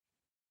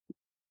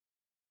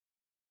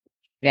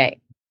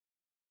Yay.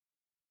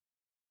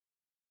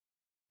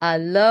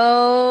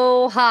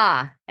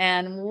 Aloha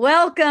and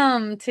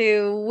welcome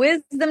to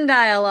Wisdom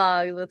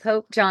Dialogue with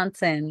Hope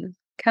Johnson,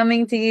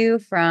 coming to you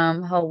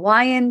from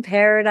Hawaiian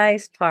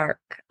Paradise Park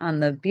on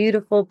the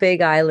beautiful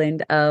big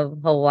island of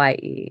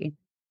Hawaii.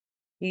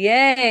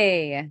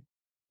 Yay!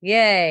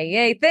 Yay!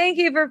 Yay! Thank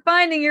you for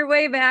finding your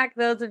way back,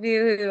 those of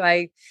you who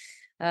I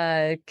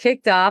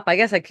kicked off. I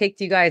guess I kicked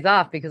you guys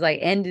off because I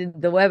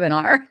ended the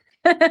webinar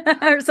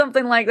or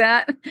something like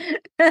that.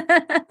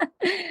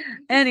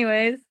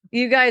 Anyways,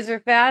 you guys are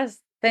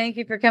fast. Thank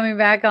you for coming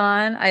back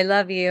on. I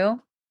love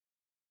you.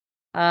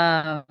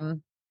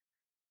 Um,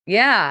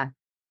 yeah,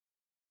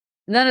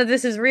 none of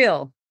this is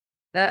real.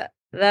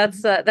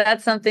 That's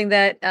something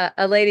that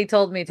a lady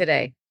told me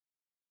today.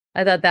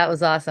 I thought that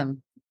was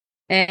awesome.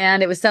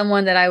 And it was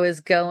someone that I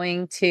was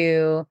going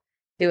to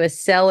do a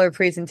seller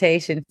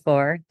presentation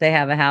for. They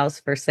have a house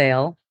for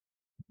sale.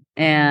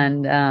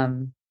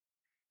 And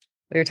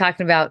we were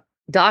talking about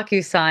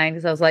DocuSign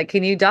because I was like,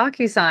 "Can you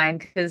DocuSign?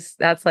 Because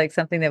that's like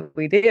something that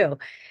we do."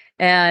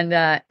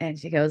 And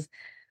she goes,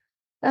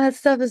 "That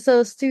stuff is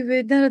so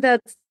stupid. None of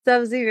that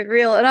stuff is even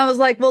real." And I was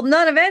like, "Well,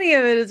 none of any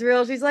of it is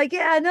real." She's like,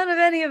 "Yeah, none of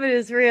any of it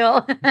is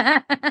real."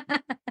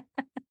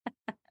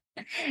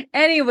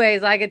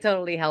 Anyways, I could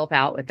totally help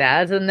out with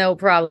that. It's no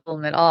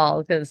problem at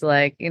all because,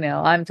 like,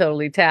 I'm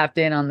totally tapped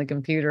in on the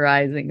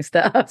computerizing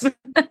stuff.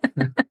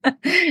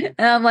 And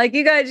I'm like,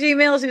 "You got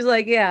Gmail?" She's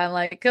like, "Yeah." I'm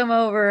like, "Come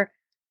over.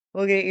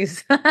 We'll get you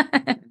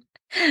signed."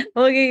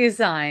 We'll get you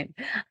signed.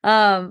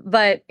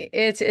 But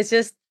it's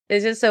just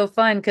so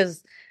fun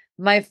because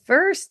my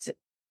first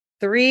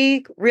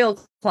three real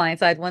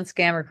clients, I had one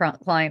scammer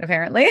client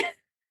apparently.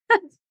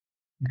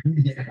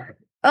 Yeah.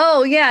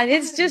 Oh yeah,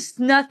 it's just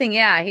nothing.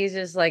 Yeah, he's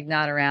just like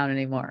not around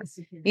anymore.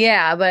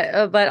 Yeah,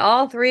 but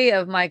all three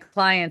of my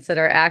clients that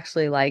are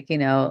actually like,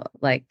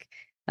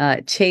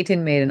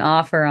 Chayton made an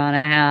offer on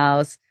a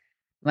house.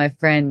 My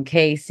friend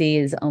Casey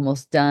is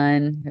almost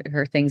done.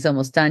 Her thing's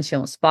almost done. She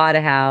almost bought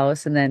a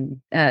house. And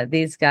then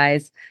these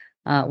guys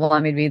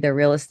want me to be their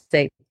real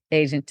estate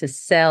agent to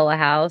sell a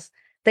house.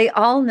 They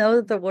all know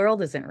that the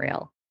world isn't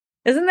real.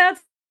 Isn't that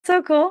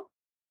so cool?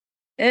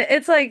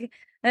 It's like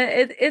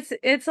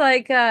it's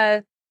like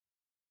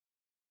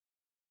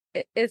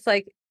it's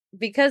like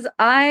because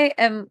I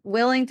am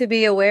willing to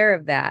be aware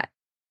of that,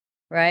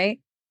 right?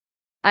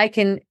 I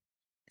can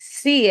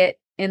see it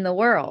in the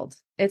world.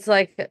 It's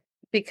like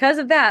because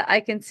of that, I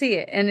can see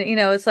it. And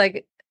it's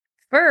like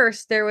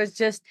first there was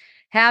just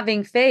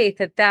having faith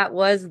that that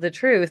was the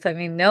truth. I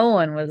mean, no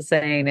one was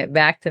saying it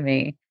back to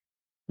me.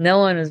 No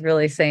one was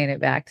really saying it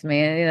back to me.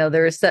 And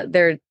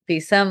there'd be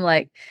some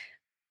like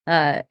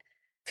uh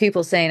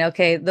people saying,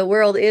 okay, the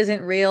world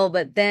isn't real,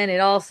 but then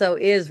it also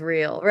is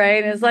real,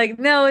 right? And it's like,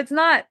 no, it's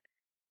not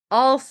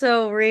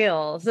also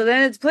real. So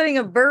then it's putting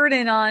a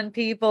burden on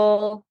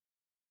people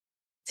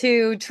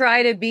to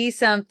try to be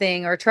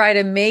something or try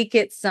to make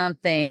it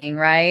something,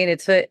 right?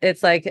 It's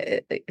like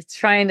it's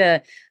trying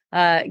to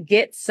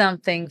get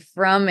something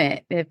from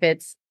it if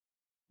it's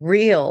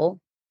real,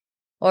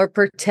 or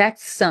protect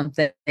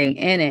something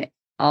in it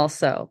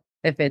also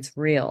if it's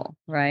real,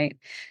 right?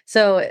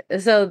 So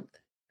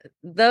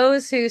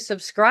those who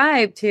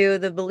subscribe to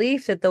the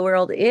belief that the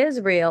world is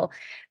real,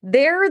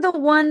 they're the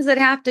ones that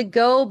have to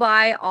go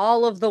by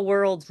all of the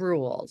world's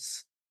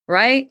rules,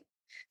 right?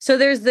 So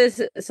there's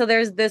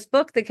this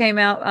book that came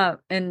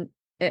out and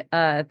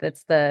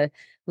that's the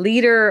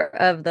leader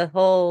of the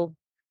whole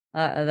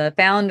the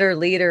founder,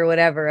 leader,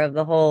 whatever, of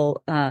the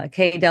whole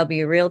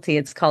KW Realty.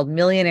 It's called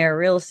Millionaire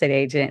Real Estate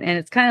Agent. And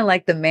it's kind of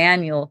like the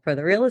manual for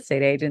the real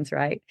estate agents,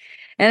 right?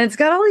 And it's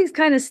got all these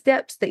kind of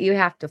steps that you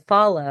have to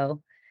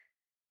follow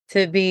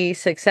to be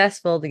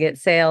successful, to get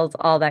sales,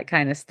 all that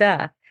kind of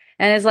stuff.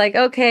 And it's like,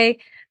 okay,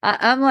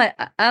 I'm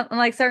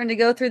like starting to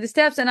go through the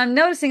steps and I'm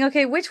noticing,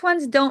 okay, which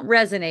ones don't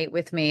resonate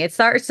with me? It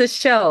starts to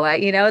show,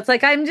 it's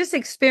like I'm just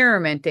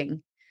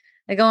experimenting.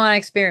 I go on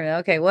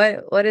experiment. Okay,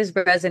 what is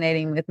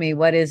resonating with me?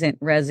 What isn't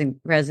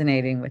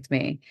resonating with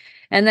me?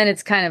 And then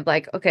it's kind of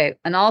like, okay,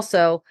 and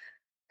also,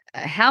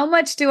 how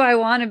much do I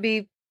want to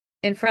be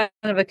in front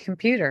of a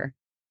computer?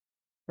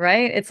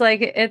 Right? It's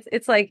like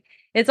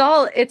it's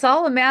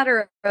all a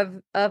matter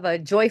of a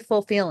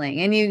joyful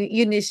feeling, and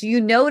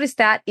you notice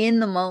that in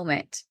the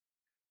moment.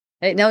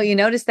 No, you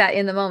notice that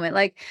in the moment.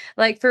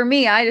 Like for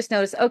me, I just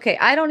notice, okay,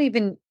 I don't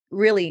even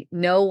really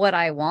know what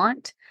I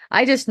want.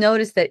 I just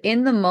notice that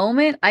in the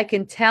moment, I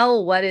can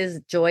tell what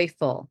is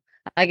joyful.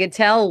 I can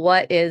tell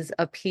what is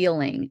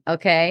appealing.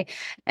 Okay.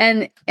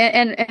 And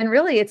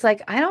really it's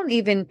like I don't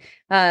even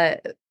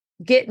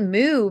get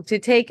moved to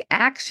take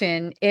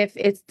action if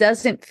it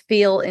doesn't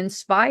feel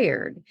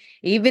inspired,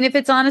 even if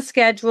it's on a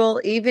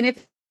schedule, even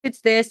if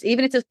it's this,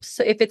 even if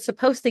it's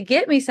supposed to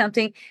get me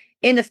something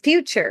in the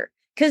future,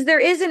 because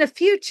there isn't a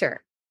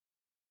future,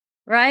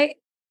 right?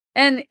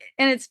 And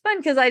it's fun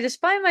because I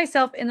just find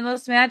myself in the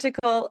most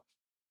magical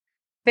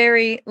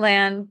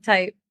fairyland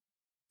type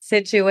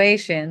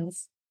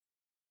situations.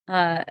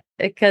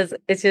 because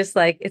it's just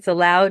like it's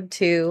allowed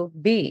to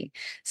be.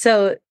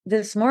 So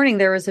this morning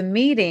there was a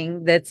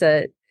meeting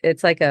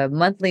it's like a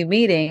monthly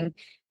meeting,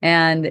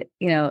 and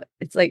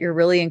it's like you're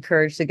really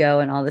encouraged to go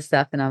and all this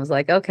stuff. And I was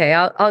like, okay,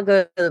 I'll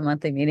go to the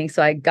monthly meeting.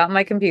 So I got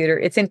my computer.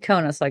 It's in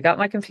Kona, so I got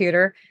my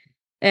computer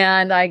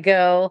and I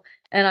go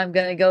and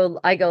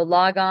I go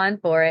log on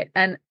for it.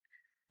 And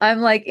I'm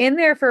like in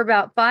there for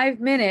about 5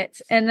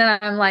 minutes, and then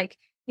I'm like,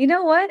 you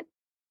know what?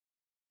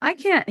 I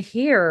can't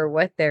hear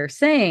what they're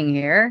saying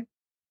here.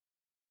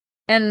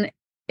 And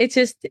it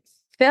just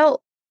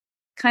felt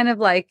kind of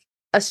like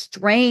a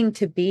strain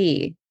to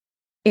be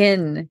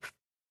in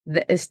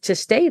is to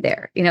stay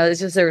there. It's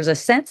just there was a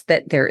sense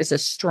that there is a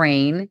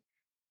strain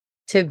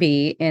to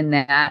be in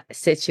that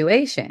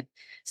situation.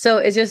 So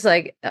it's just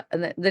like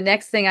the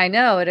next thing I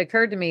know, it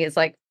occurred to me, it's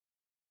like,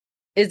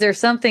 is there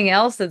something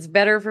else that's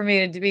better for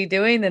me to be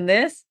doing than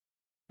this?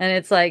 And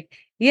it's like,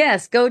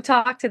 yes, go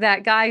talk to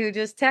that guy who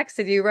just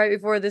texted you right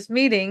before this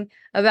meeting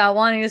about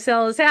wanting to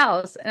sell his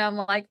house. And I'm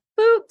like,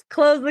 boop,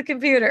 close the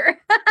computer.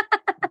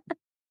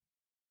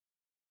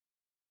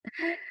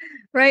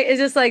 Right? It's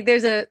just like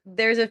there's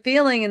a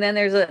feeling, and then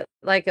there's a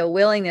like a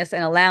willingness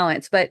and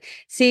allowance. But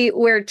see,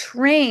 we're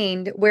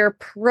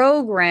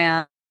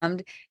programmed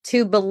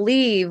to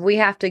believe we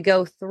have to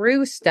go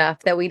through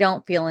stuff that we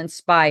don't feel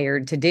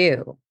inspired to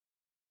do.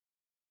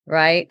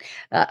 Right?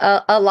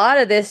 A lot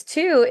of this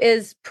too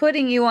is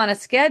putting you on a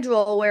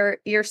schedule where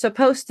you're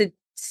supposed to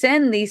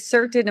send these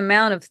certain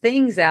amount of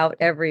things out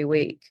every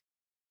week.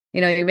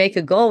 You make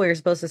a goal where you're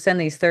supposed to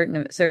send these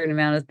certain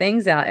amount of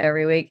things out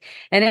every week.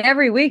 And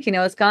every week,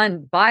 it's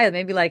gone by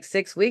maybe like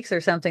 6 weeks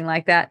or something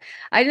like that.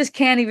 I just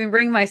can't even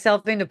bring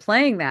myself into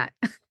playing that.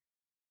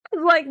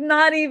 It's like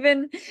not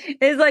even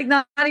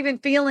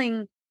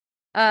feeling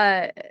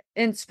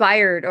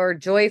inspired or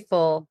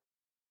joyful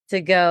to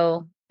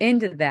go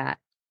into that.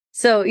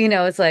 So,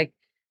 it's like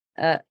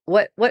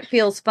what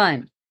feels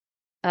fun?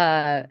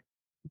 When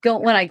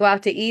I go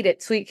out to eat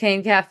at Sweet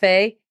Cane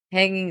Cafe,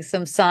 hanging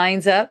some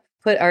signs up,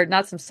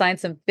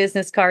 some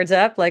business cards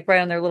up, like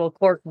right on their little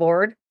cork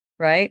board,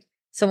 right?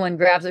 Someone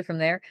grabs it from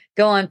there.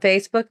 Go on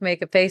Facebook,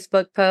 make a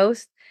Facebook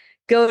post.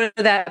 Go to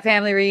that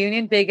family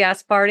reunion, big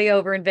ass party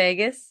over in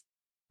Vegas,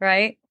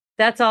 right?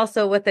 That's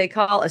also what they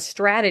call a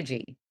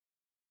strategy.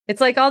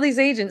 It's like all these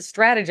agents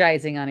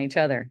strategizing on each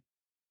other,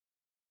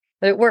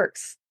 but it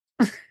works.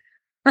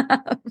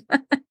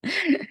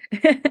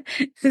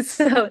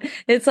 So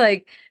it's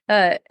like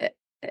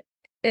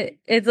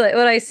it's like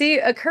what I see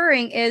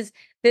occurring is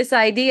this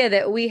idea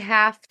that we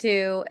have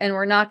to, and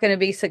we're not going to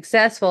be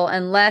successful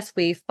unless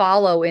we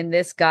follow in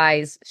this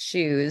guy's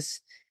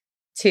shoes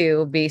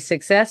to be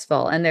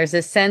successful. And there's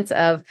a sense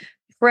of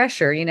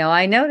pressure.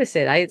 I notice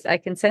it. I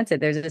can sense it.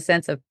 There's a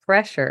sense of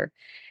pressure.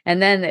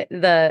 And then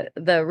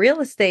the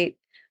real estate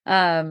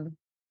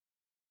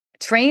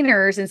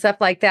trainers and stuff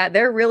like that,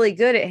 they're really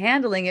good at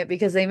handling it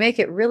because they make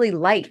it really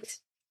light,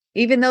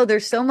 even though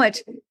there's so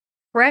much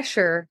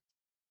pressure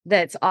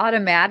that's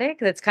automatic,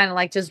 that's kind of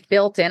like just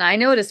built in. I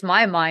notice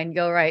my mind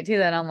go right to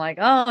that. I'm like,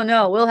 oh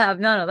no, we'll have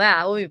none of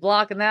that. We'll be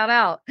blocking that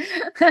out.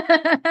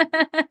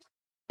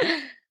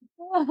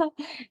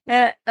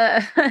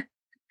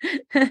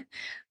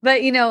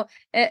 But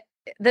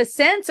the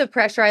sense of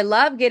pressure, I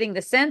love getting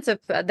the sense of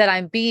that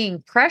I'm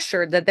being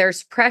pressured, that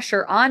there's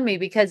pressure on me,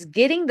 because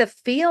getting the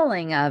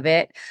feeling of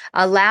it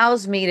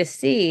allows me to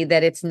see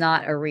that it's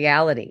not a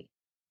reality.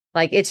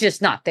 Like it's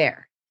just not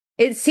there.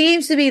 It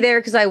seems to be there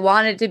because I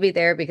wanted to be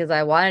there, because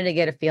I wanted to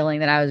get a feeling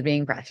that I was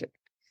being pressured.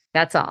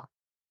 That's all.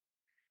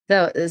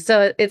 So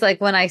it's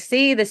like when I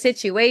see the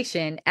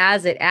situation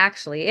as it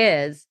actually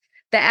is,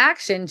 the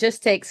action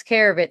just takes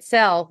care of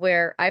itself,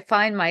 where I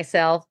find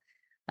myself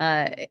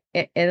in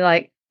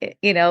like,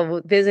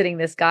 visiting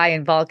this guy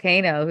in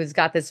Volcano who's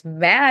got this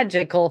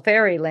magical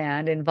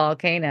fairyland in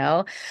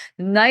Volcano,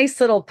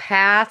 nice little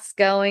paths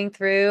going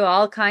through,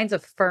 all kinds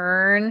of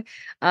fern,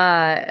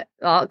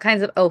 all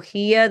kinds of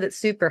ohia that's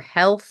super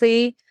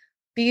healthy,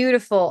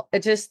 beautiful.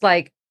 It just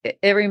like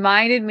it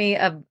reminded me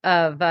of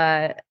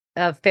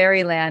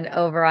fairyland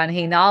over on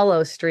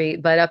Hinalo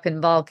Street, but up in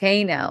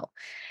Volcano.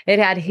 It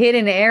had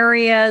hidden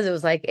areas. It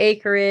was like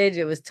acreage.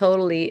 It was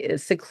totally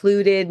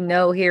secluded,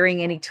 no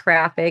hearing any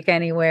traffic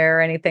anywhere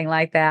or anything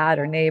like that,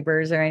 or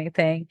neighbors or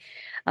anything.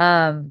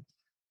 Yeah,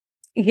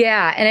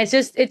 and it's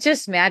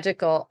just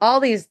magical. All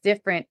these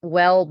different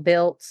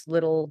well-built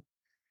little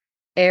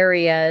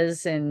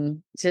areas,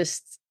 and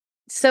just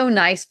so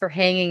nice for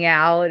hanging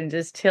out and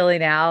just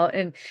chilling out.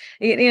 And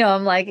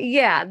I'm like,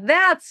 yeah,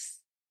 that's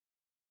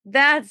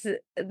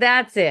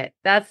it.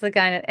 That's the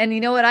kind of, and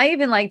you know what? I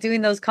even like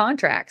doing those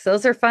contracts.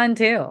 Those are fun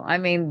too. I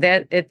mean,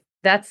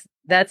 that's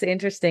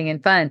interesting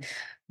and fun.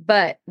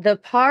 But the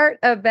part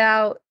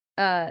about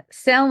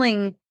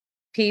selling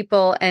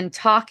people and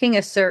talking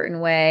a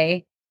certain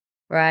way,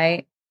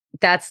 right?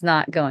 That's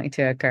not going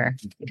to occur.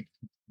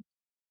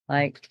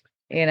 Like,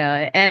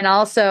 and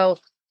also,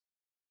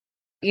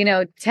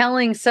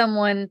 telling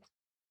someone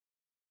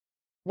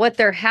what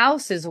their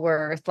house is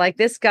worth. Like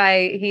this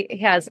guy, he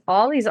has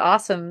all these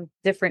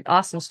different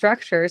awesome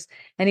structures,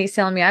 and he's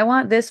telling me, I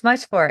want this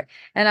much for it.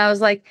 And I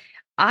was like,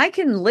 I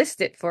can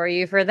list it for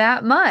you for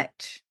that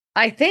much.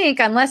 I think,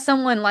 unless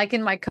someone like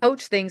in my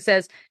coach thing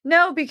says,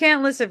 nope, you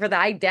can't list it for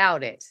that. I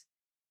doubt it.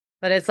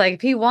 But it's like,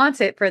 if he wants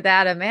it for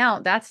that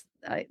amount,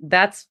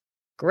 that's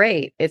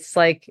great. It's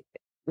like,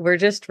 we're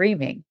just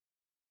dreaming.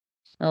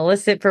 I'll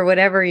list it for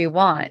whatever you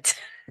want.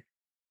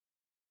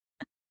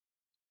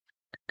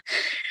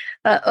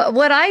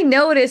 What I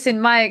notice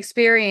in my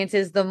experience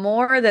is the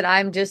more that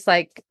I'm just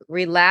like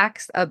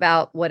relaxed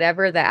about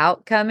whatever the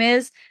outcome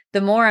is,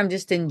 the more I'm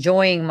just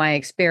enjoying my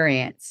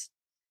experience.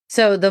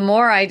 So the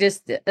more I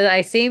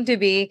seem to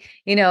be,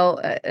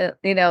 to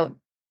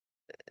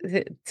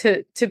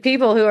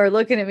people who are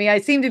looking at me,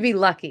 I seem to be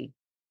lucky,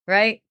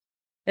 right?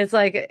 It's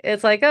like,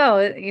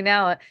 oh,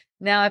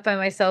 now I find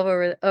myself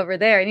over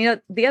there.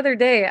 And the other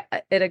day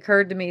it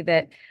occurred to me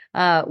that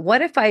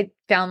what if I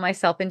found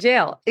myself in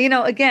jail?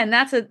 Again,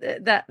 that's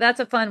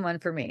a fun one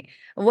for me.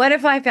 What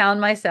if I found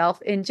myself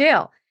in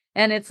jail?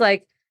 And it's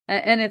like,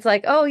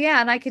 oh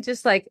yeah, and I could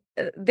just like,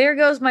 there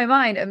goes my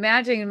mind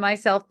imagining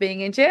myself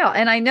being in jail.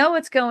 And I know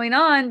what's going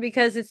on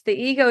because it's the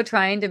ego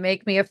trying to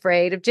make me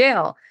afraid of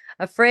jail.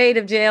 Afraid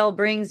of jail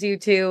brings you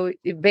to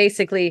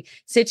basically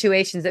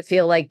situations that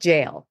feel like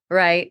jail,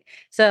 right?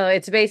 So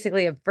it's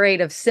basically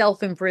afraid of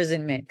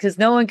self-imprisonment because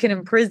no one can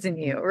imprison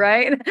you,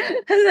 right?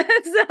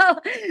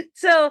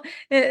 So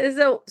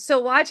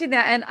watching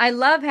that, and I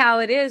love how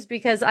it is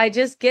because I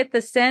just get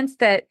the sense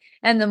that,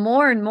 and the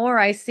more and more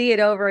I see it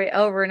over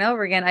and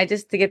over again, I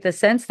just get the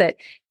sense that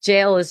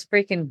jail is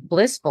freaking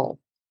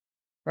blissful,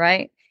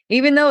 right?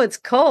 Even though it's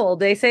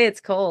cold, they say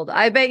it's cold.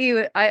 I bet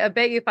you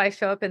if I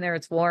show up in there,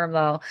 it's warm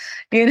though.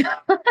 You know,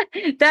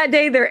 that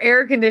day their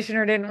air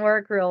conditioner didn't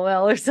work real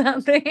well or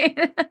something.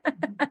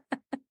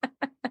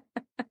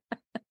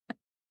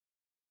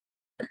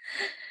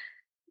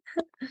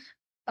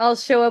 I'll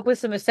show up with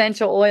some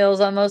essential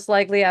oils. I'll most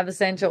likely have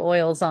essential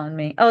oils on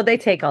me. Oh, they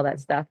take all that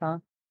stuff, huh?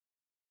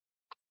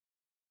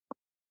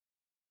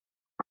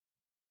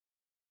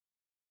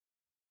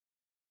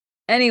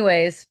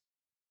 Anyways,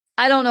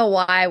 I don't know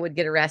why I would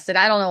get arrested.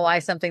 I don't know why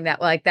something that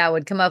like that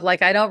would come up.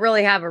 Like I don't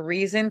really have a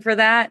reason for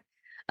that.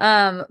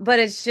 But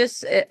it's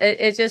just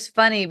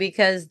funny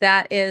because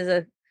that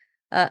is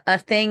a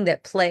thing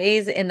that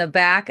plays in the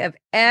back of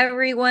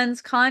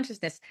everyone's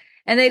consciousness,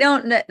 and they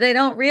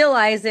don't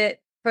realize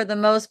it for the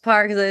most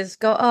part because they just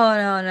go, oh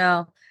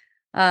no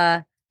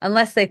no,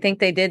 unless they think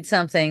they did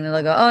something,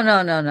 they'll go, oh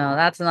no no no,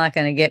 that's not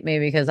going to get me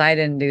because I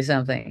didn't do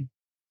something.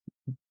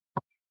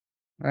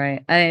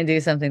 Right. I didn't do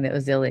something that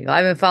was illegal.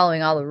 I've been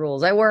following all the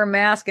rules. I wear a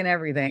mask and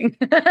everything.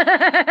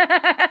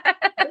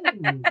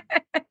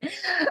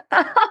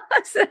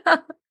 So,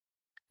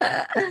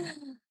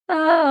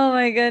 oh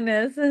my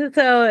goodness.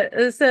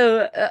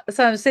 So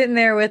I'm sitting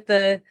there with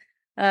the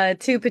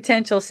two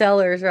potential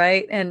sellers,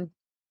 right? And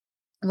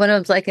one of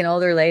them's like an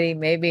older lady,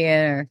 maybe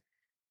in her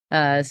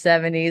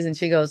 70s, and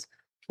she goes,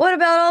 "What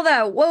about all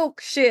that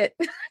woke shit?"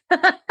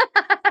 I'm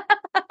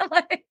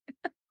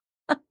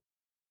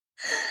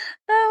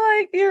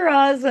like, "You're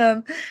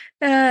awesome."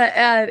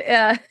 And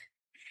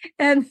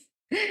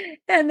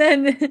and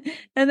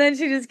then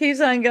she just keeps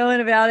on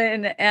going about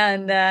it,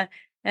 and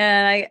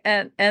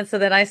so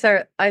then I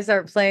start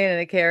playing in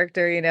a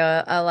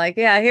character, I'm like,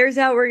 yeah, here's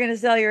how we're gonna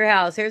sell your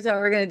house. Here's how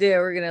we're gonna do it.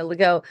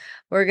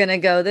 We're gonna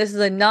go. This is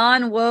a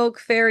non-woke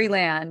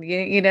fairyland.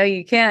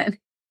 You can't.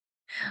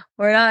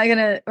 We're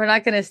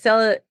not gonna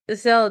sell it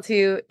to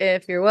you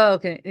if you're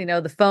woke. And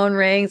the phone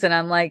rings, and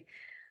I'm like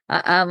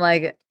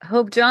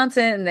Hope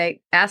Johnson, and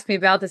they ask me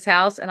about this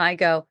house, and I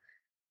go,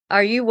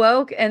 are you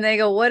woke? And they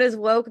go, what does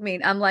woke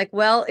mean? I'm like,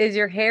 well, is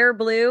your hair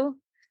blue?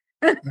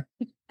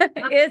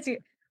 is you,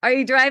 are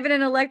you driving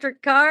an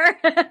electric car?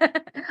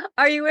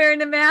 Are you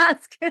wearing a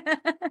mask?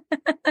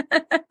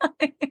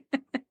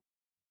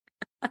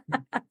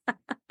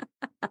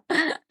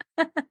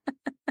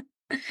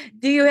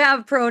 Do you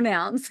have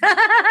pronouns?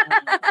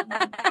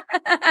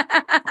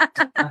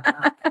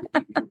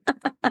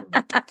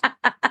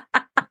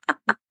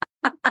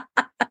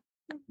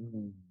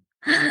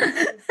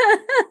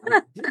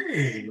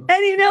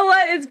 And you know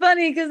what? It's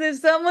funny because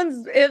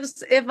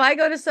if I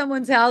go to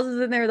someone's houses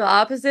and they're the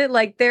opposite,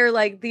 like they're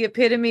like the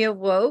epitome of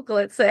woke,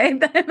 let's say,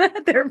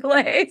 at their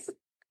place,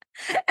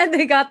 and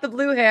they got the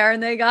blue hair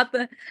and they got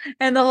the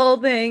whole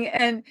thing,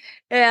 and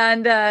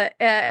they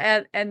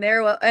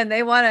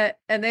want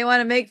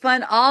to make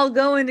fun, I'll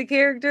go into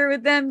character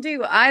with them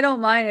too. I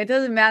don't mind. It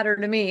doesn't matter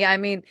to me. I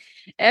mean,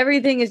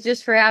 everything is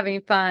just for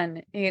having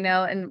fun,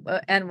 and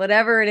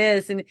whatever it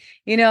is. And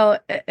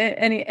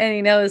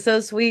it's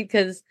so sweet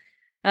because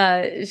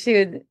she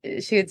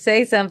would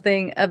say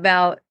something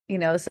about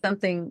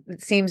something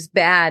that seems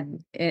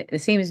bad.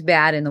 It seems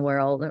bad in the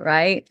world,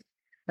 right?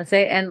 Let's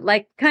say, and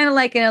like kind of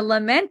like in a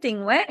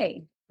lamenting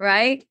way,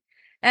 right?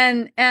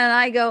 And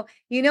I go,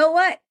 you know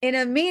what? In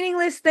a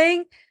meaningless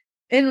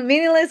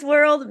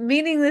world,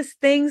 meaningless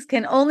things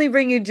can only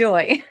bring you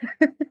joy.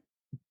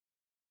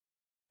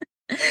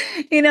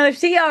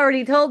 She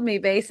already told me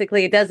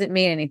basically it doesn't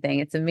mean anything.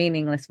 It's a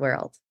meaningless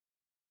world.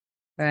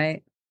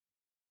 Right?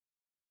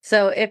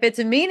 So if it's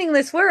a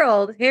meaningless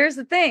world, here's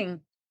the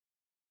thing.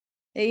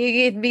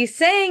 You can be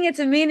saying it's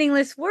a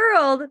meaningless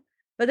world,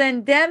 but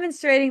then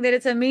demonstrating that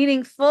it's a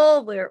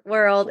meaningful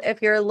world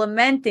if you're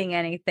lamenting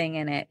anything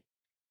in it.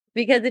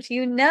 Because if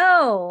you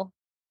know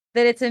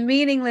that it's a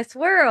meaningless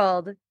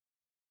world,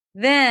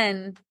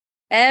 then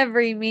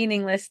every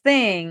meaningless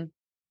thing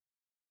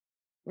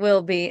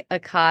will be a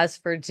cause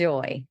for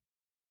joy.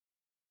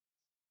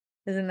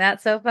 Isn't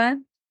that so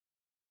fun?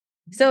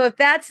 So if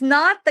that's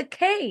not the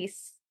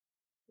case,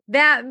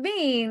 that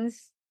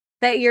means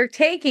that you're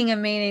taking a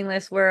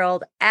meaningless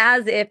world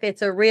as if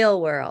it's a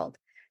real world.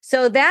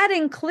 So that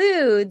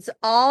includes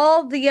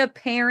all the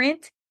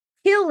apparent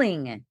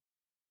killing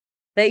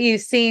that you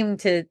seem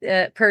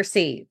to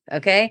perceive.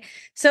 Okay.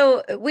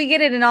 So we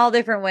get it in all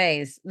different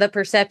ways. The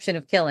perception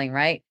of killing,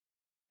 right?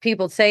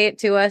 People say it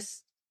to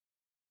us,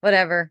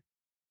 whatever.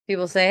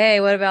 People say, hey,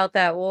 what about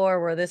that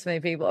war where this many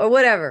people or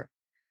whatever.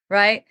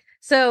 Right.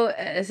 So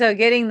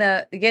getting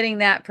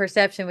that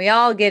perception, we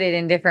all get it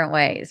in different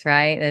ways,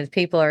 right? As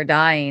people are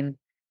dying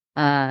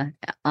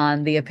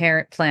on the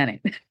apparent planet.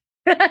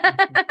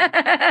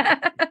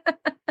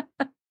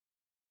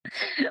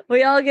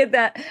 We all get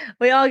that.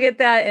 We all get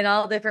that in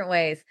all different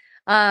ways.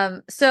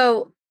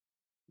 So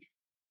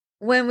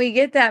when we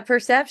get that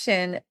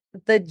perception,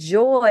 the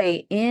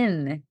joy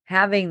in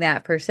having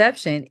that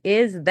perception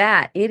is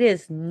that it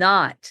is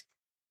not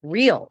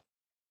real,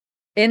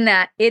 in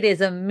that it is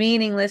a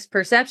meaningless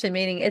perception,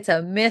 meaning it's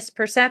a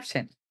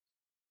misperception.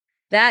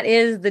 That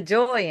is the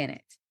joy in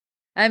it.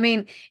 I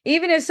mean,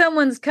 even if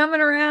someone's coming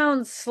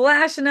around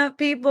slashing up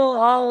people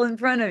all in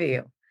front of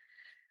you,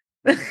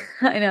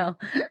 I know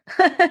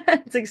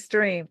it's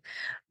extreme,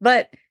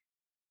 but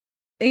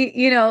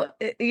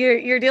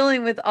you're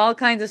dealing with all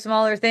kinds of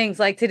smaller things.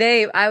 Like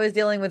today, I was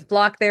dealing with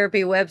Block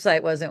Therapy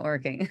website wasn't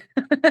working.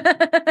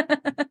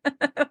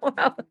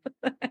 Wow.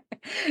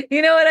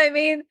 You know what I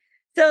mean?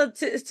 So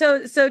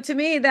to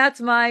me,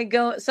 that's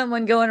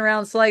someone going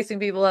around slicing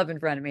people up in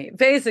front of me.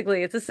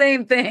 Basically, it's the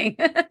same thing.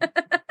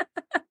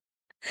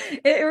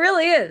 It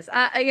really is.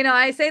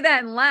 I say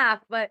that and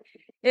laugh, but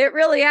it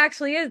really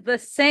actually is the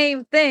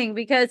same thing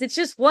because it's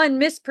just one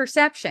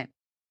misperception.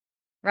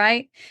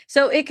 Right.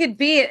 So it could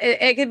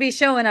be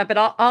showing up at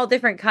all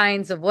different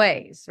kinds of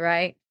ways.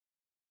 Right.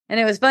 And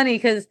it was funny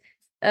because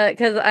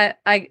I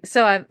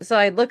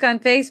look on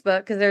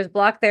Facebook because there's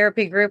Block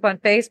Therapy group on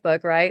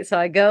Facebook. Right. So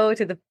I go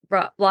to the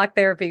Block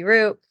Therapy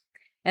group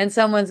and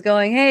someone's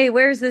going, hey,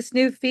 where's this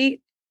new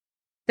feet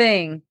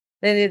thing?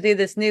 They do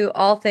this new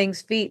all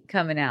things feet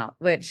coming out,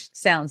 which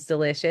sounds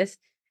delicious.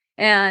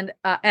 And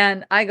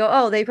I go,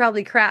 oh, they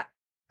probably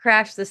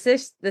crashed the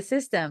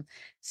system.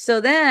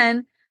 So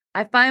then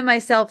I find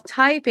myself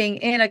typing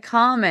in a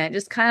comment,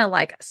 just kind of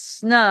like a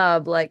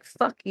snub, like,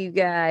 fuck you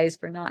guys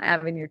for not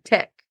having your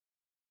tech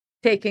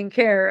taken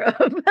care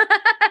of.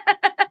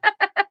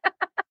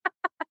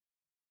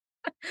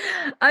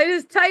 I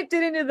just typed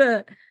it into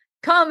the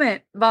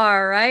comment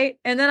bar, right?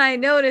 And then I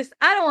noticed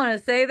I don't want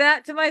to say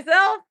that to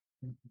myself.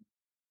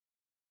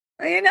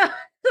 So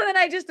then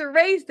I just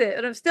erased it.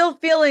 And I'm still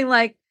feeling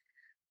like,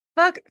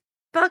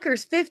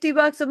 fuckers,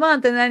 $50 a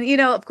month. And then,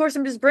 of course,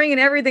 I'm just bringing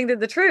everything to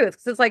the truth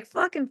because it's like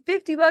fucking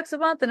 $50 a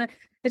month. And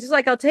it's just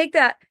like, I'll take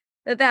that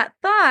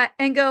thought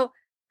and go,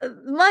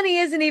 money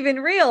isn't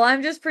even real.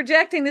 I'm just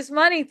projecting this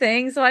money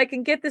thing so I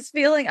can get this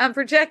feeling. I'm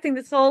projecting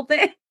this whole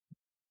thing.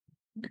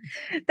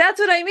 That's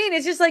what I mean.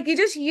 It's just like, you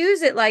just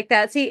use it like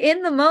that. See,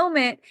 in the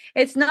moment,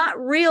 it's not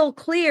real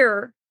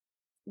clear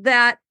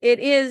that it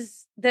is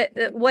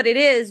that what it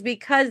is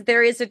because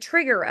there is a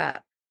trigger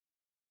up.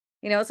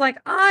 It's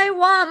like, I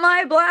want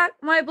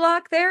my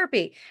block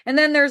therapy. And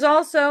then there's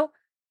also,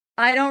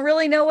 I don't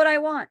really know what I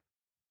want.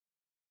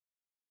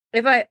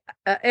 And the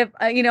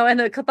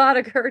thought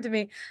occurred to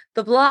me,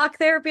 the block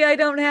therapy I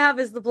don't have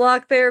is the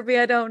block therapy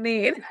I don't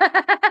need.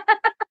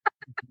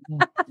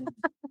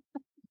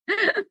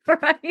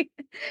 Right.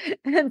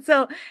 And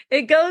so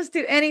it goes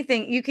to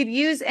anything. You could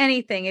use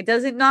anything. It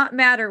doesn't not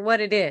matter what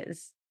it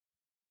is.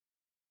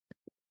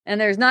 And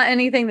there's not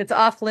anything that's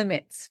off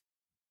limits.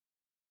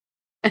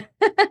 What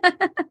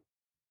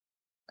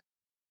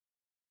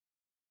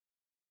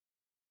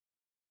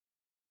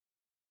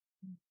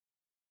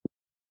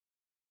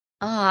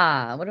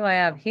do I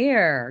have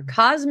here?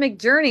 Cosmic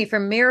Journey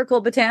from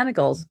Miracle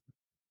Botanicals.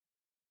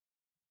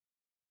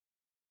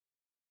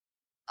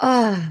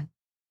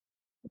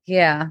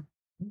 Yeah.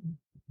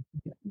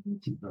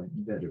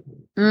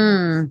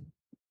 Oh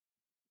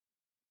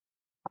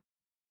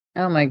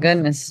my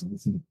goodness.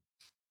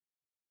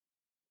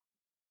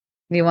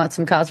 You want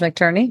some Cosmic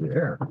Journey?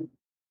 Yeah.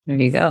 There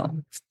you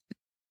go.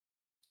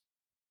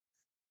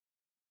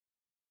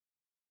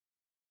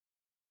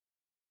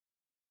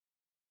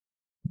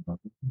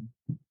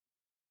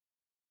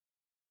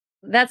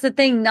 That's the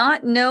thing,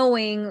 not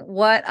knowing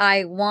what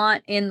I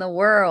want in the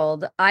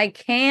world. I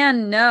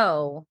can't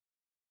know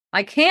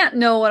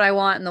what I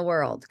want in the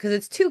world because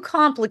it's too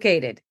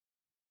complicated.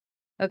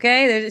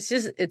 Okay.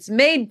 It's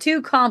made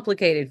too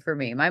complicated for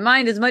me. My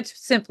mind is much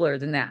simpler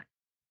than that.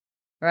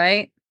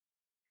 Right.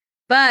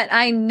 But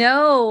I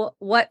know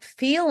what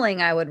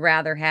feeling I would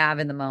rather have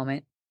in the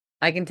moment.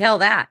 I can tell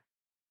that.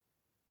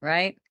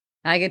 Right.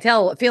 I can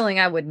tell what feeling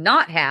I would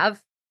not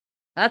have.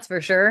 That's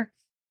for sure.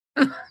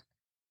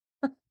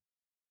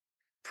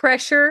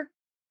 Pressure,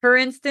 for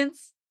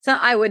instance. So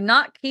I would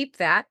not keep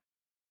that.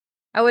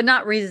 I would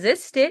not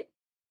resist it.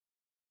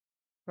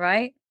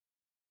 Right.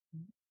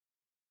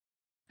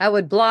 I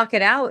would block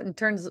it out in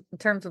terms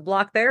of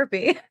block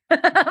therapy.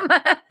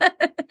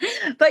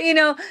 But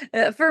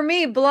for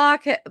me,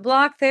 block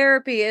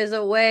therapy is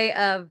a way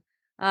of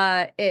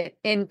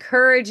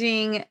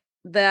encouraging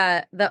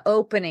the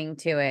opening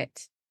to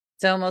it.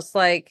 It's almost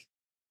like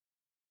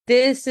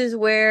this is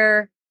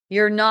where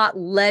you're not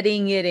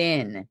letting it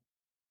in.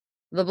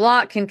 The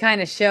block can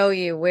kind of show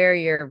you where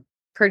you're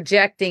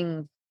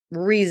projecting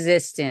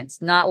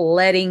resistance, not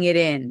letting it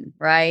in,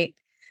 right?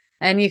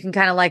 And you can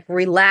kind of like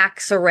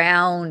relax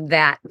around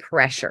that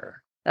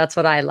pressure. That's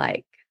what I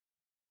like.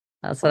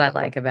 That's what I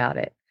like about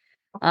it.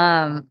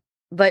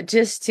 But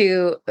just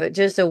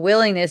a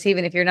willingness,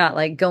 even if you're not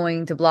like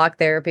going to block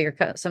therapy or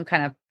some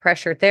kind of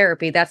pressure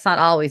therapy, that's not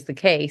always the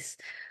case.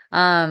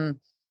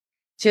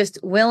 Just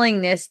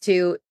willingness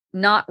to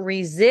not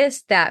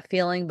resist that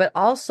feeling, but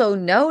also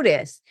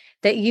notice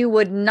that you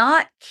would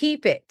not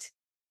keep it.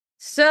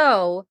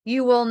 So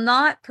you will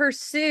not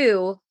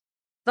pursue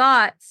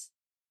thoughts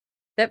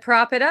that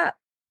prop it up.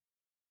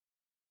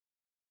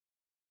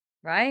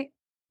 Right?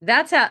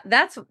 That's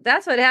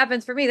what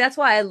happens for me. That's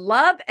why I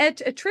love a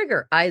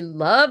trigger. I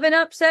love an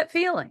upset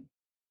feeling.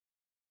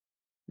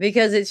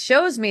 Because it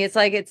shows me it's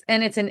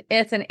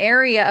an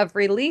area of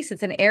release.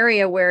 It's an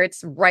area where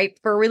it's ripe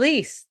for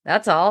release.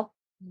 That's all.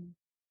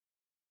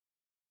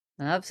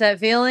 An upset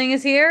feeling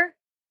is here.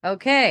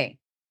 Okay.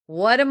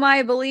 What am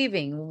I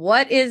believing?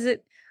 What is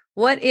it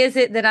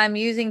that I'm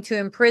using to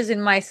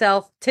imprison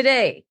myself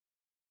today?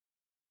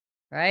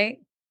 Right?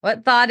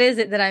 What thought is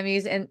it that I'm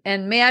using?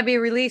 And may I be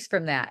released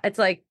from that? It's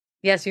like,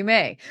 yes, you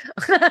may.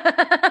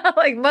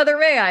 Like, mother,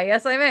 may I?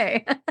 Yes, I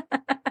may.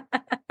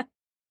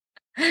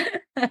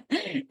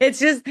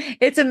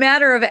 It's a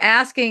matter of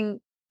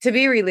asking to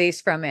be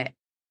released from it,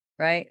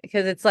 right?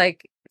 Because it's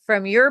like,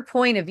 from your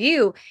point of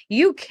view,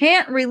 you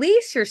can't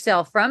release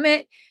yourself from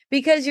it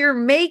because you're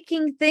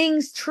making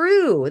things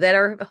true that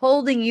are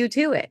holding you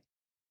to it.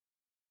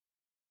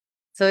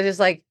 So it's just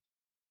like,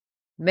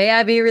 may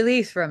I be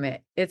released from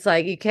it? It's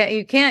like, you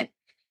can't,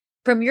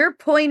 from your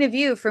point of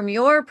view, from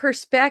your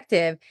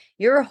perspective,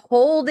 you're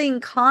holding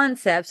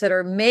concepts that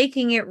are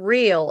making it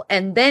real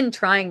and then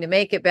trying to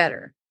make it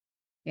better.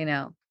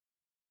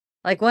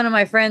 Like one of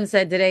my friends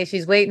said today,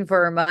 she's waiting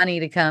for her money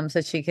to come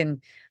so she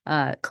can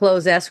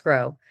close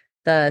escrow.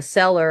 The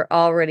seller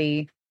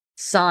already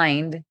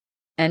signed,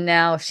 and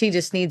now she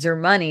just needs her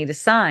money to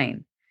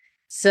sign.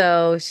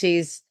 So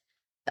she's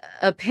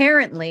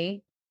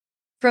apparently,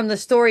 from the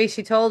story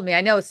she told me,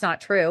 I know it's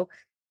not true,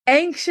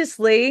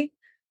 anxiously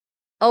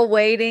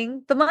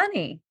awaiting the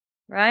money,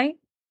 right?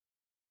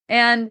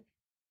 And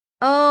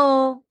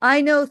oh,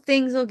 I know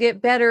things will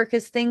get better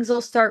because things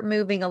will start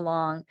moving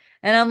along.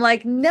 And I'm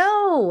like,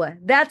 no,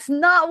 that's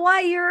not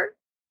why you're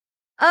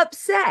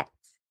upset.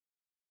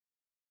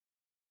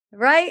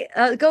 Right?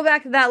 Go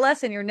back to that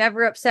lesson. You're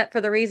never upset for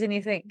the reason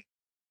you think.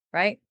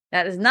 Right?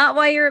 That is not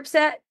why you're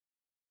upset.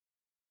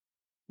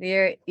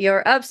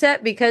 You're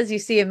upset because you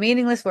see a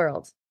meaningless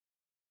world.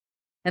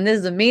 And this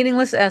is a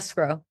meaningless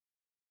escrow.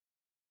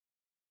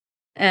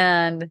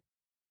 And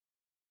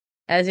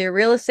as your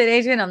real estate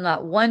agent, I'm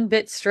not one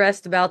bit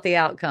stressed about the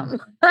outcome.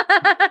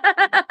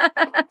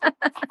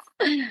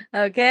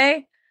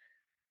 Okay?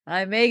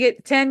 I may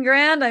get 10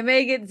 grand, I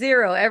may get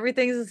 0.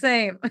 Everything's the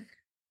same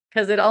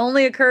because it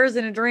only occurs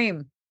in a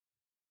dream.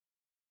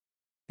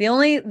 The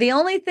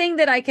only thing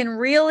that I can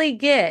really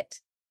get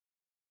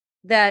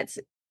that's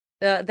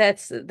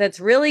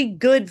really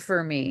good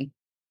for me,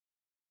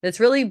 that's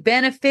really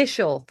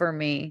beneficial for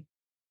me,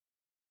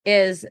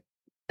 is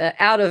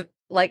out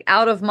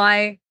of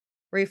my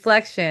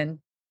reflection,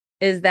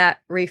 is that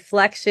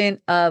reflection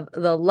of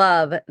the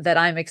love that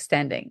I'm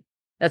extending.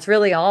 That's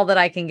really all that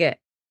I can get.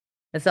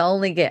 It's the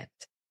only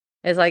gift.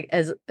 It's like,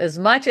 as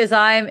much as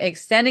I'm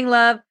extending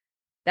love,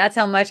 that's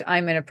how much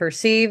I'm going to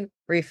perceive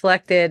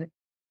reflected,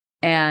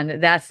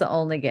 and that's the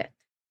only gift.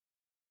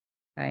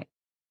 Right?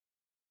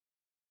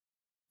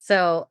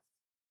 So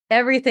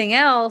everything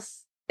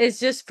else is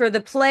just for the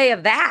play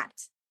of that.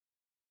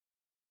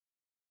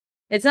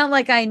 It's not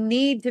like I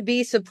need to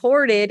be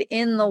supported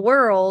in the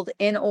world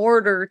in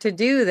order to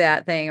do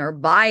that thing, or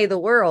by the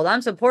world.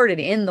 I'm supported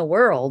in the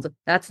world.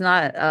 That's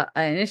not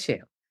an issue.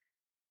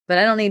 But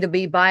I don't need to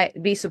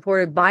be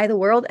supported by the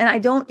world, and I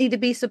don't need to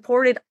be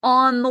supported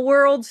on the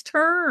world's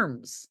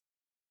terms.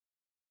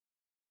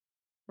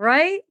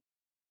 Right?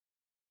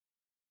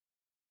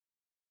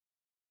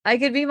 I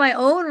could be my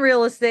own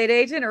real estate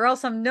agent, or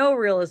else I'm no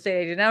real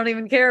estate agent. I don't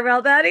even care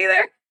about that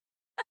either.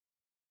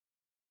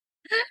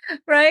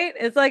 Right?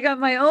 It's like I'm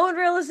my own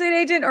real estate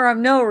agent, or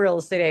I'm no real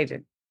estate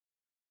agent.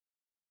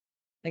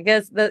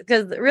 Because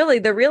really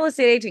the real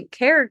estate agent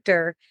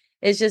character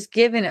is just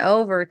given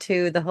over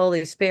to the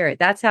Holy Spirit.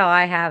 That's how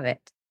I have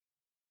it.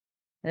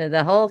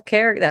 The whole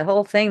character, that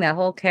whole thing, that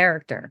whole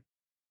character,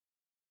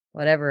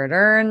 whatever it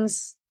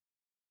earns,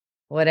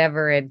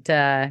 whatever it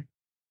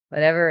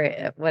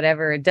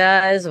whatever it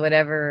does,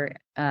 whatever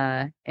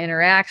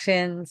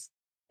interactions,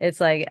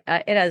 it's like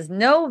it has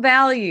no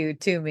value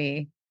to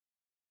me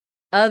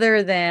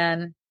other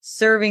than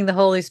serving the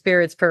Holy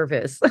Spirit's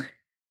purpose.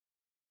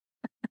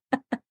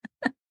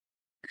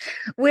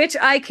 Which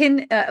I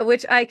can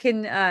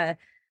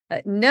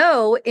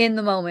know in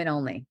the moment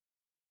only.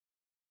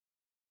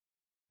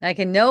 I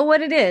can know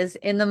what it is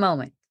in the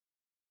moment,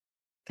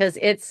 because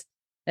it's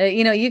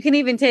you can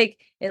even take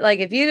it, like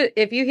if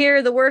you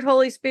hear the word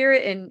Holy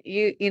Spirit and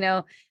you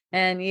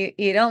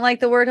don't like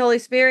the word Holy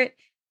Spirit,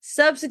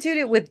 substitute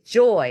it with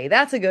joy.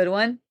 That's a good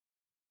one.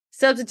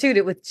 Substitute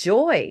it with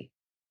joy.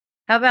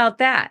 How about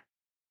that?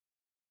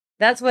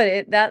 That's what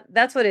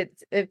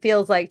it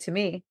feels like to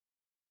me.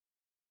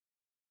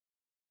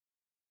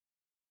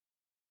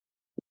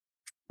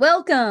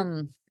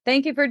 Welcome.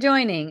 Thank you for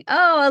joining.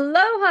 Oh,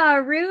 aloha,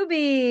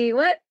 Ruby.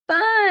 What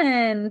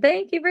fun.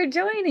 Thank you for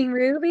joining,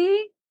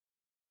 Ruby.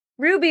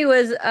 Ruby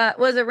was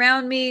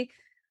around me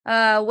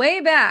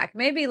way back,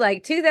 maybe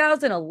like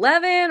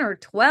 2011 or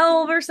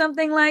 12 or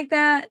something like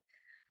that.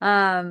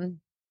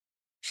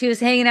 She was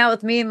hanging out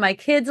with me and my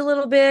kids a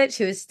little bit.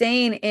 She was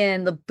staying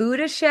in the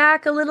Buddha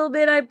Shack a little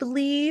bit, I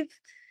believe.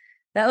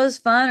 That was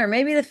fun. Or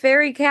maybe the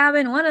Fairy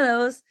Cabin, one of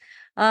those.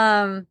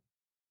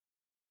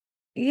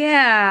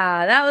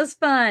 Yeah, that was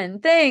fun.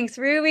 Thanks,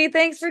 Ruby.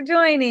 Thanks for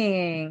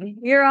joining.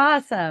 You're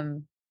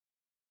awesome.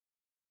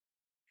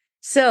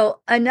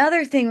 So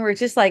another thing where it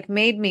just like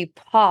made me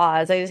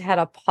pause, I just had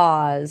a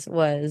pause,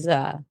 was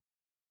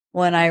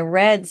when I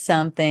read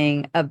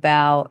something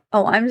about,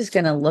 I'm just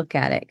going to look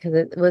at it because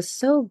it was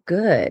so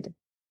good.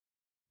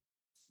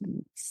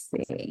 Let's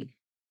see.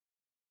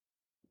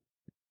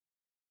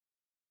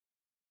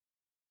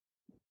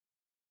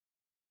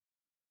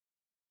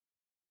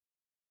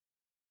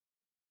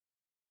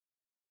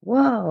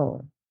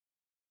 Whoa.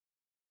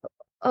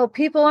 Oh,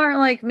 people aren't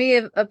like me,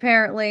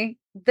 apparently.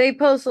 They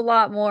post a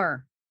lot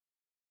more.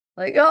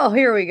 Like, oh,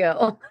 here we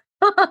go.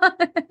 All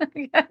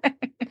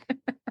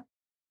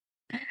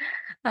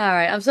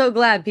right. I'm so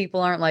glad people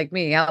aren't like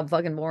me. How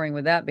fucking boring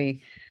would that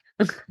be?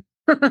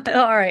 All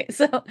right.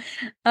 So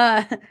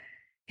uh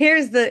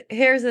here's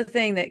the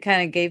thing that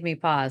kind of gave me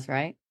pause,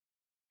 right?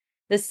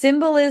 The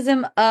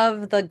symbolism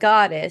of the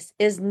goddess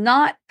is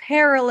not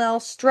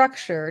parallel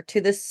structure to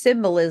the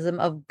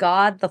symbolism of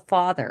God the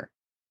Father.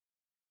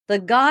 The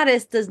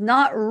goddess does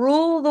not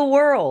rule the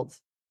world.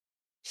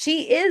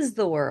 She is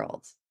the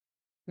world,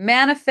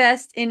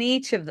 manifest in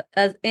each of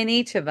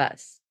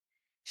us.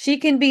 She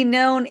can be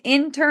known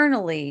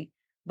internally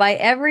by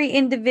every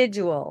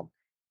individual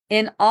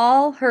in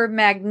all her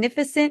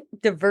magnificent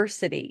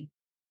diversity.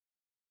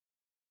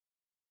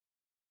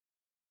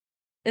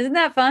 Isn't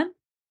that fun?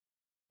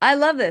 I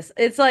love this.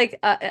 It's like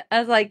I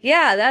was like,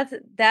 yeah,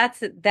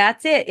 that's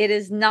it. It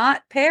is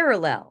not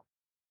parallel.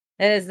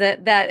 It is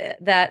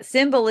that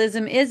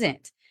symbolism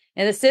isn't.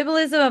 And the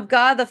symbolism of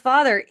God the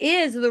Father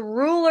is the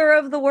ruler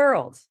of the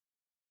world.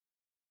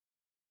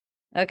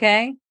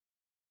 Okay?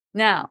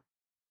 Now,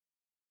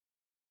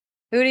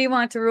 who do you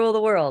want to rule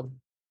the world?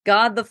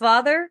 God the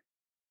Father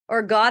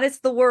or Goddess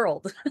the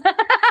world?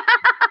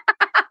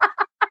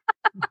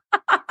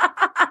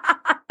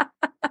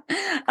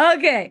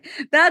 Okay,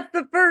 that's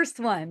the first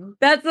one.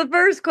 That's the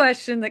first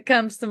question that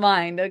comes to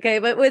mind. Okay,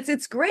 but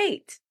it's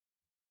great.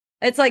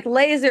 It's like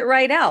lays it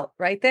right out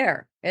right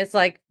there. It's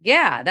like,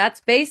 yeah, that's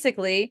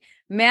basically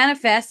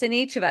manifest in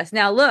each of us.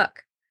 Now,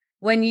 look,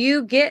 when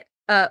you get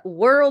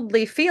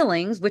worldly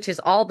feelings, which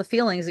is all the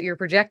feelings that you're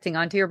projecting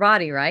onto your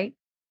body, right?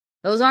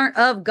 Those aren't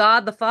of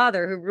God the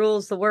Father who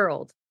rules the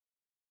world,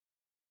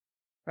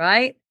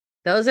 right?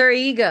 Those are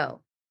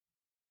ego.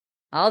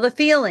 All the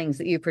feelings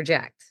that you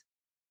project.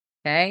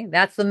 Okay,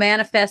 that's the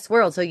manifest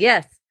world. So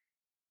yes,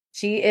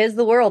 she is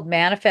the world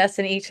manifest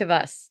in each of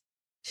us.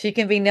 She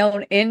can be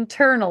known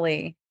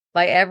internally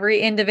by every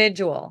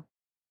individual.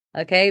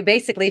 Okay,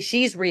 basically,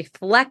 she's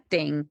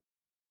reflecting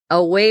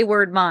a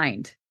wayward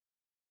mind.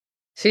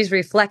 She's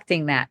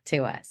reflecting that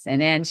to us. And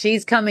then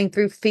she's coming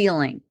through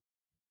feeling,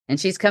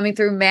 and she's coming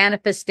through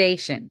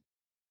manifestation,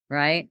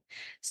 right?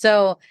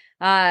 So,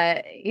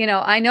 I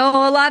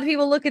know a lot of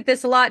people look at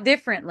this a lot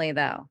differently,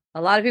 though.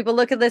 A lot of people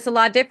look at this a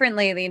lot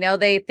differently.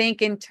 They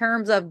think in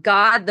terms of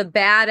God, the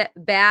bad,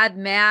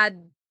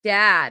 mad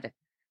dad.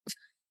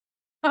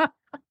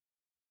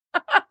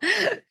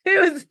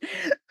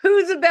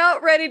 who's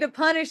about ready to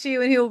punish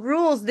you and who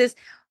rules this.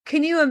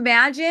 Can you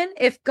imagine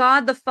if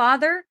God the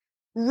Father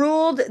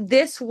ruled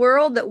this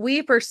world that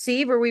we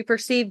perceive, where we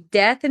perceive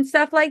death and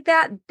stuff like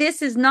that?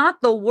 This is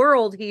not the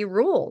world he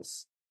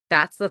rules.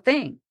 That's the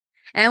thing.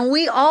 And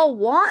we all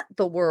want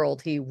the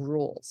world he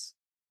rules.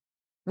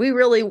 We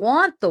really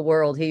want the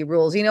world he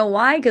rules. You know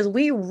why? Because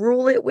we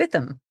rule it with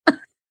him.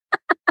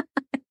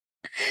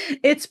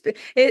 It's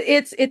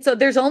so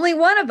there's only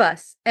one of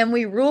us, and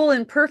we rule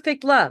in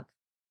perfect love.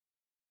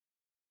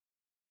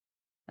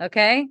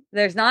 Okay?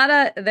 There's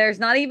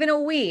not even a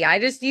we. I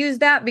just use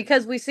that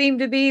because we seem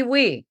to be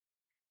we.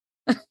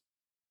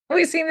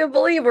 We seem to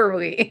believe we're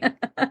we.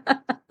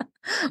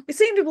 We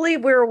seem to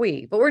believe we're a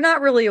we, but we're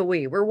not really a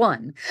we. We're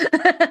one.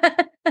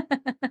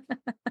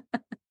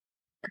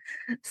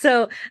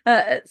 So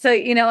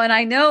you know, and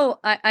I know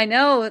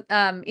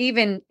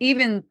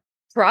even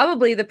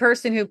probably the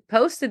person who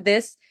posted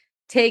this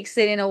takes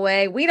it in a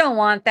way, we don't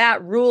want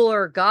that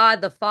ruler,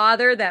 God the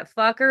Father, that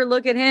fucker.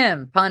 Look at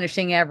him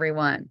punishing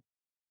everyone,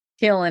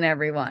 killing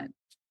everyone.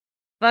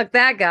 Fuck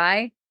that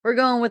guy. We're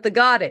going with the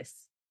goddess,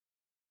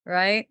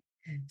 right?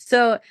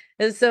 So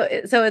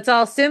it's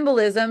all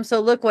symbolism. So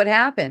look what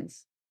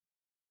happens.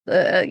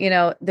 You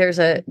know, there's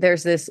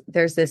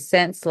this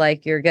sense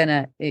like you're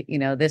gonna, you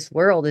know, this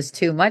world is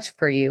too much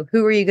for you.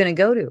 Who are you going to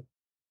go to?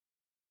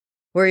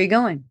 Where are you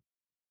going?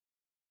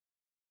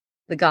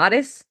 The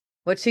goddess?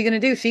 What's she going to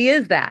do? She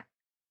is that.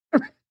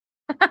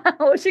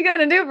 What's she going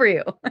to do for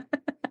you?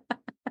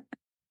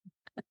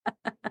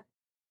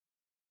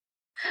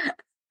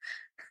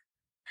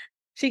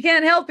 She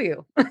can't help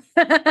you.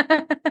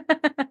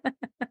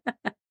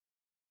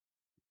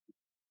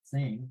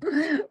 Same.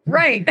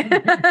 Right.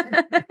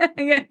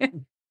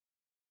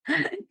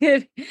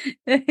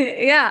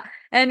 Yeah.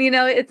 And you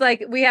know, it's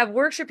like we have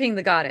worshiping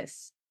the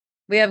goddess.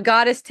 We have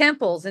goddess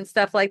temples and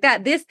stuff like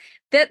that. This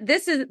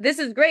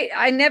is great.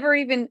 I never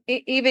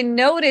even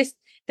noticed.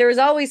 There was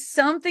always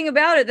something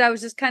about it that I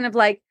was just kind of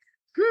like,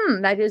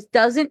 that just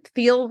doesn't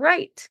feel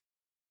right.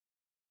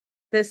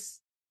 This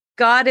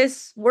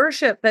goddess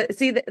worship. But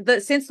see,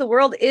 since the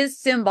world is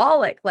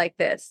symbolic like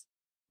this,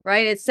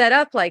 right? It's set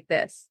up like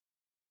this.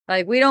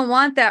 Like, we don't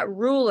want that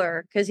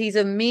ruler because he's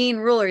a mean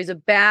ruler. He's a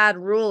bad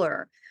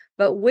ruler.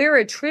 But we're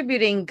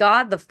attributing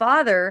God the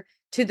Father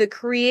to the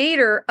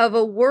creator of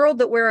a world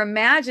that we're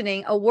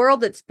imagining, a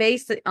world that's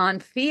based on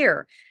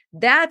fear.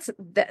 That's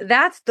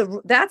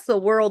the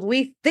world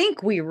we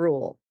think we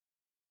rule.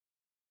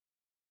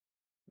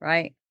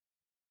 Right?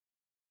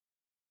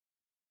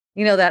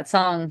 You know that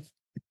song,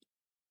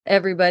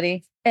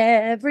 everybody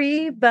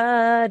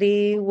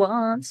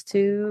wants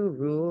to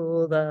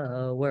rule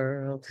the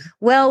world.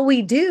 Well,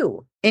 we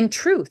do. In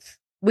truth,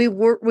 we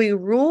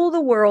rule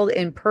the world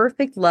in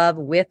perfect love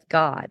with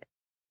God.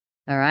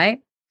 All right.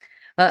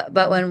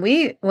 But when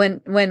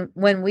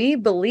we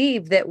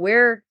believe that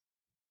we're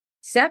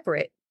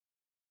separate,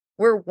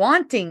 we're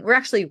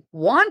actually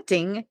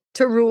wanting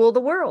to rule the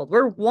world.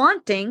 We're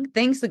wanting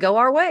things to go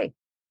our way.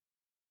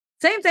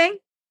 Same thing.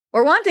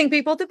 We're wanting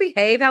people to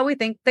behave how we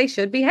think they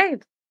should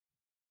behave.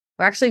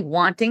 We're actually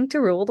wanting to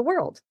rule the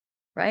world,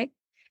 right?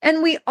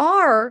 And we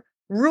are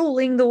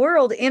ruling the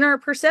world in our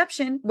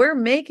perception. We're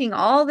making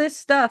all this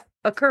stuff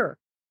occur.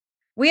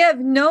 We have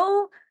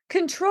no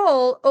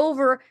control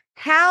over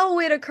how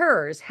it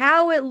occurs,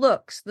 how it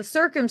looks, the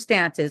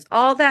circumstances,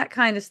 all that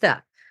kind of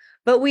stuff.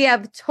 But we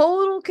have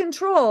total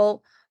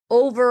control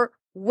over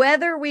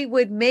whether we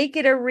would make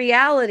it a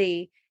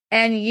reality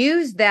and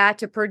use that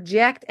to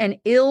project an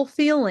ill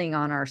feeling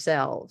on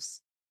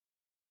ourselves.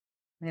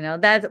 You know,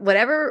 that's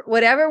whatever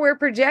we're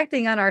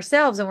projecting on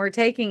ourselves and we're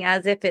taking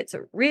as if it's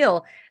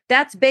real,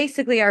 that's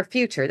basically our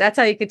future. That's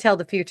how you could tell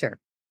the future.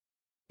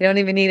 You don't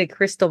even need a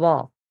crystal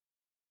ball.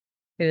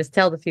 You just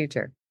tell the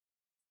future.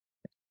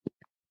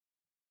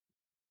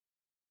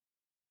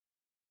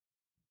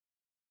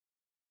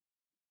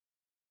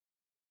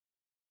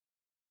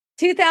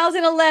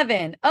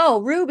 "2011.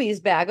 Oh,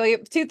 Ruby's back. Oh,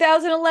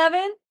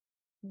 2011?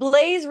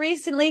 Blaze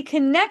recently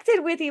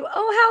connected with you.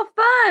 Oh,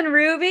 how fun,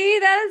 Ruby.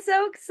 That is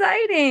so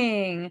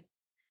exciting.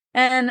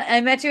 And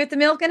I met you at the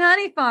Milk and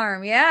Honey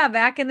Farm. Yeah,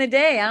 back in the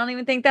day. I don't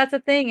even think that's a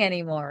thing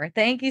anymore.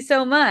 Thank you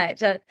so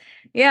much.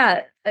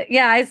 Yeah,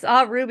 I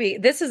saw Ruby.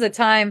 This was a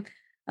time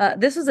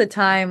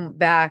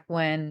back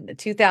when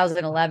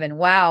 2011.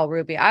 Wow,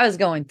 Ruby. I was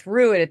going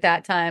through it at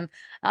that time.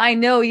 I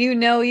know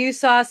you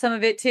saw some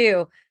of it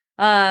too.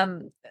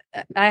 Um,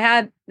 I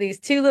had these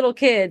two little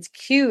kids,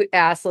 cute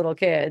ass little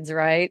kids,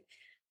 right?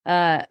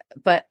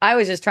 But I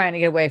was just trying to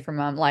get away from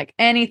them. Like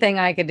anything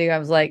I could do, I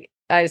was like,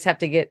 I have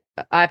to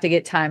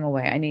get time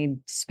away. I need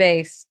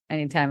space. I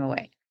need time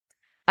away.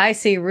 I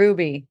see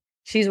Ruby.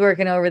 She's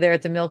working over there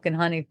at the Milk and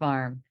Honey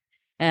Farm.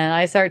 And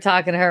I start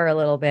talking to her a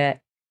little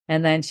bit.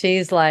 And then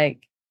she's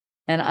like,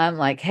 and I'm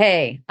like,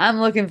 hey, I'm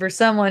looking for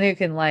someone who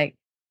can like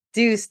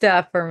do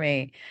stuff for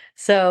me.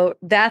 So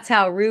that's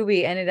how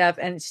Ruby ended up.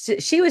 And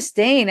she was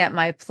staying at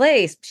my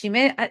place. I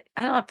don't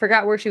know, I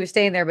forgot where she was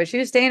staying there, but she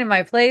was staying at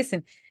my place.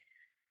 And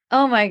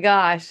oh my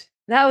gosh,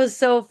 that was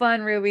so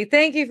fun, Ruby.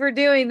 Thank you for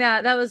doing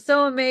that. That was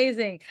so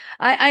amazing.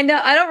 I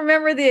know I don't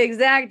remember the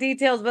exact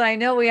details, but I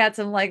know we had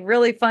some like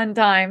really fun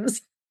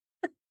times.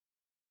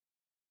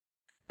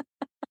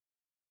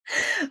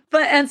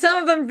 But and some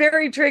of them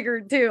very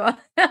triggered too. I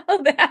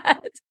know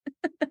that.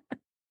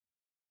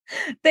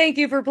 Thank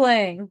you for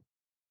playing.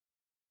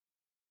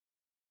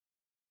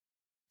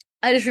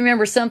 I just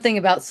remember something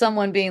about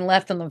someone being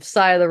left on the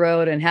side of the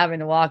road and having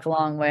to walk a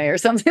long way or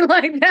something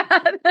like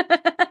that.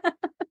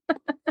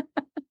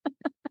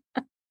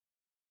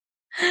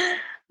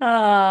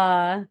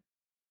 Ah, it's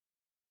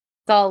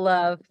all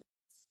love.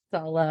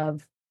 It's all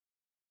love.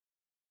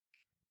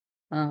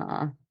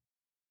 Uh,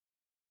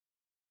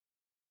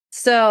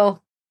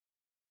 so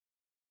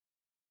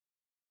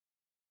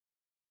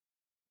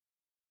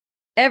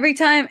every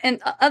time,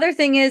 and other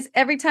thing is,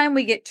 every time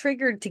we get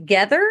triggered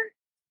together,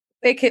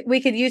 we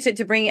could use it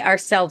to bring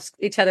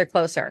each other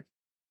closer,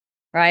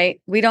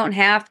 right? We don't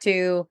have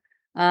to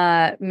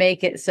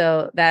make it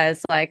so that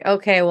it's like,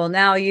 okay, well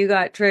now you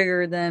got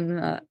triggered,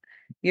 then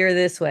you're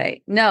this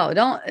way. No,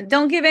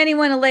 don't give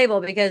anyone a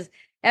label because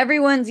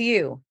everyone's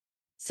you.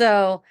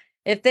 So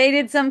if they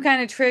did some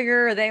kind of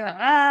trigger or they went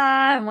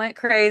and went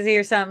crazy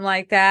or something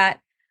like that,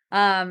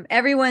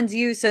 everyone's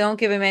you, so don't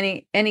give them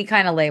any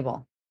kind of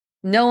label.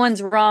 No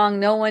one's wrong,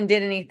 no one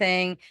did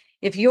anything.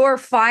 If you're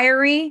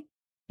fiery,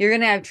 you're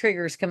going to have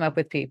triggers come up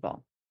with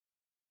people.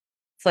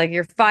 It's like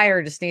your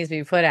fire just needs to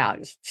be put out.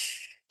 Just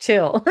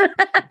chill.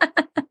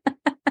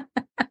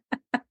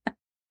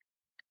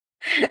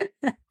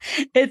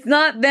 It's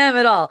not them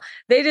at all.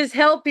 They just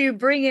help you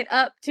bring it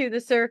up to the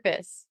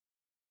surface.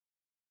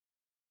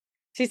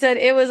 She said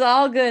it was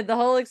all good, the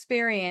whole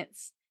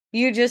experience.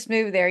 You just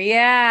moved there.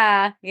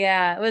 Yeah,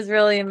 yeah, it was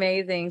really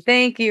amazing.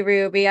 Thank you,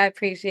 Ruby. I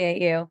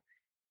appreciate you.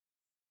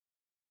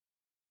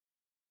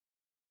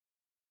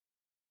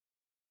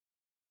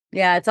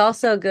 Yeah, it's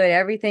also good.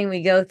 Everything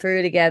we go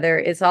through together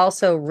is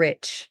also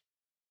rich,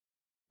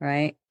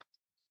 right?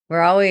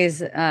 We're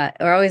always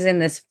in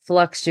this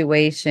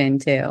fluctuation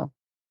too.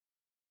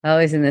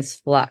 Always in this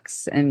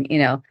flux. And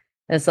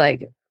it's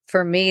like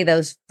for me,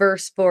 those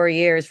first 4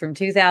 years from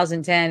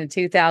 2010 to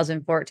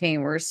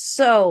 2014 were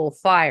so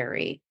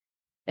fiery.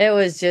 It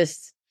was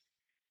just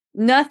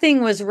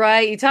nothing was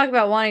right. You talk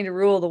about wanting to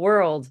rule the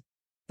world.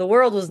 The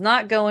world was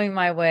not going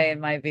my way in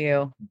my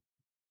view.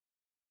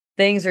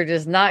 Things are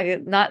just not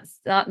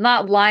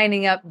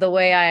lining up the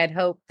way I had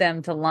hoped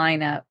them to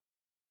line up.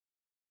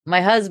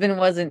 My husband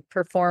wasn't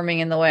performing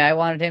in the way I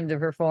wanted him to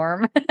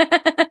perform.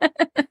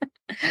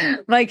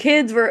 My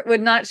kids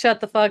would not shut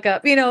the fuck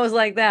up. It was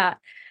like that.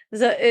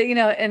 So,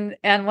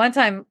 and one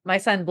time my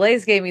son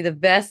Blaze gave me the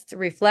best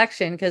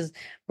reflection because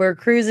we're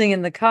cruising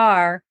in the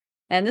car.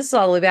 And this is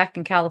all the way back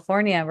in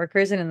California. We're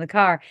cruising in the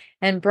car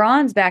and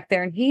Braun's back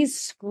there and he's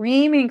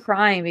screaming,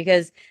 crying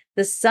because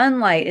the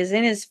sunlight is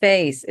in his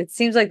face. It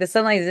seems like the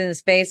sunlight is in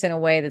his face in a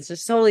way that's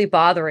just totally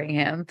bothering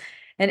him.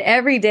 And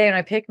every day when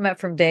I pick him up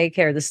from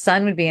daycare, the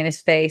sun would be in his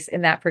face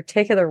in that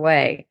particular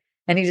way.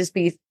 And he'd just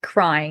be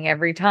crying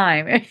every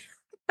time.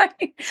 I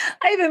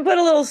even put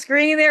a little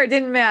screen there. It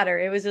didn't matter.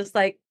 It was just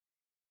like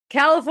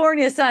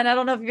California sun. I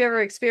don't know if you've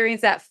ever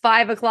experienced that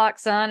 5 o'clock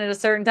sun at a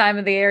certain time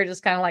of the year,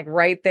 just kind of like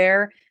right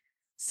there.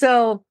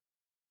 So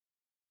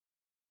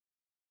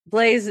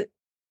Blaze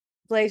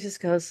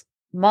just goes,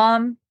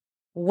 Mom,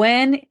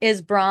 when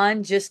is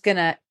Braun just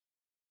gonna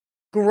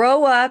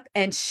grow up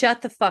and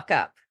shut the fuck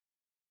up?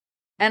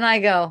 And I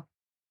go,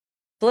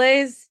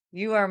 Blaze,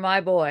 you are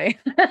my boy.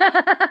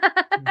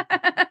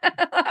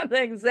 That's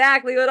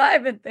exactly what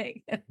I've been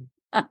thinking.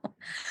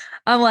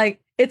 I'm like,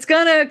 it's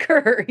gonna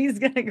occur. He's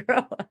gonna grow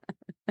up.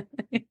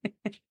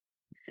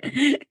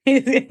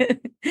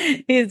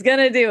 he's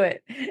gonna do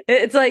it.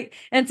 It's like,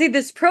 and see,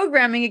 this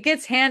programming, it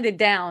gets handed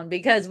down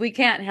because we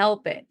can't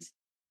help it,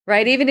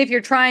 right? Even if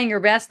you're trying your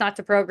best not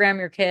to program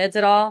your kids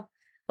at all,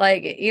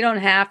 like you don't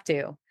have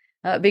to,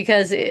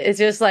 because it's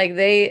just like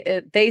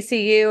they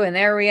see you and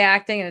they're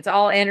reacting, and it's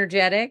all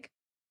energetic.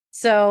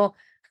 So,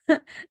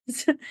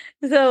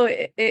 so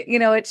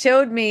it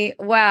showed me,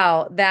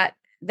 wow, that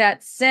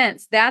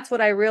sense, that's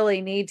what I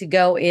really need to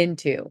go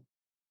into.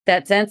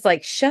 That sense,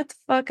 like, shut the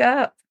fuck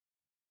up.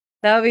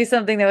 That would be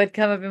something that would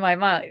come up in my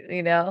mind,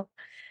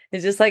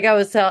 It's just like I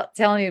was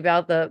telling you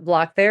about the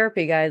block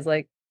therapy guys,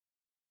 like,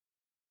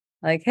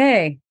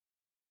 hey,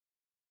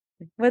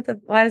 why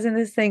doesn't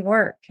this thing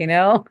work, and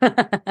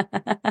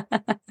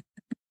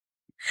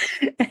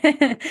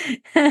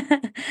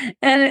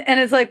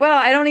it's like, well,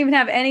 I don't even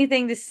have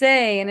anything to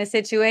say in a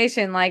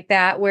situation like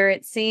that where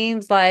it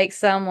seems like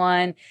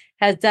someone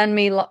has done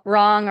me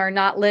wrong or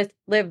not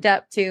lived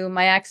up to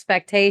my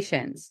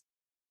expectations,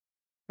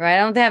 right? I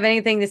don't have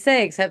anything to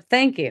say except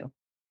thank you,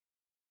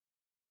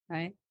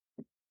 right?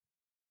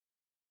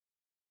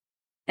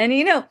 And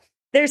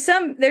there's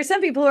some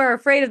people who are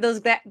afraid of those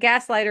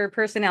gaslighter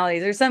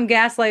personalities. There's some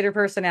gaslighter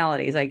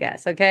personalities, I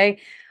guess, okay,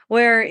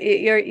 where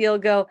you'll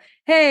go,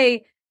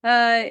 hey,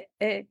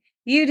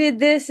 you did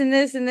this and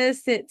this and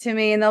this to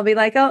me, and they'll be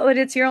like, oh, but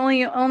it's only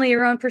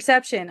your own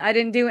perception. I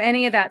didn't do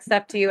any of that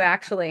stuff to you,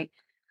 actually.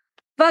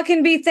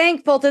 Fucking be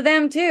thankful to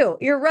them too.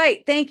 You're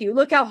right. Thank you.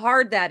 Look how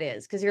hard that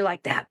is, because you're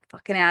like, that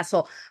fucking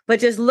asshole. But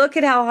just look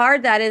at how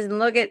hard that is, and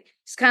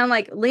just kind of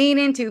like lean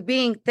into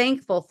being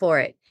thankful for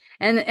it.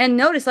 And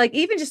notice, like,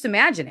 even just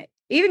imagine it.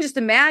 Even just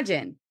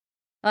imagine,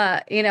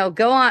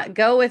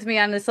 go with me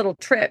on this little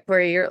trip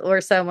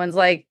where someone's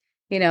like,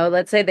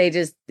 let's say they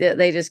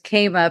just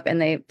came up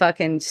and they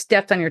fucking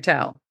stepped on your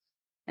toe.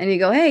 And you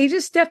go, "Hey, you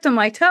just stepped on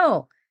my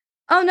toe."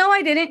 "Oh, no,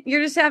 I didn't.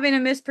 You're just having a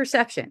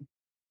misperception."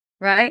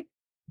 Right?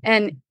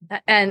 And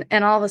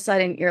all of a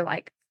sudden you're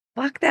like,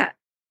 "Fuck that.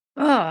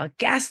 Oh,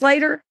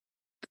 gaslighter."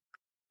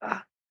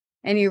 Ugh.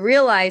 And you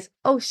realize,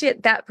 "Oh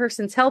shit, that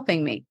person's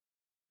helping me."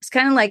 It's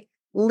kind of like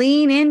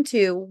lean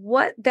into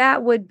what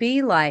that would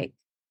be like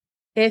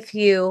if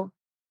you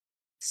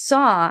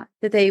saw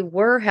that they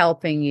were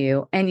helping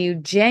you and you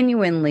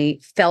genuinely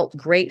felt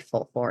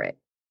grateful for it.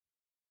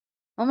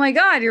 "Oh my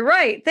God, you're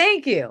right.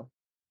 Thank you."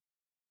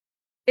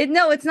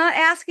 No, it's not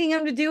asking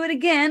them to do it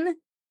again.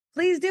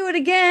 "Please do it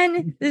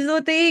again." This is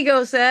what the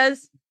ego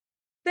says.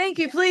 "Thank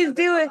you. Please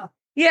do it."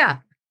 Yeah,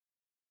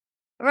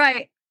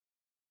 right.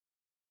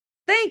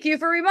 "Thank you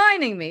for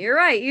reminding me. You're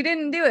right. You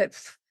didn't do it."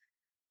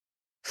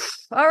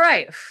 All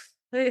right.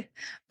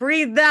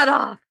 Breathe that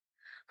off.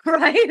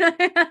 Right?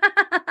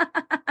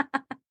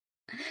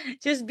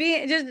 just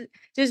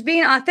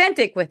being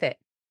authentic with it.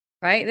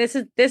 Right? This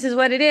is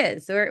what it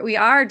is. We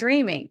are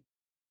dreaming.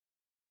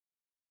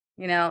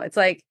 It's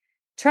like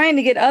trying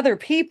to get other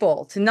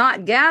people to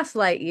not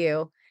gaslight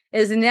you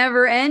is a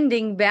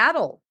never-ending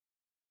battle.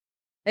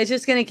 It's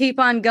just going to keep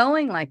on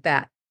going like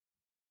that.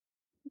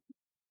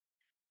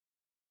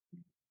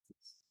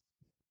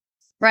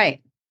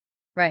 Right.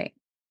 Right.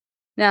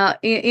 Now,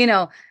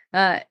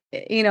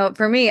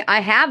 for me, I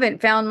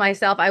haven't found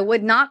myself, I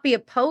would not be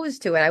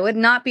opposed to it. I would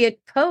not be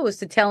opposed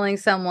to telling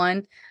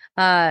someone,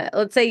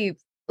 let's say you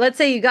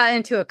got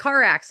into a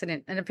car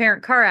accident, an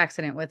apparent car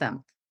accident with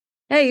them.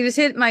 "Hey, you just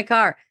hit my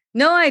car."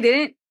 "No, I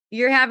didn't.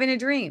 You're having a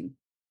dream.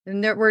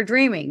 And we're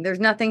dreaming. There's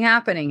nothing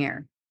happening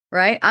here."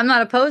 Right? I'm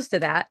not opposed to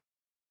that.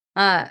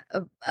 But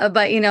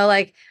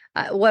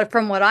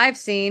from what I've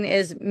seen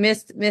is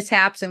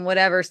mishaps and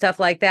whatever stuff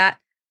like that.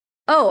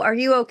 "Oh, are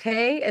you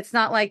okay? It's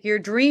not like you're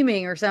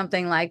dreaming or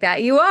something like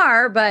that." You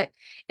are, but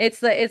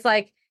it's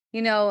like,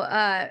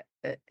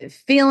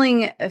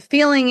 feeling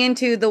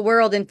into the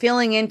world and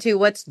feeling into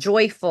what's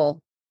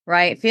joyful,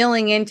 right?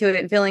 Feeling into it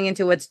and feeling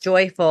into what's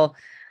joyful.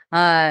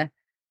 Uh,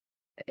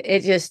 it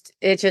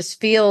just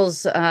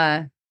feels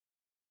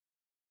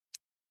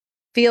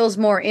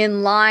more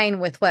in line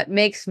with what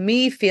makes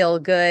me feel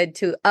good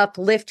to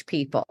uplift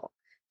people.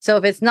 So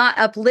if it's not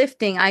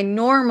uplifting, I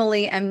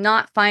normally am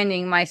not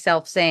finding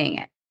myself saying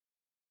it.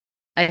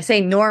 I say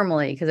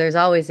normally because there's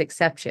always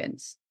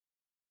exceptions,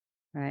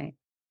 right?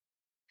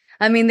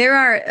 I mean, there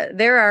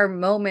are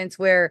moments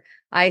where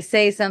I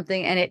say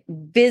something and it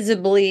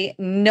visibly,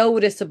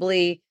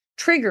 noticeably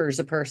triggers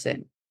a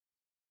person.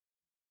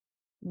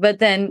 But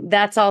then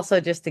that's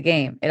also just the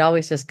game. It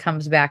always just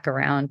comes back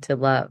around to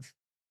love,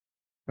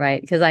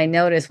 right? Because I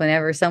notice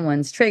whenever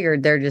someone's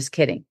triggered, they're just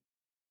kidding.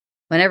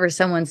 Whenever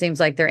someone seems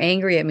like they're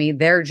angry at me,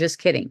 they're just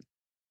kidding.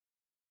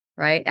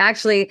 Right?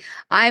 Actually,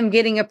 I'm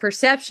getting a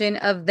perception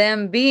of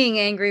them being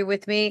angry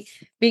with me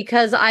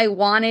because I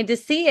wanted to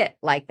see it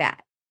like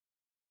that.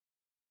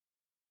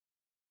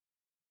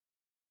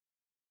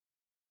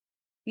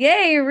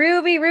 Yay,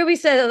 Ruby. Ruby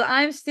says,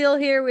 "I'm still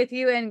here with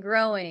you and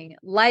growing,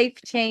 life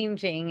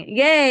changing."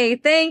 Yay.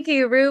 Thank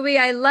you, Ruby.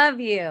 I love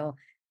you.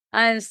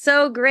 I'm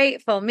so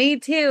grateful. Me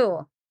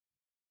too.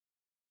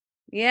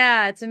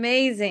 Yeah, it's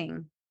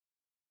amazing.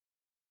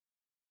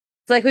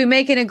 It's like we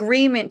make an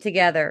agreement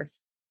together.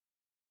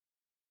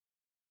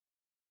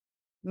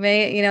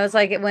 It's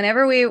like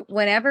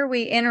whenever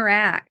we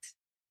interact,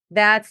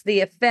 that's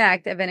the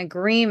effect of an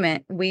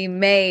agreement we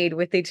made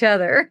with each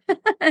other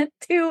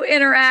to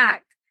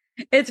interact.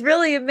 It's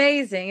really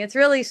amazing. It's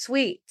really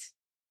sweet.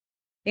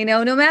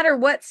 No matter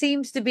what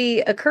seems to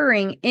be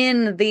occurring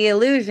in the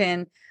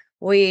illusion,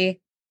 we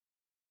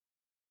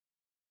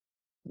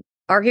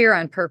are here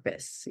on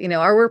purpose.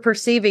 Or we're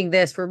perceiving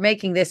this, we're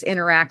making this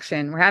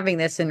interaction, we're having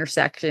this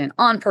intersection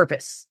on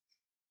purpose.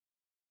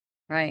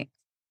 Right?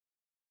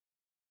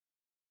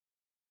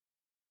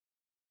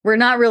 We're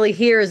not really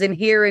here as in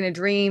here in a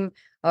dream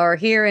or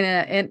here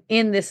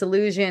in this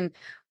illusion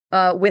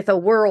with a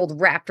world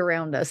wrapped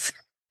around us.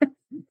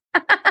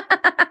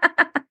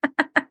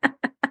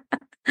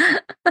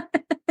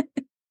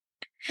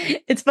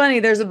 It's funny.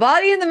 There's a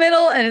body in the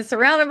middle and it's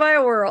surrounded by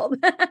a world.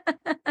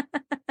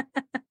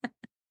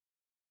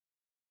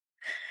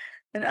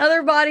 And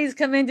other bodies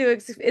come into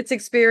its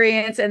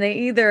experience and they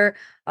either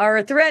are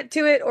a threat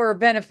to it or a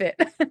benefit.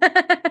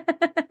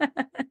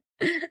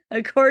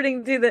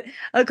 according to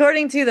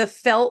the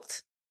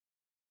felt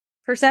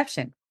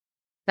perception.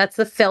 That's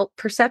the felt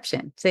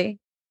perception. See?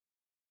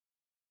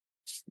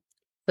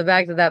 So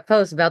back to that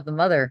post about the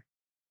mother.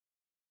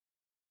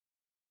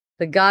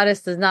 The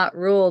goddess does not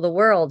rule the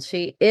world.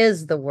 She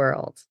is the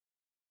world.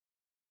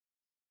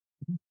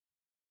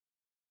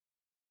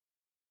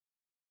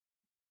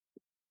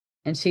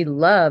 And she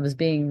loves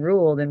being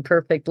ruled in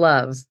perfect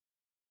love.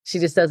 She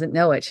just doesn't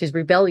know it. She's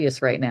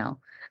rebellious right now.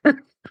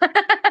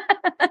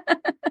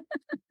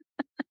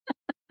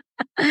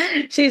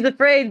 She's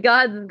afraid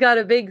God's got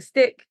a big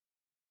stick.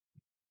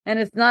 And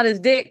it's not his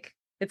dick.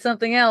 It's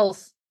something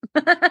else.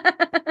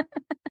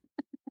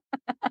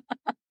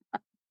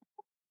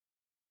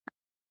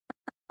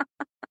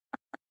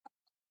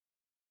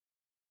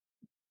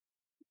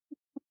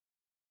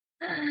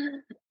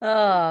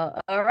 Oh,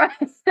 all right.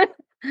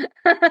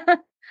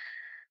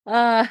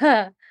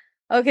 uh,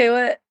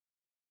 okay,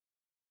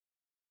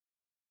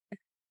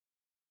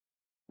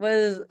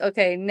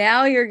 okay,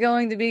 now you're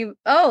going to be,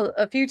 I'm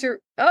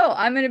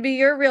going to be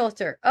your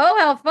realtor. Oh,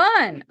 how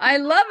fun. I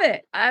love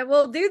it. I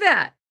will do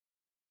that.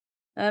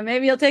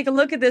 Maybe you'll take a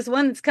look at this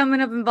one that's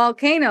coming up in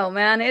Volcano,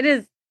 man.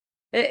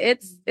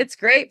 It's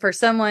great for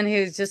someone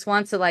who just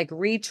wants to like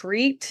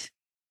retreat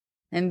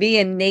and be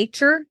in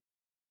nature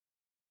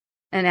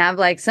and have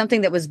like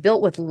something that was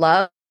built with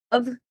love.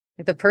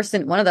 Like the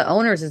person, one of the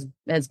owners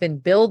has been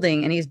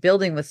building, and he's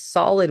building with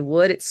solid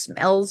wood. It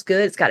smells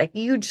good. It's got a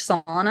huge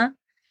sauna.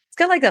 It's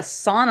got like a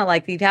sauna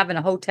like you'd have in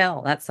a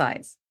hotel, that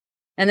size.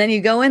 And then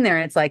you go in there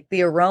and it's like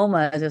the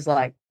aroma is just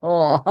like,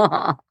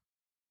 oh,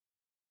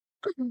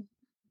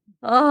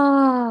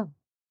 oh,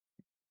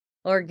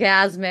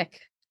 orgasmic.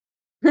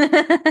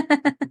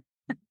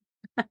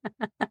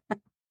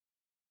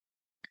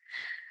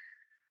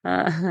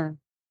 uh,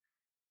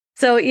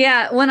 so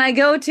yeah, when I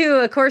go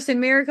to a Course in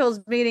Miracles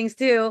meetings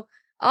too,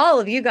 all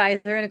of you guys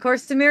are in a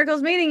Course in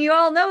Miracles meeting. You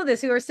all know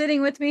this who are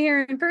sitting with me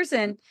here in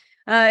person.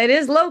 It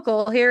is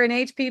local here in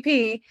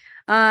HPP.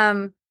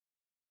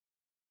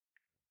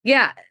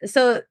 Yeah,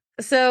 so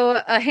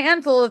a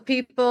handful of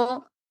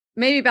people,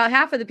 maybe about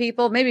half of the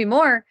people, maybe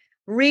more,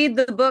 read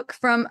the book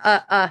from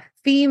a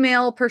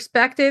female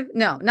perspective.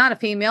 No, not a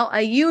female,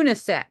 a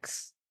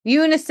unisex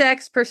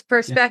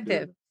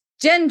perspective.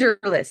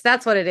 Genderless,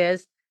 that's what it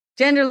is.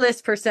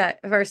 Genderless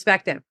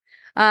perspective.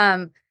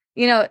 Um,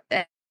 you know,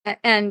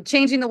 and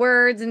changing the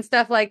words and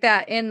stuff like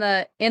that in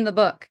the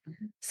book.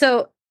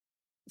 So,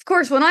 of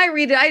course, when I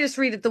read it, I just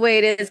read it the way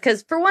it is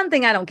because for one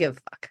thing, I don't give a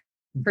fuck.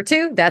 For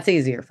two, that's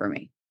easier for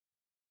me.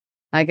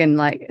 I can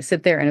like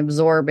sit there and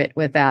absorb it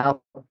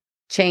without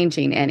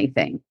changing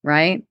anything,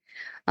 right?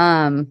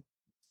 When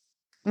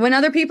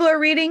other people are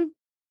reading,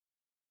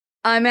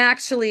 I'm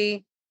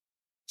actually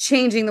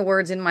changing the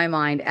words in my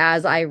mind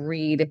as I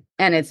read,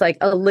 and it's like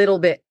adds a little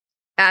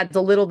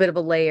bit of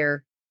a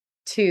layer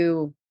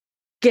to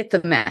get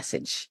the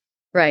message,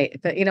 right?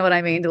 But you know what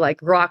I mean? To like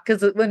rock,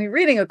 because when you're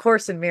reading A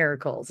Course in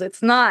Miracles,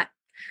 it's not.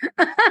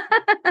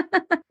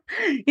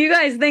 You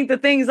guys think the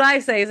things I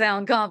say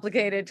sound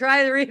complicated.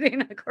 Try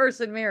reading A Course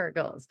in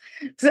Miracles.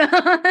 So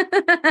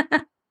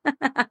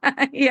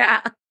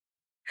yeah.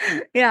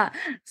 Yeah.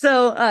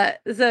 So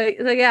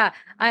yeah,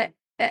 I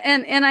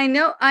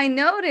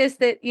noticed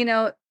that,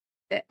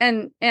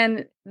 and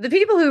the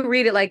people who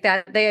read it like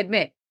that, they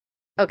admit,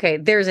 okay,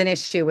 there's an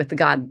issue with the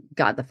God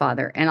the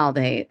Father and all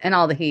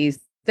the he's.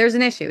 There's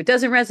an issue. It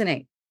doesn't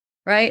resonate.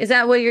 Right? Is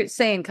that what you're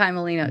saying, Kai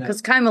Molino?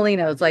 Because Kai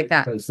Molino is like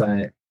that. Because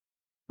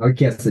I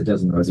guess it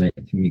doesn't resonate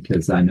with me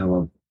because I know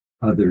of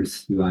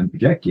others who I'm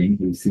projecting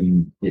who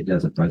seem it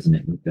doesn't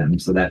resonate with them.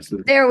 So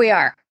there we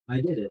are. I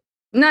did it.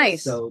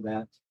 Nice. So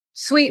that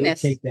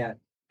sweetness. Take that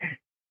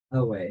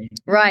away.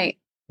 Right.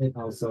 It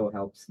also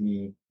helps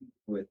me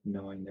with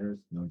knowing there's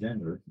no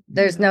gender.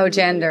 There's no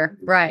gender.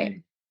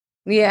 Right.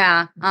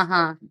 Yeah.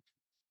 Uh-huh.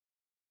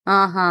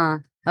 Uh-huh.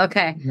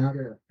 Okay. Not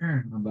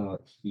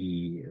about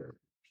he or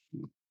she.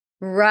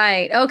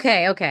 Right.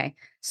 Okay.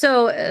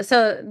 So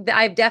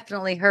I've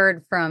definitely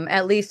heard from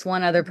at least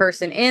one other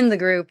person in the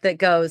group that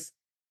goes,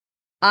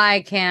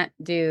 I can't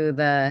do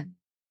the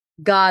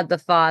God the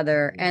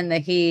Father and the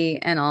he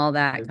and all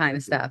that kind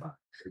of stuff.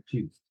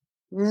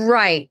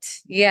 Right.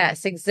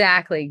 Yes,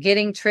 exactly.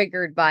 Getting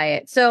triggered by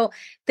it. So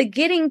the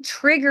getting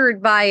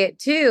triggered by it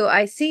too,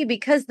 I see,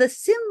 because the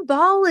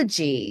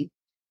symbology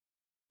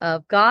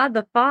of God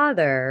the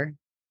Father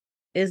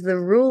is the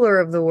ruler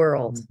of the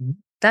world. Mm-hmm.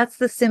 That's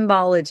the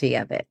symbology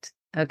of it.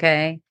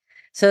 Okay.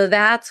 So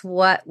that's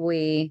what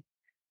we,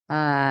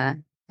 that's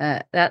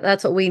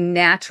what we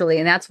naturally,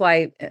 and that's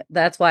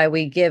why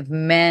we give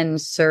men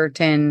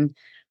certain,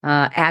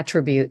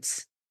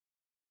 attributes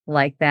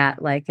like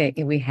that. Like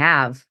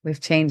we've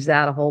changed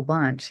that a whole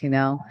bunch,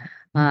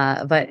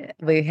 but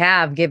we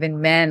have given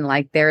men,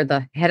 like they're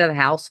the head of the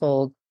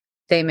household.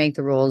 They make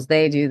the rules.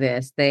 They do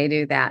this, they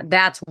do that.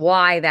 That's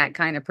why that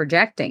kind of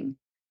projecting,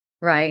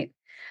 right?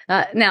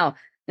 Now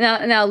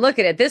look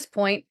at this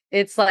point.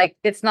 It's like,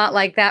 it's not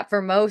like that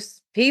for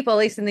most people, at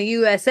least in the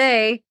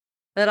USA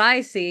that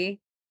I see.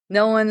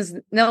 No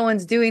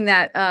one's doing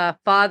that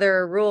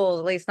father rule,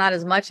 at least not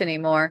as much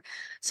anymore.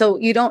 So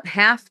you don't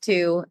have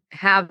to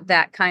have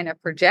that kind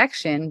of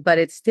projection, but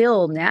it's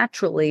still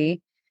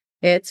naturally,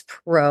 it's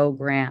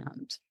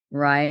programmed,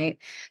 right?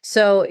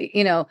 So,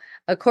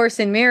 A Course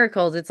in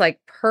Miracles, it's like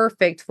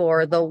perfect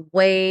for the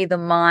way the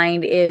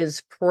mind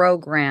is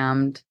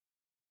programmed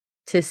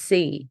to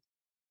see.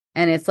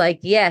 And it's like,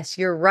 yes,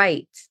 you're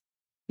right.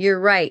 You're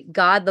right.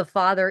 God the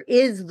Father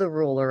is the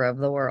ruler of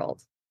the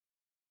world.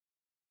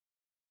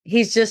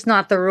 He's just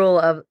not the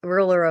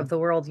ruler of the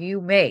world you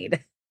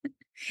made.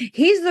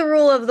 He's the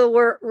ruler of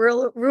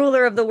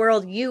the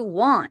world you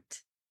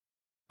want,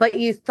 but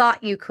you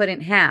thought you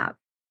couldn't have.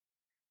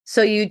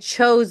 So you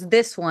chose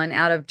this one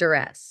out of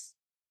duress,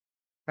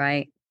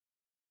 right?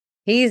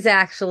 He's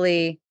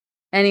actually,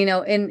 and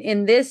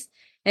in this,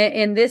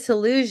 in this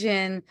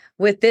illusion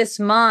with this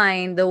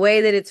mind, the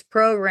way that it's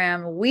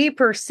programmed, we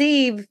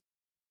perceive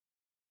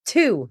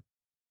two,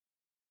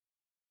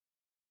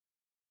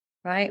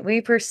 right?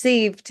 We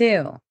perceive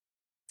two.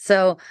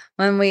 So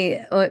when we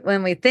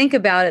think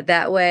about it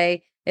that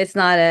way, it's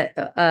not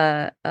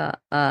a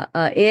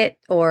it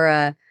or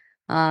a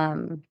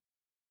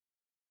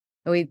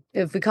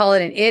if we call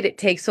it an it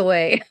takes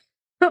away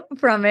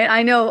from it.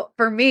 I know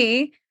for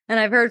me, and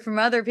I've heard from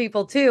other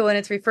people too, and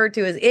it's referred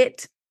to as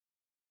it.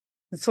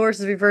 The source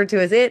is referred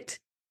to as it.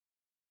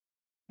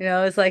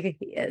 It's like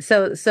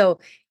so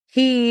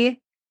he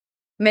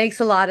makes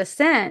a lot of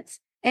sense,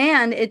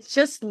 and it's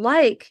just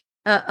like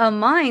a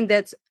mind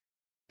that's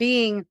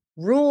being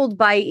ruled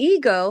by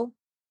ego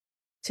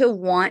to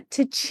want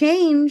to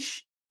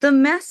change the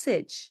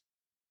message,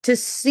 to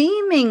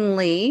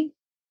seemingly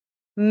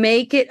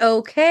make it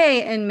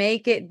okay and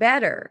make it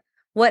better.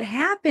 What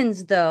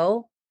happens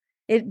though,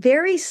 it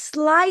very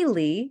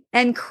slyly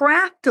and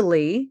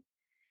craftily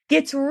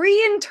gets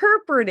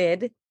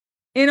reinterpreted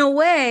in a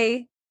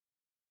way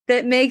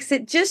that makes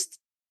it just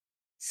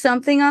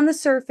something on the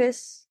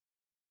surface,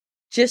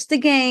 just a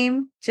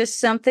game, just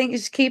something,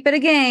 just keep it a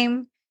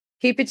game,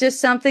 keep it just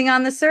something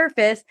on the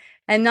surface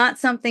and not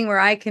something where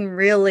I can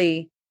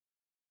really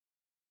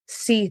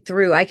see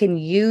through. I can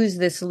use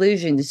this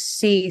illusion to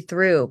see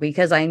through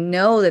because I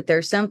know that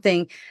there's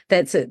something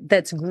that's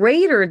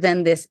greater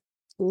than this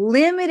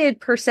limited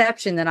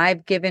perception that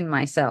I've given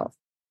myself.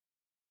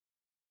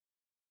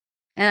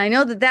 And I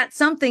know that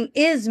something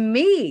is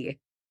me.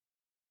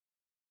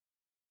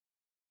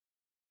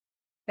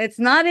 It's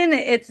not in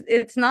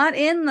it's not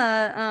in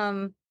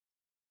the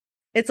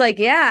it's like,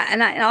 yeah,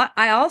 and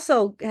I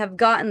also have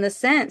gotten the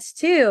sense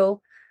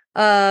too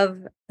of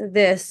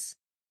this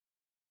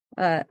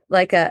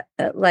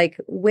like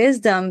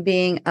wisdom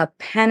being a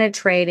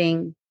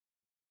penetrating,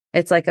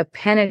 it's like a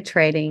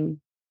penetrating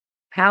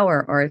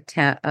power or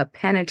a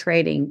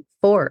penetrating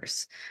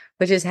force,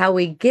 which is how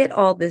we get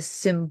all this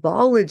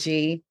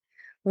symbology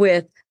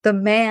with the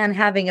man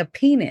having a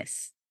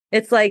penis.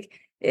 It's like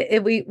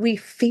we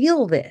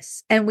feel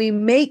this and we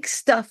make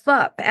stuff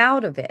up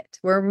out of it.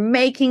 We're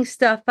making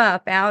stuff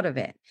up out of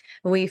it.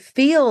 We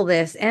feel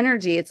this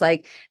energy. It's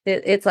like,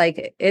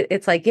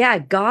 yeah,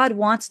 God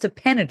wants to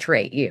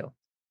penetrate you.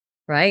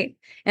 Right.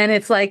 And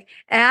it's like,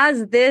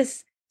 as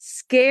this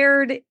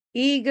scared,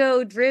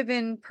 ego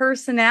driven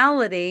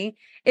personality,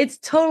 it's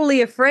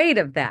totally afraid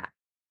of that.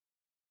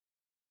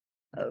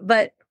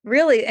 But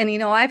really,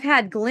 and I've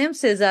had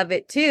glimpses of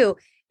it too.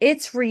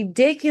 It's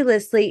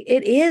ridiculously,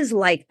 it is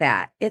like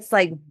that. It's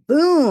like,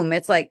 boom.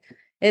 It's like,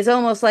 it's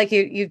almost like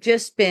you've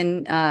just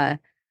been, it's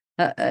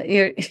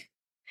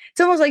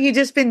almost like you've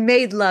just been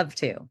made love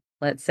to,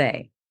 let's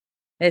say.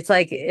 It's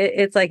like,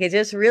 it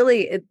just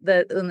really,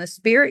 when the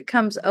spirit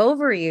comes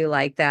over you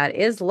like that,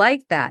 is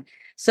like that.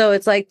 So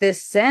it's like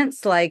this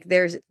sense, like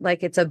there's,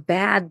 like, it's a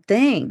bad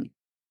thing.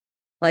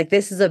 Like,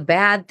 this is a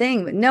bad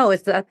thing. But no,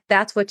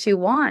 that's what you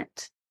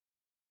want.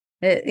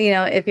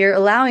 If you're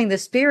allowing the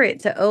spirit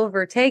to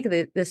overtake,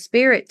 the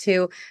spirit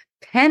to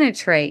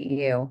penetrate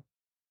you,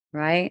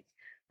 right?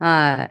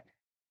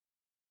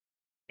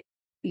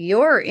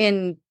 You're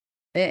in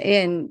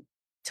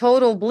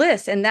total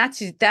bliss, and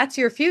that's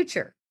your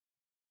future.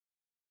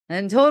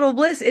 And total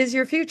bliss is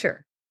your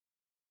future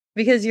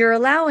because you're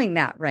allowing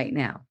that right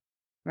now,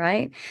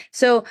 right?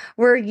 So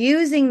we're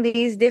using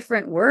these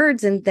different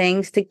words and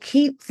things to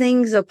keep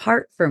things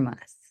apart from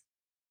us,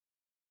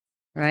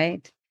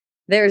 right?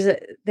 There's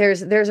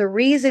a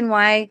reason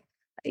why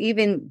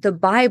even the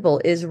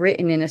Bible is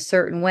written in a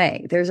certain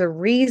way. There's a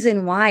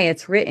reason why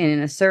it's written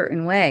in a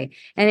certain way,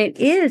 and it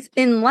is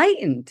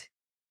enlightened.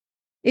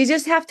 You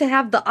just have to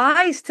have the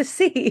eyes to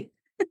see.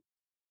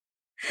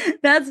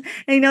 That's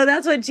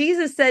what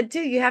Jesus said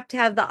too. You have to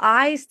have the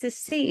eyes to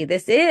see.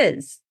 This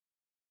is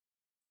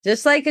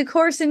just like A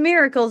Course in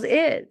Miracles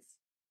is,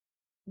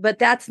 but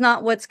that's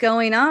not what's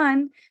going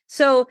on.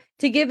 So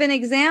to give an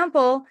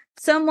example,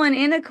 someone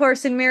in A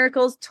Course in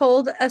Miracles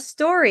told a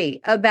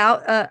story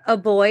about a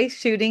boy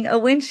shooting a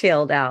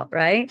windshield out,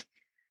 right?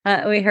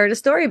 We heard a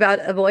story about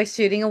a boy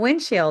shooting a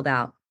windshield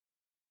out.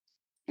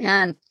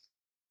 And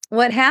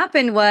what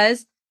happened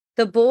was,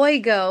 the boy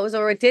goes,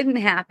 or it didn't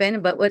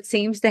happen, but what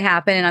seems to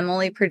happen, and I'm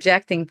only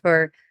projecting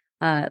for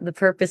the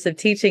purpose of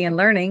teaching and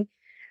learning,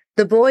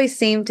 the boy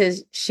seemed to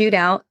shoot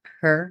out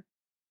her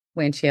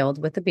windshield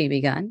with a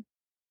BB gun.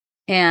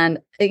 And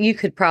you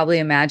could probably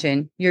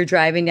imagine you're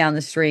driving down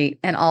the street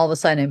and all of a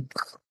sudden,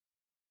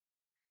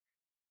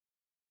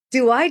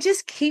 do I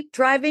just keep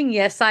driving?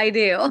 Yes, I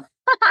do.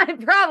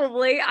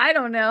 I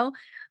don't know.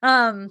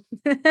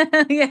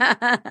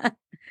 Yeah.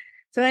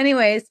 So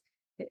anyways,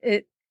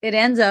 it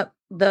ends up,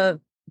 the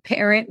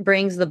parent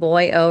brings the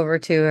boy over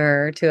to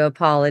her to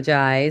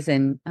apologize,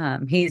 and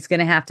he's going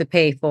to have to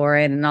pay for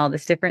it and all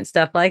this different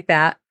stuff like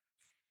that.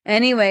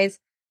 Anyways,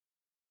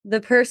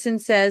 the person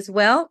says,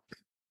 well,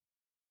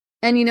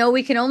 and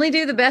we can only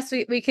do the best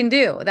we can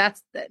do.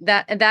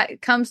 That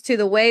comes to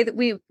the way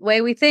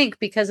we think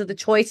because of the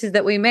choices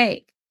that we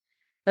make.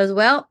 As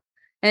well,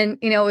 And,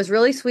 it was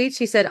really sweet.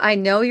 She said, I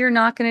know you're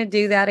not going to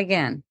do that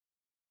again.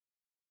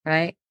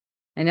 Right.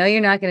 I know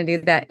you're not going to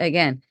do that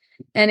again.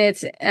 And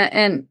it's,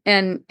 and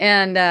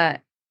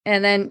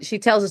then she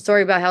tells a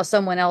story about how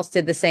someone else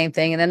did the same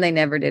thing and then they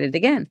never did it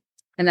again.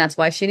 And that's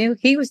why she knew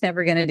he was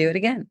never going to do it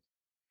again.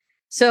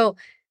 So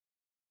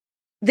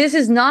this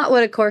is not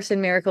what A Course in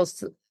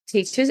Miracles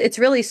teaches. It's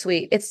really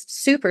sweet. It's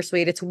super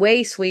sweet. It's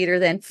way sweeter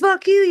than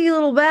fuck you, you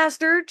little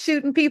bastard,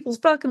 shooting people's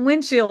fucking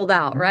windshield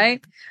out.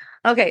 Right.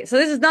 Okay, so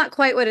this is not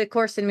quite what A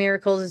Course in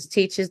Miracles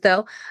teaches,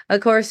 though. A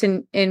Course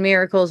in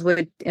Miracles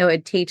would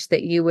teach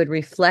that you would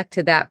reflect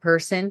to that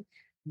person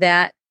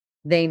that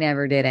they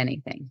never did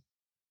anything.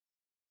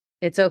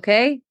 It's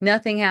okay.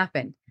 Nothing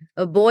happened.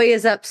 A boy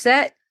is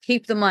upset.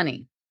 Keep the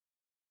money.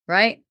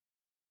 Right?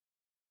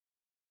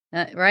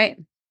 Right?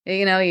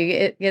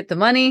 You get the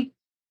money.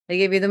 They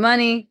give you the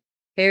money.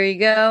 Here you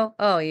go.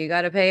 Oh, you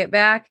got to pay it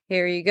back.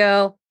 Here you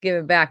go. Give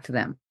it back to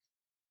them.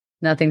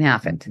 Nothing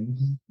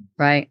happened.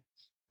 Right?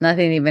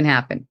 Nothing even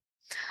happened.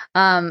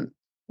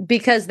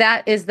 Because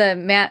that is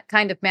the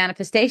kind of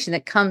manifestation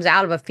that comes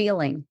out of a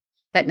feeling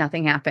that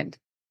nothing happened.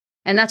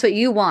 And that's what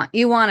you want.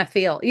 You want to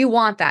feel. You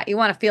want that. You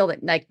want to feel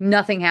that like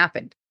nothing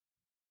happened.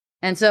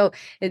 And so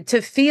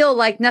to feel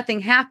like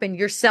nothing happened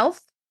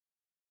yourself,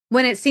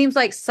 when it seems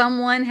like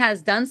someone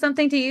has done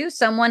something to you,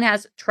 someone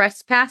has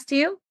trespassed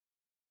you,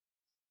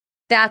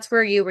 that's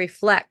where you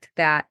reflect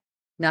that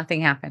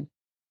nothing happened.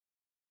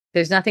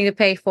 There's nothing to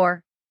pay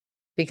for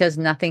because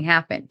nothing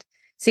happened.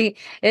 See,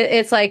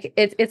 it's like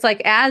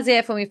as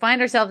if when we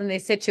find ourselves in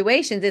these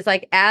situations, it's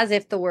like as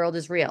if the world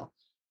is real.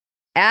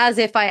 As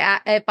if I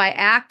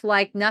act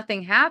like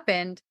nothing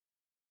happened,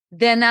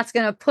 then that's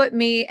going to put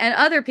me and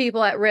other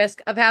people at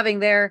risk of having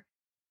their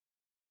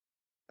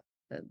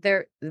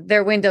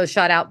windows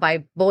shot out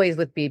by boys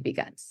with BB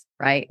guns,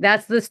 right?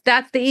 That's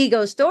the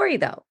ego story,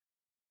 though.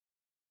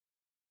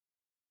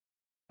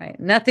 Right?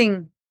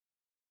 Nothing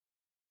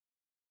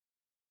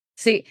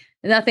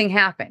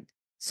happened.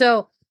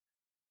 So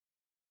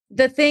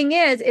the thing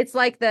is, it's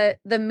like the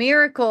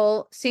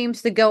miracle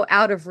seems to go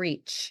out of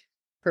reach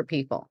for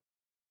people,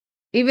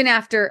 even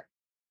after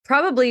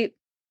probably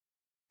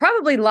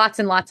lots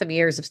and lots of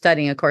years of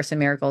studying A Course in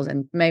Miracles,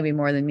 and maybe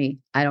more than me.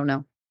 I don't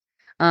know.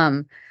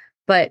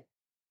 But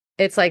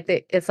it's like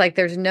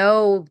there's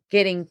no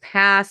getting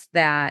past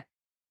that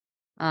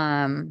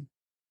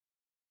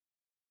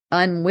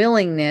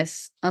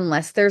unwillingness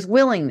unless there's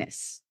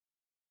willingness,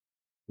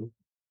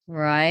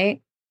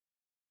 right?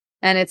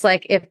 And it's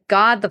like if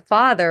God the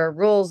Father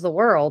rules the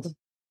world,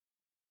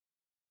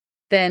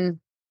 then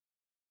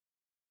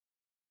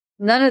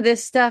none of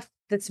this stuff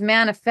that's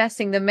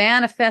manifesting, the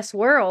manifest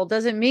world,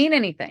 doesn't mean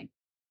anything.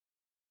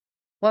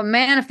 What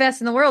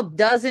manifests in the world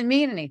doesn't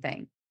mean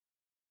anything.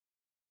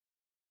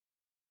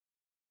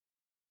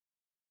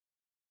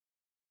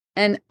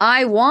 And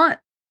I want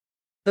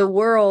the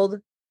world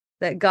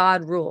that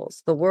God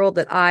rules, the world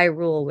that I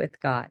rule with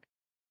God,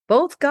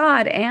 both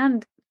God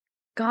and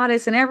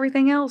Goddess and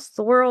everything else.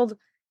 The world,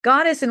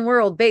 Goddess and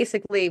world,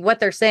 basically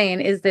what they're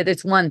saying is that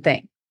it's one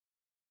thing.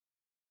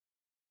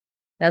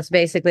 That's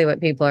basically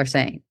what people are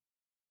saying.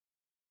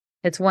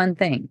 It's one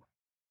thing.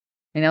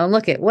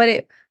 Look at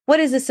what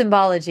is the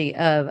symbology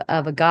of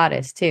a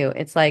goddess too?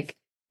 It's like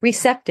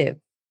receptive,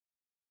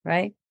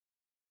 right?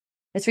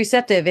 It's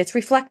receptive. It's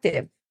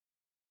reflective.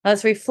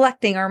 Us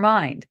reflecting our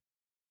mind.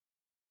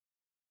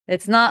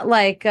 It's not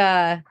like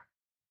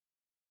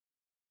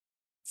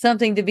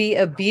something to be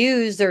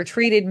abused or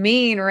treated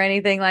mean or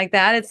anything like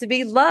that. It's to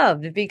be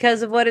loved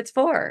because of what it's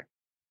for.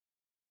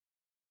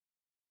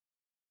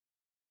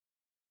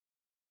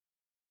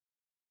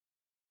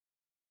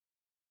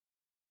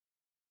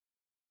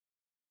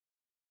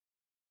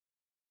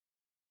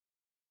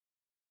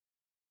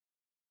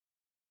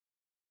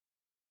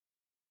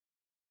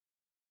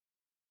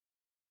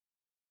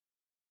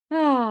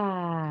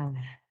 Ah.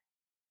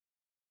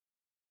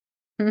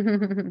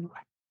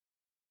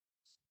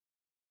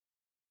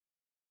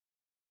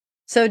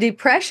 So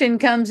depression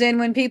comes in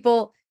when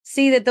people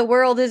see that the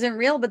world isn't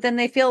real, but then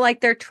they feel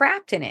like they're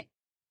trapped in it.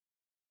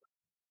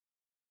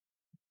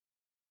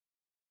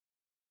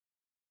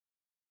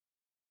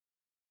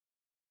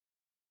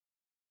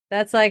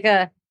 That's like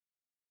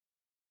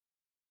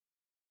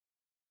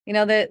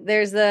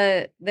there's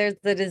the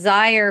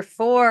desire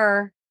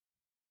for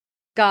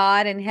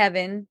God and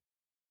heaven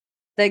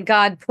that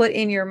God put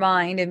in your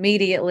mind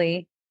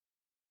immediately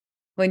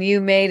when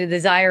you made a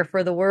desire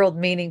for the world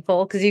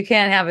meaningful, because you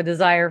can't have a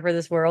desire for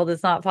this world.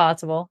 It's not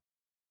possible.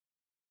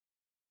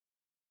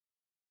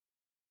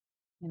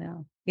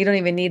 You don't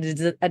even need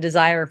a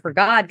desire for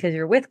God because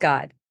you're with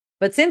God.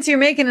 But since you're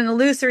making an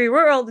illusory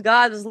world,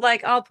 God is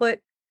like, I'll put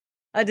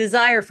a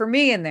desire for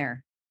me in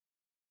there.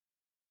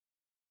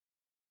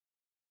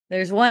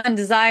 There's one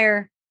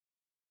desire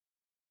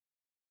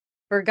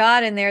for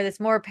God in there that's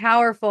more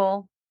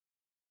powerful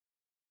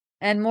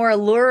and more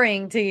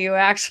alluring to you,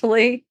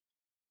 actually,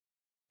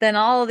 than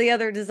all of the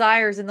other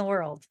desires in the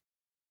world.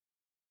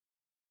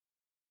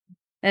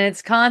 And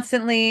it's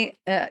constantly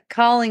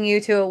calling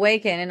you to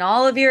awaken. And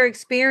all of your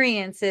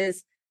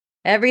experiences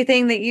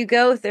Everything that you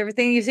go,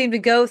 everything you seem to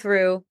go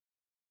through,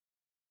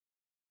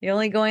 you're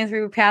only going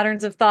through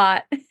patterns of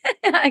thought,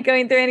 not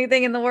going through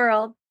anything in the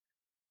world.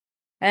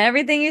 And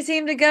everything you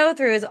seem to go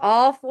through is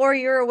all for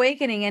your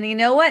awakening. And you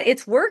know what?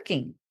 It's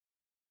working.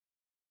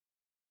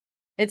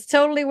 It's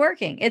totally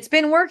working. It's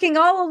been working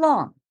all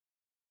along.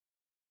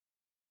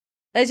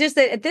 It's just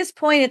that at this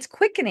point, it's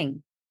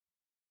quickening.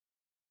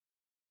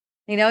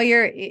 You know,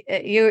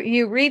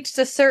 you reached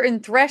a certain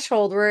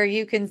threshold where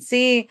you can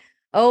see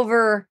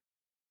over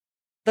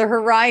the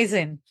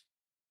horizon.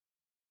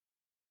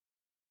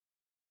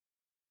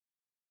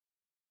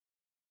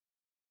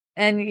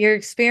 And your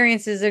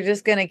experiences are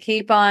just going to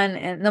keep on.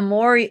 And the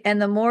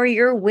more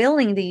you're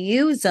willing to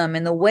use them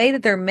in the way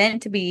that they're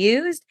meant to be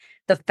used,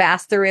 the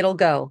faster it'll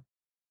go.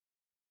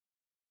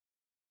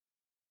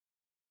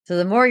 So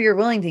the more you're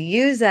willing to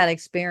use that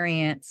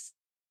experience,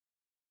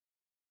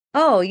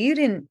 oh, you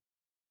didn't.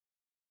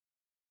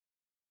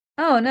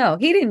 Oh, no,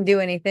 he didn't do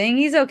anything.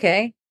 He's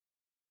okay.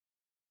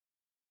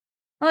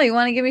 Oh, you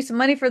want to give me some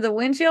money for the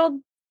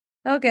windshield?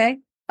 Okay.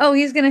 Oh,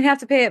 he's going to have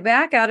to pay it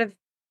back out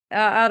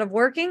of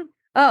working.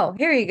 Oh,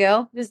 here you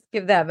go. Just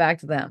give that back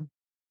to them.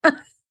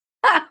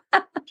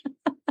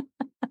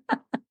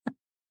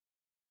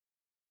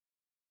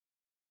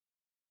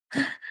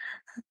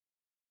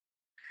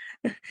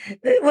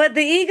 What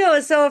the ego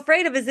is so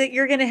afraid of is that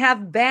you're going to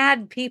have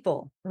bad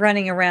people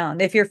running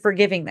around if you're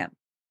forgiving them.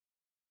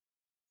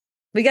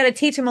 We got to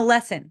teach him a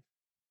lesson.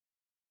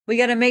 We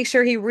got to make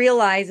sure he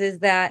realizes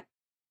that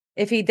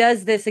if he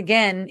does this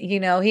again, you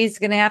know, he's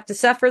going to have to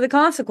suffer the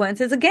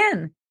consequences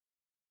again.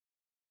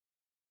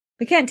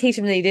 We can't teach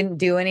him that he didn't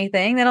do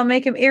anything. That'll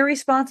make him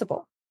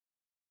irresponsible.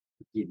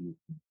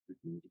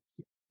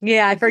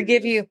 Yeah, I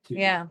forgive you.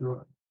 Yeah.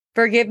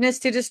 Forgiveness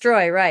to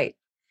destroy. Right.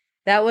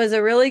 That was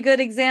a really good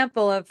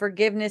example of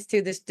forgiveness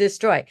to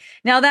destroy.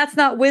 Now, that's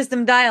not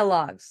wisdom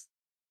dialogues.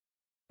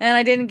 And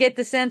I didn't get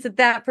the sense that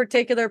that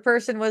particular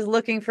person was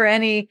looking for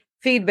any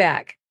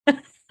feedback.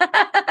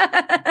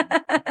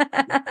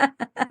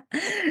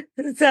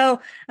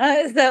 So,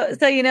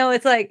 you know,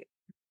 it's like,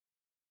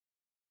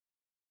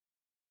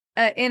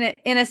 in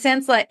a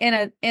sense, like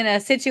in a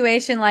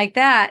situation like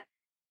that,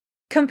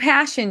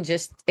 compassion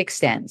just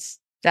extends.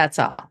 That's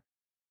all.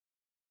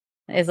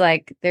 It's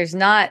like, it's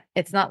not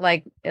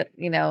like,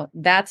 you know,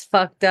 that's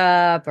fucked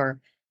up or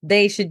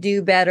they should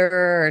do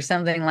better or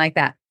something like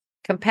that.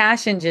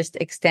 Compassion just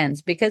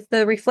extends because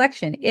the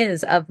reflection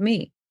is of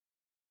me.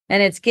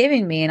 And it's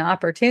giving me an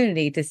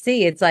opportunity to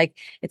see. It's like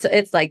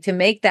to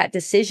make that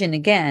decision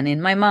again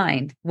in my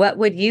mind. What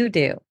would you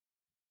do?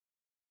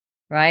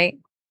 Right?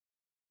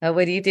 What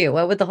would you do?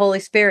 What would the Holy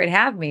Spirit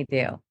have me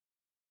do?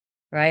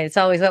 Right? It's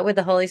always, what would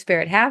the Holy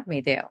Spirit have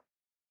me do?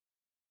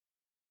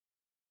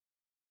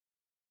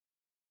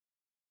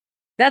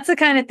 That's the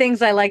kind of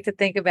things I like to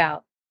think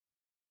about.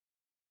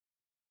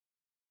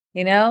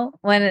 You know,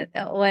 when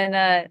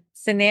a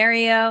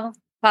scenario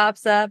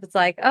pops up, it's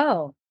like,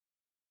 oh,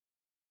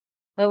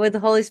 what would the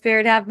Holy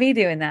Spirit have me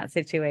do in that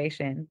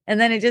situation? And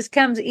then it just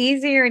comes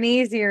easier and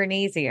easier and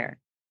easier.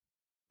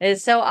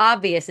 It's so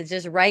obvious. It's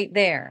just right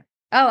there.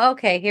 Oh,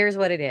 okay, here's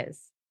what it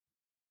is.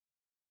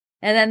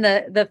 And then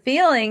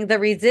the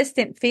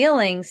resistant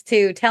feelings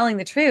to telling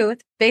the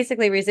truth,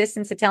 basically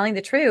resistance to telling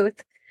the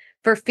truth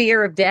for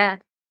fear of death,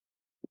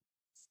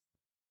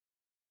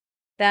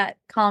 that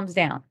calms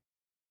down.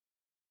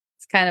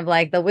 It's kind of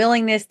like the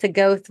willingness to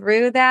go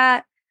through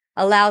that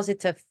allows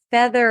it to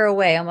feather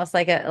away, almost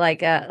like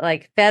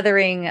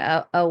feathering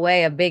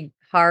away a big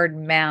hard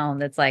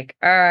mound that's like,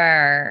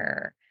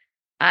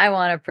 I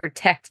want to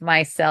protect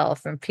myself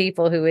from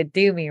people who would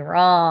do me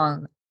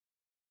wrong.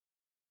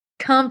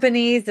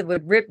 Companies that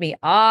would rip me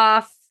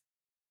off.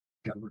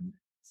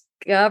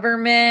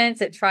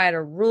 Governments that try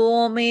to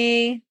rule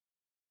me.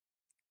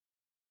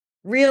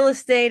 Real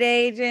estate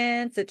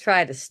agents that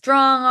try to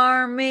strong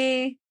arm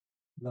me.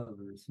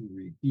 Lovers who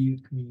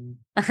rebuke me.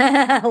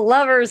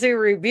 Lovers who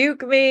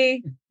rebuke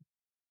me.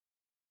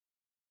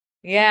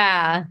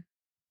 Yeah.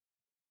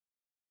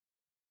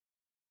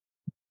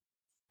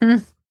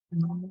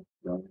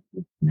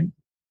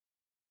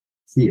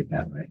 See it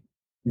that way.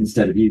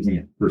 Instead of using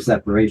it for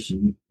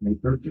separation,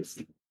 make purpose.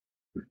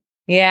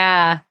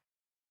 Yeah.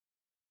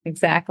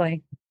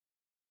 Exactly.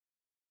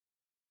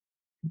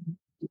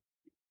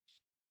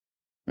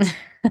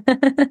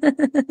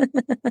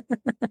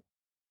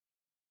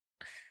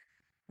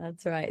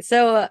 That's right.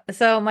 So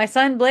my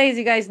son Blaze,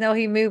 you guys know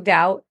he moved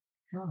out.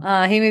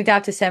 He moved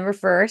out December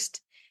 1st,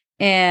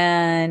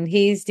 and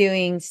he's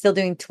still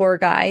doing tour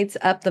guides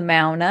up the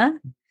Mauna.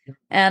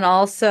 And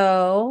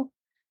also,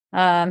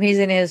 he's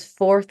in his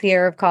 4th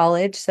year of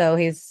college. So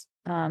he's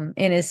in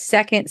his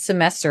 2nd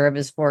semester of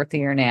his 4th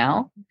year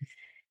now.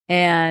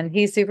 And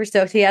he's super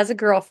stoked. He has a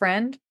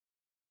girlfriend.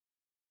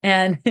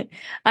 And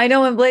I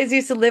know when Blaze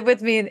used to live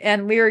with me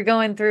and we were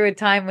going through a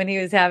time when he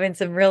was having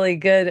some really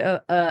good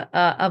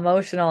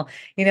emotional,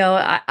 you know,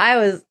 I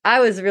was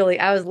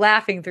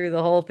laughing through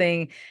the whole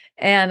thing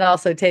and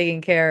also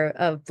taking care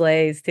of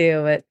Blaze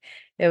too. But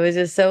It was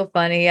just so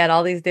funny. He had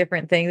all these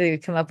different things. He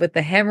would come up with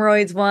the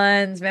hemorrhoids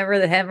ones. Remember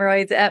the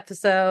hemorrhoids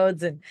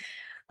episodes? And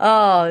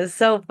oh, it's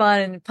so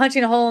fun. And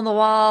punching a hole in the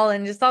wall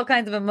and just all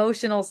kinds of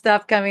emotional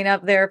stuff coming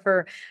up there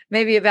for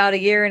maybe about a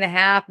year and a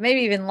half,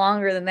 maybe even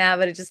longer than that.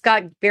 But it just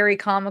got very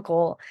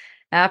comical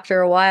after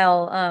a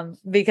while,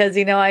 because,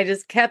 I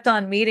just kept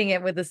on meeting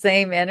it with the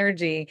same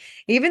energy,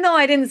 even though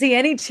I didn't see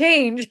any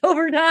change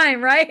over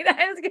time, right?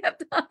 I just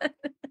kept on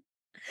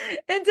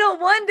until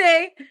one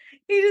day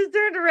he just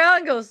turned around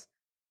and goes,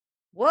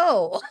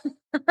 whoa,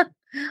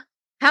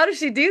 how does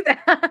she do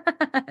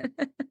that?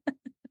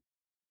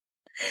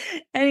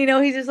 And he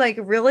just like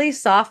really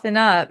softened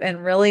up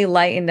and really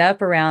lightened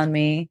up around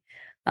me.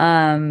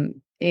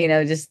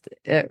 Just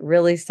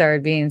really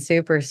started being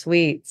super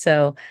sweet.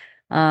 So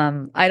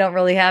I don't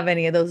really have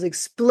any of those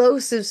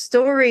explosive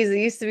stories that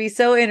used to be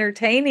so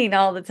entertaining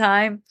all the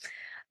time.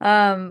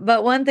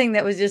 But one thing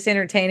that was just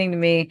entertaining to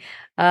me,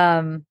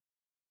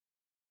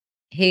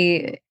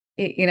 he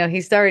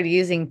started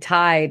using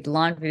Tide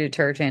laundry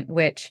detergent,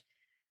 which,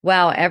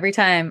 wow, every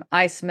time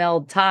I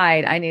smelled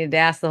Tide, I needed to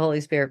ask the Holy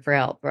Spirit for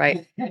help,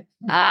 right?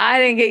 I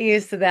didn't get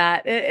used to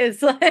that.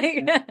 It's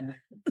like,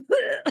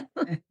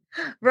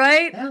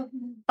 right?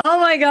 Oh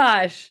my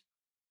gosh.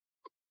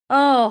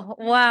 Oh,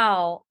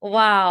 wow.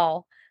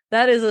 Wow.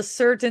 That is a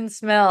certain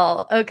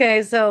smell.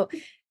 Okay, so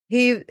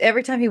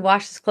every time he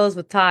washed his clothes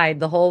with Tide,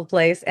 the whole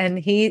place, and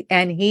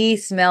he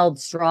smelled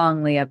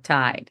strongly of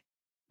Tide,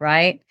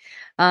 right?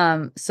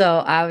 So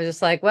I was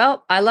just like,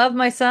 well, I love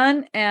my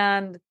son,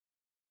 and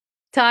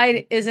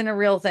Tide isn't a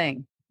real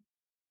thing,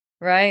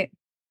 right?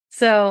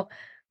 So,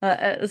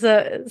 so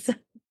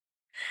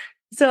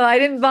I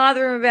didn't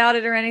bother him about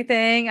it or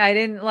anything. I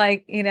didn't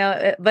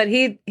but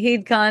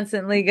he'd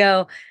constantly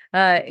go,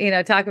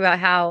 talk about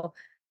how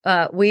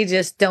we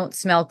just don't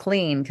smell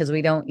clean because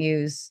we don't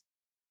use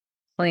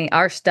clean.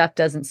 Our stuff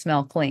doesn't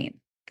smell clean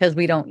because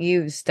we don't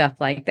use stuff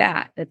like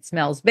that. It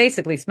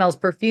basically smells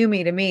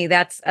perfumey to me.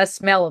 That's a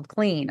smell of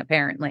clean,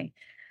 apparently.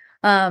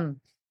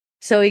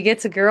 So he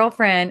gets a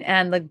girlfriend,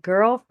 and the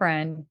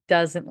girlfriend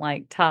doesn't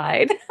like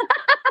Tide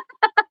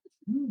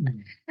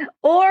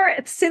or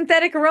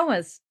synthetic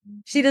aromas.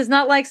 She does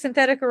not like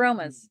synthetic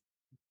aromas.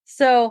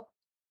 So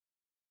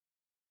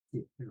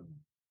he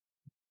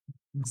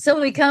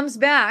comes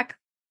back.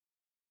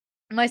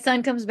 My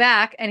son comes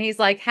back and he's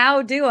like,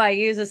 how do I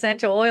use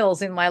essential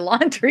oils in my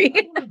laundry?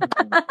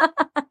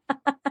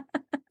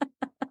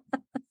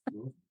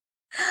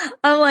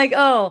 I'm like,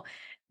 oh,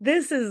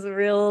 this is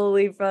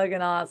really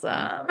fucking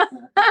awesome.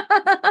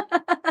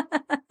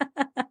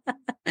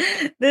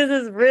 This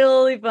is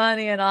really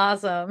funny and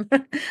awesome.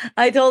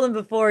 I told him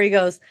before, he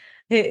was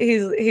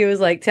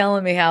like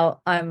telling me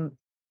how I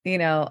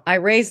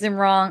raised him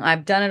wrong.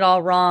 I've done it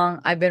all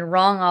wrong. I've been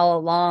wrong all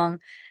along.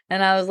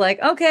 And I was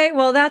like, okay,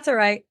 well, that's all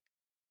right.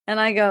 And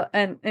I go,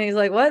 and he's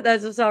like, what?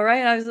 That's just all right.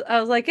 And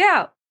I was like,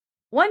 yeah,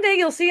 one day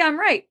you'll see I'm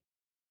right.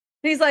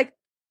 And he's like,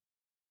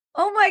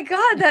 oh my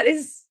God, that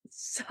is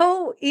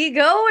so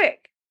egoic.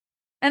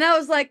 And I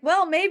was like,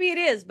 well, maybe it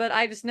is, but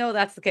I just know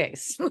that's the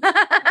case.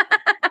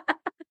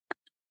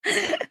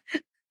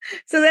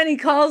 So then he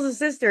calls his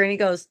sister and he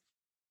goes,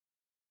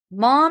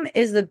 Mom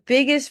is the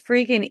biggest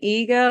freaking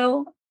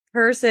ego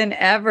person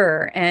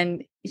ever.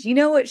 And you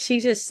know what she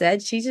just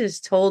said? She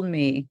just told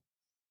me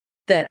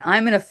that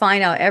I'm going to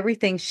find out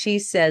everything she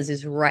says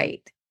is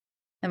right.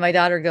 And my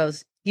daughter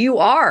goes, you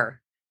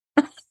are.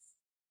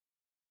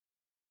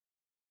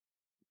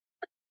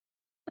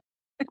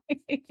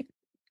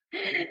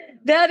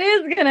 That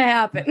is going to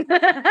happen.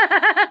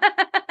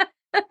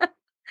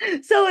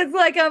 So it's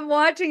like I'm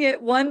watching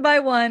it one by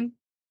one,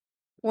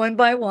 one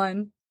by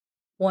one,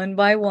 one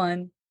by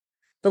one.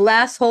 The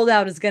last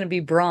holdout is going to be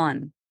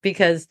Braun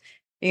because,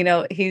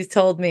 he's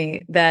told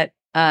me that,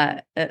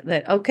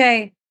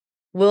 okay,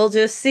 we'll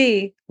just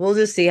see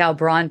how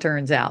Braun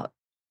turns out.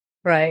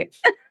 Right.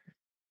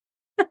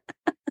 And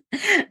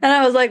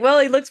I was like, well,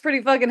 he looks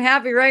pretty fucking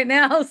happy right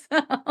now.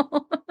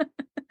 So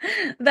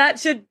that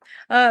should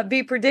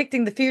be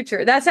predicting the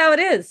future. That's how it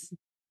is.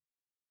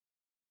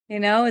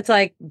 It's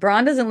like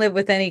Braun doesn't live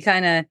with any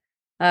kind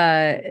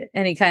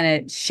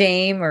of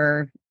shame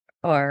or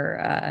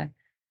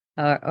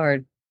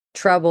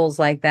troubles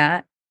like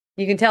that.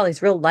 You can tell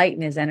he's real light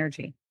in his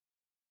energy.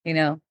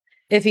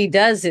 If he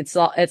does,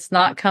 it's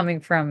not coming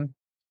from,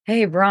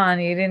 hey, Braun,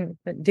 you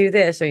didn't do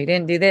this, or you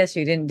didn't do this, or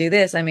you didn't do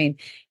this. I mean,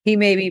 he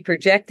may be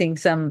projecting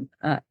some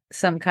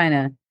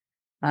kind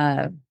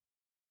of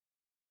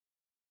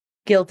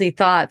guilty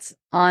thoughts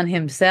on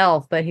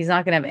himself, but he's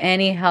not going to have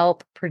any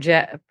help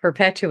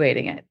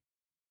perpetuating it.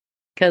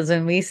 Because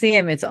when we see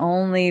him, it's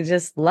only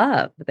just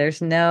love.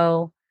 There's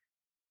no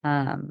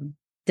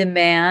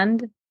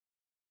demand.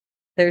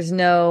 There's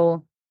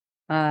no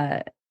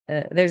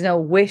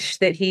wish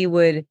that he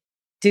would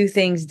do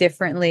things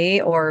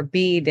differently or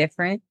be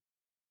different.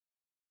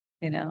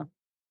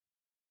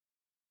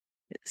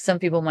 Some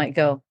people might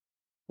go,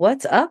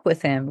 what's up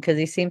with him? Because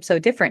he seems so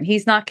different.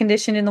 He's not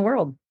conditioned in the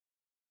world.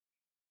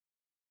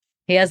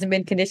 He hasn't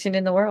been conditioned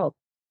in the world.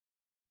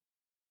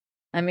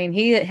 I mean,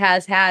 he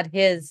has had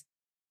his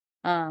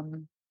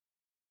Um,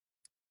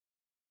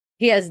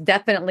 he has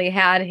definitely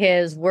had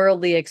his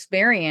worldly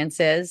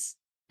experiences.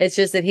 It's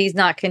just that he's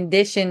not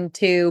conditioned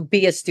to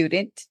be a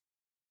student,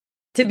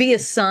 to be a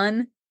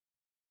son,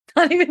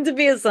 not even to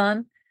be a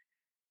son.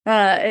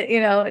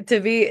 To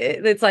be,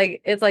 it's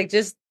like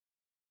just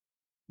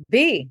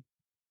be,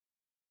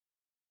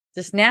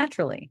 just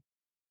naturally,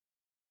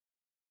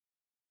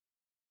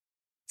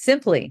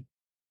 simply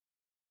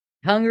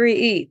hungry,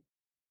 eat.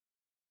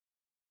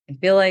 I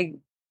feel like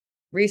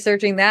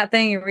researching that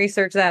thing, you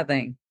research that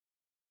thing.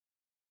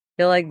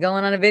 Feel like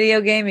going on a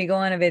video game, you go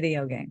on a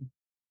video game.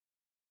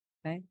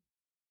 Okay.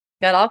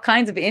 Got all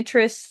kinds of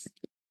interests,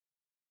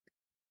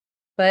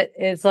 but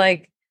it's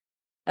like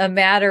a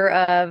matter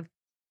of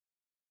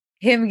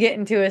him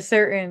getting to a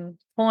certain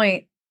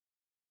point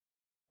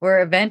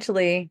where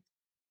eventually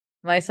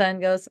my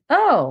son goes,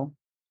 "Oh,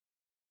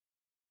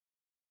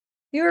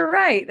 you were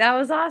right. That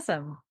was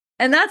awesome."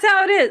 And that's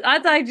how it is.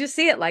 I just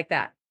see it like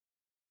that.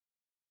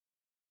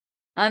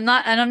 I'm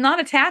not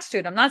attached to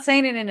it. I'm not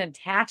saying it in an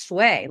attached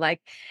way.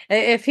 Like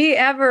if he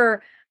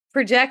ever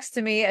projects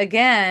to me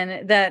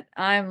again that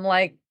I'm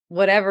like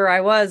whatever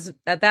I was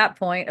at that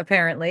point,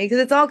 apparently, because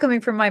it's all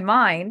coming from my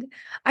mind,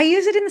 I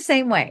use it in the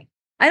same way.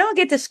 I don't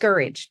get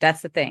discouraged.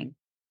 That's the thing.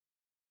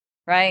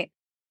 Right?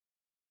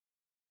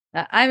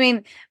 I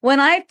mean,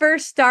 when I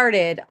first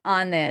started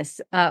on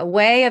this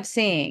way of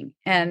seeing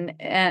and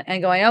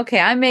going, okay,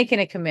 I'm making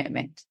a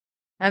commitment.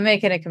 I'm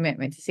making a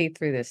commitment to see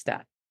through this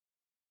stuff.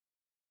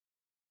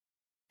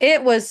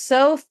 It was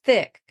so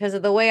thick because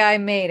of the way I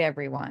made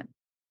everyone.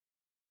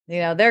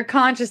 Their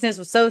consciousness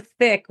was so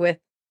thick with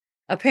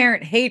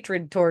apparent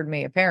hatred toward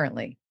me,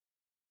 apparently,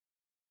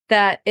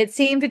 that it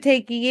seemed to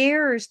take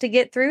years to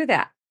get through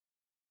that.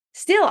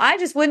 Still, I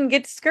just wouldn't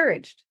get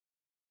discouraged.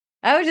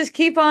 I would just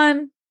keep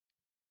on.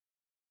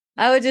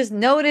 I would just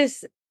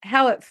notice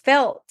how it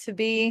felt to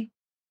be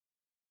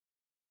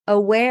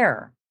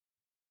aware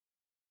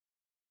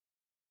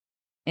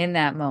in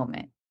that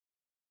moment.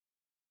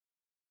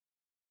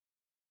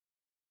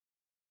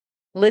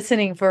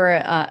 Listening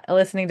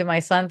to my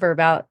son for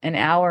about an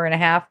hour and a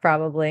half,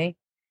 probably,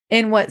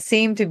 in what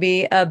seemed to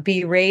be a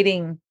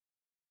berating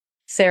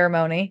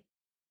ceremony.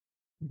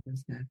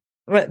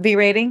 What,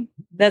 berating?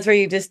 That's where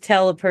you just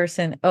tell a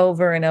person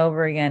over and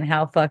over again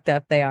how fucked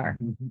up they are.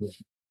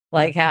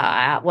 Like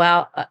how,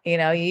 well,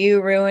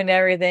 you ruined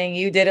everything.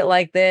 You did it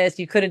like this.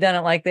 You could have done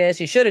it like this.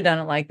 You should have done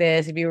it like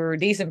this. If you were a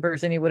decent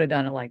person, you would have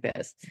done it like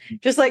this.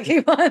 Just like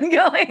keep on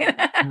going.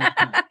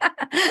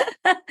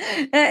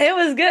 It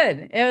was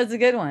good. It was a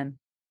good one.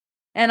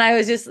 And I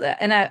was just,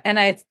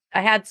 I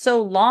had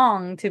so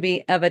long to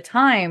be of a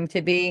time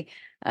to be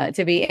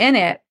in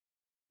it.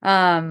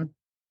 I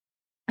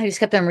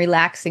just kept on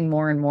relaxing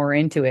more and more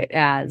into it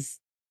as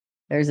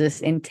there's this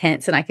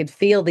intense, and I could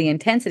feel the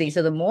intensity.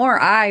 So the more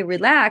I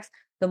relax,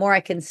 the more I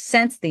can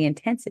sense the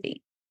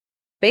intensity.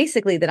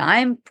 Basically, that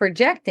I'm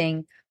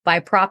projecting by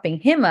propping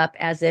him up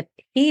as if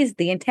he's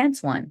the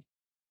intense one,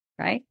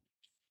 right?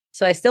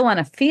 So I still want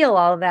to feel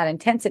all of that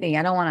intensity.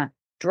 I don't want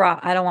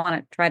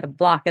to try to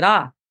block it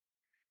off.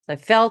 So I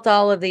felt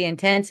all of the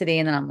intensity,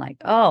 and then I'm like,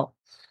 oh.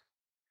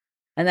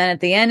 And then at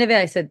the end of it,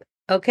 I said,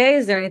 okay,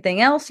 is there anything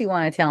else you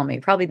want to tell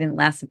me? Probably didn't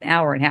last an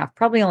hour and a half.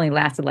 Probably only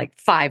lasted like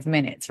 5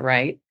 minutes,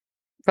 right?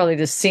 Probably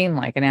just seemed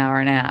like an hour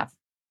and a half.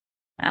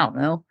 I don't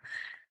know.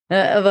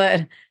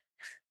 But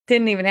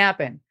didn't even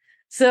happen.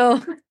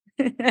 So,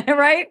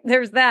 right?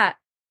 There's that.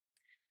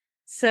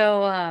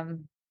 So,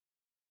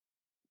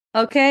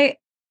 okay.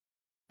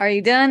 Are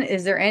you done?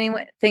 Is there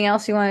anything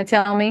else you want to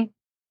tell me?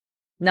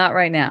 Not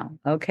right now.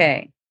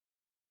 Okay.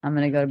 I'm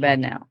going to go to bed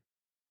now.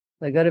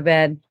 So I go to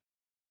bed,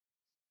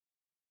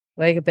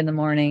 wake up in the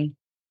morning,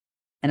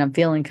 and I'm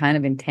feeling kind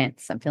of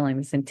intense. I'm feeling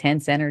this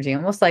intense energy,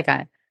 almost like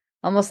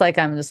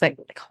I'm just like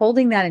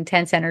holding that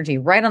intense energy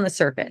right on the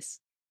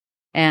surface.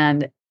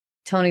 And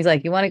Tony's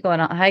like, "You want to go on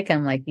a hike?"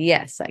 I'm like,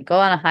 "Yes." I go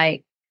on a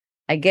hike.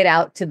 I get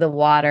out to the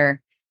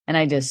water and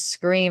I just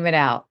scream it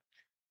out.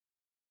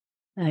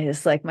 And I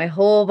just like my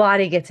whole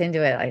body gets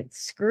into it. I'm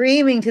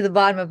screaming to the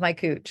bottom of my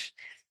cooch.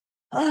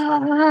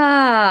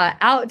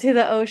 Out to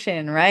the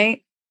ocean,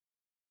 right?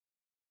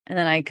 And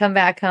then I come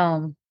back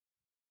home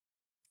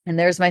and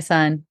there's my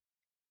son.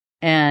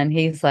 And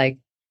he's like,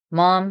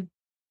 "Mom,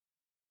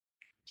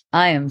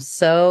 I am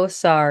so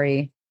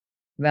sorry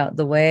about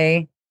the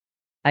way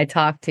I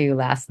talked to you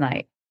last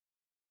night."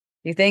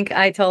 You think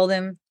I told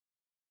him,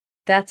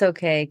 "That's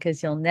okay,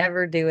 because you'll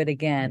never do it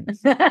again."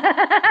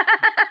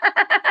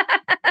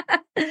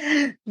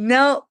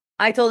 No,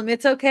 I told him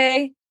it's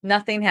okay.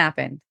 Nothing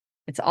happened.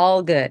 It's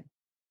all good.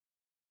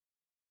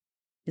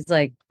 He's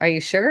like, "Are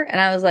you sure?" And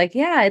I was like,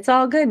 "Yeah, it's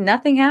all good.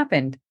 Nothing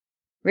happened.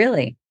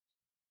 Really.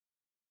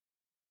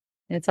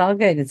 It's all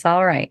good. It's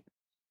all right."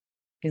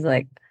 He's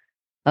like,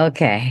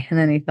 "Okay." And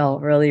then he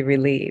felt really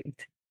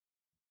relieved.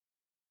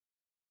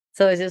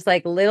 So it's just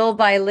like little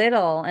by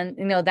little. And,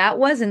 that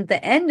wasn't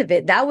the end of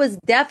it. That was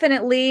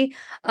definitely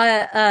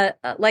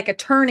like a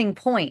turning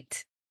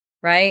point,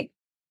 right?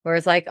 Where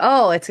it's like,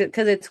 oh, it's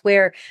because it's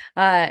where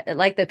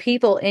like the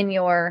people in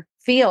your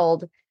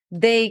field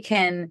they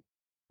can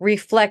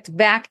reflect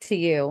back to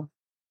you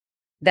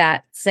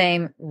that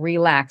same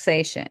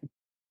relaxation,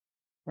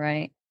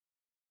 right?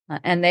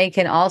 And they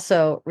can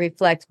also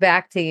reflect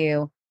back to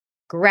you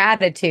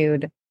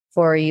gratitude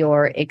for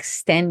your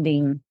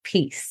extending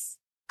peace,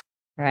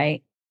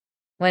 right?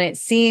 When it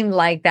seemed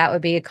like that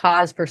would be a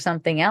cause for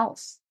something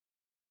else,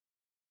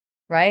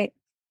 right?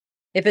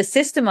 If a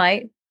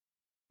systemite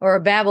or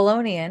a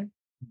Babylonian,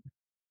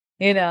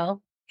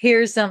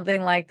 hears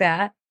something like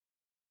that,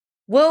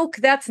 woke,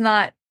 that's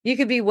not, you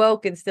could be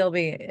woke and still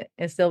be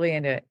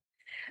into it.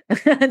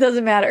 It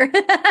doesn't matter.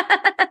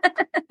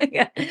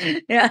 Yeah.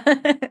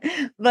 Yeah.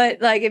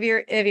 But like if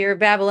you're a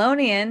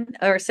Babylonian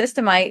or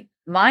systemite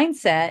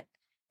mindset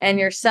and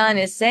your son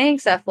is saying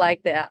stuff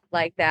like that,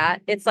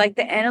 it's like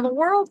the end of the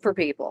world for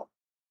people.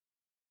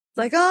 It's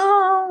like,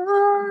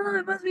 oh,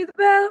 it must be the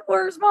best,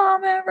 worst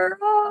mom ever.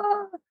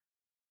 Oh.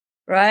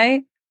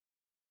 Right?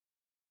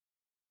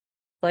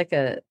 Like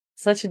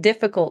such a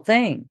difficult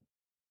thing.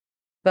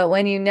 But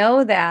when you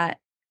know that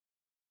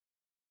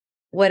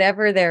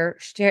whatever they're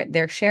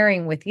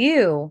sharing with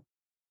you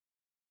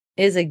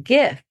is a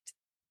gift,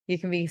 you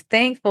can be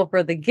thankful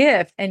for the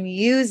gift and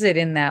use it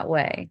in that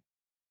way.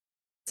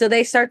 So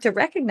they start to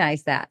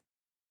recognize that.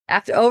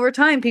 Over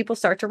time, people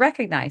start to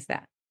recognize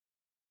that.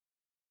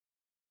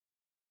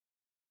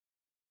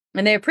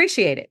 And they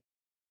appreciate it.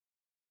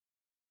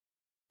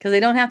 Because they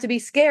don't have to be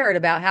scared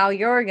about how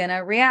you're going to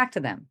react to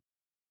them.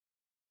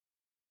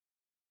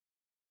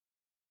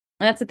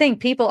 And that's the thing.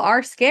 People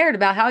are scared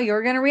about how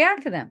you're going to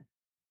react to them.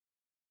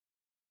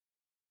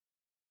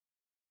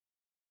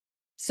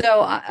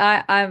 So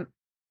I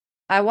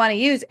want to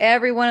use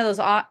every one of those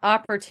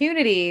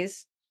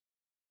opportunities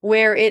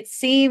where it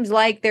seems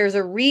like there's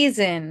a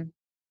reason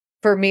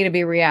for me to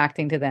be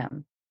reacting to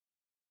them,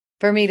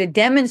 for me to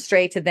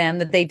demonstrate to them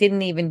that they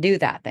didn't even do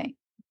that thing.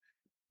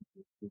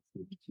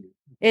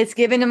 It's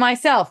given to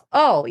myself.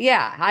 Oh,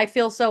 yeah, I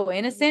feel so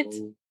innocent,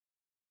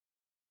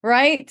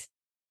 right?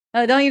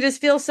 Don't you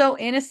just feel so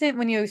innocent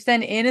when you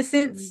extend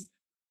innocence?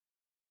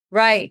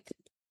 Right.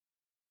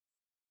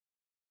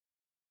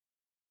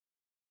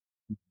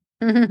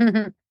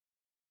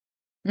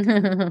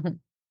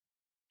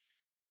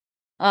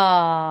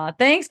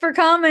 Thanks for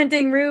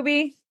commenting,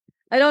 Ruby.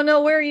 I don't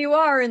know where you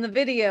are in the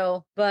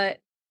video, but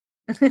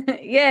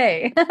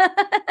yay.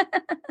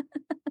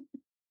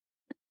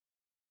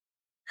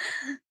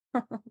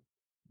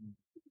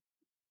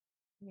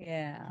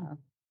 Yeah.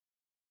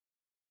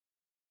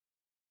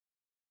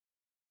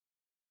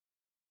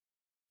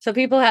 So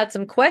people had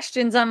some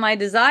questions on my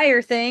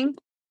desire thing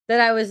that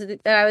I was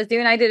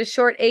doing. I did a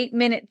short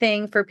 8-minute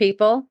thing for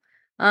people.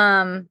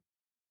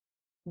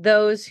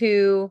 Those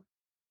who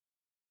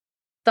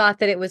thought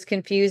that it was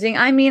confusing.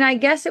 I mean, I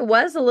guess it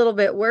was a little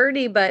bit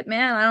wordy, but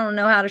man, I don't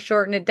know how to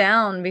shorten it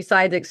down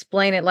besides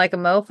explain it like a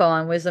mofo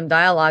on Wisdom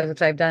Dialogues,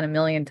 which I've done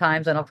 1,000,000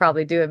 times and I'll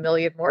probably do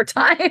 1,000,000 more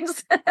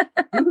times.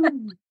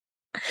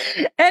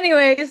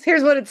 Anyways,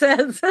 here's what it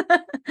says.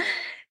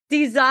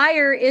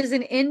 Desire is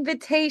an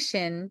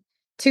invitation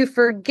to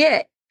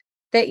forget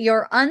that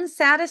your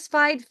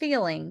unsatisfied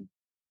feeling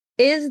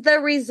is the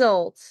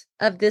result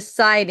of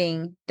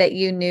deciding that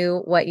you knew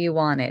what you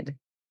wanted.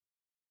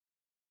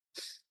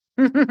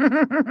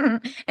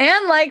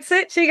 Anne likes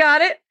it. She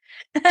got it.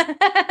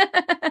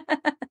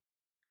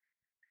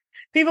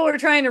 People were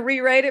trying to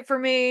rewrite it for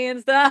me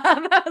and stuff.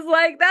 I was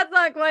like, that's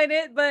not quite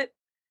it, but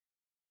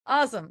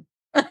awesome.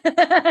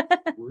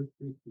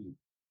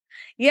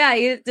 Yeah,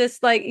 you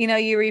just like,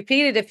 you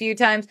repeat it a few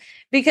times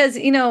because,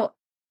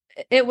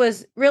 it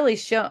was really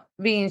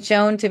being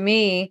shown to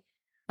me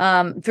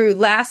through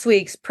last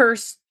week's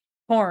purse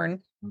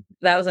porn.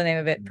 That was the name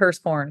of it, purse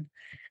porn.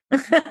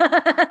 Anne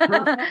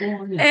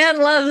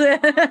loves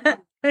it.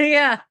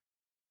 Yeah.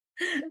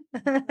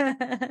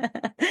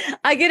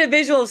 I get a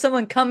visual of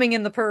someone coming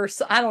in the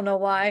purse. I don't know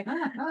why,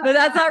 but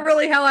that's not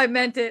really how I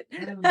meant it.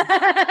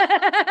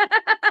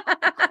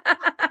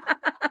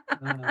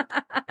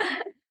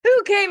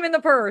 Who came in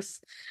the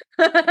purse?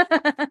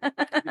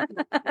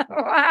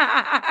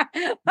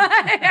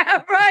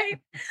 Right.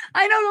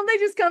 I know. Don't they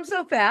just come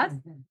so fast?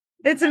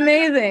 It's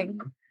amazing.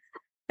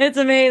 It's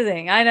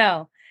amazing. I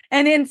know.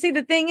 And then see,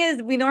 the thing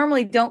is, we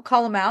normally don't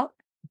call them out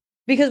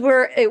because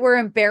we're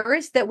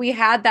embarrassed that we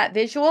had that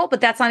visual, but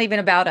that's not even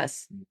about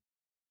us.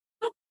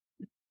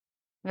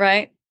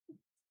 Right?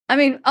 I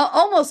mean,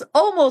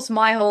 almost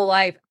my whole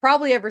life,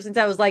 probably ever since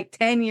I was like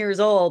 10 years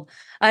old,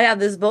 I have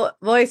this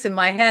voice in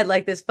my head,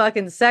 like this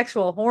fucking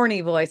sexual, horny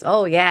voice.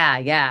 Oh, yeah,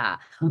 yeah.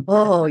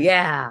 Oh,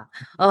 yeah.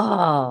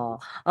 Oh,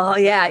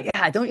 yeah,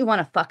 yeah. Don't you want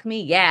to fuck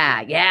me?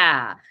 Yeah,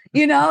 yeah.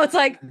 It's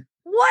like,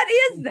 what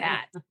is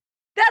that?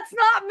 That's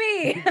not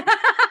me.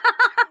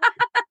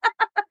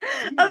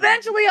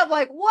 Eventually, I'm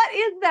like, what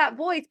is that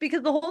voice?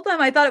 Because the whole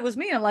time I thought it was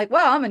me. I'm like,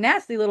 wow, I'm a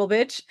nasty little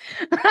bitch.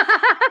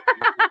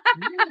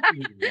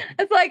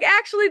 It's like,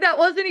 actually, that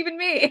wasn't even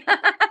me.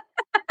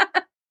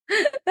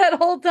 That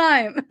whole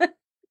time.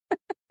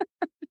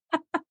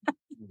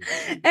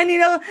 And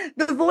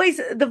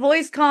the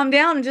voice calmed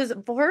down and just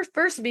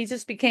first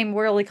just became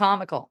really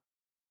comical.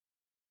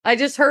 I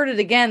just heard it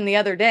again the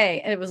other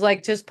day, and it was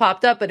like just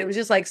popped up, but it was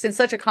just like in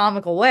such a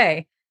comical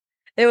way.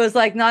 It was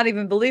like not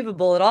even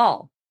believable at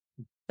all.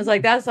 It's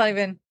like, that's not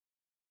even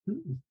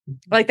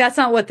like, that's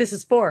not what this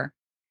is for.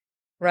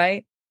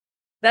 Right.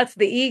 That's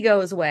the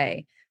ego's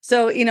way.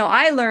 So,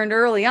 I learned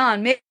early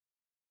on,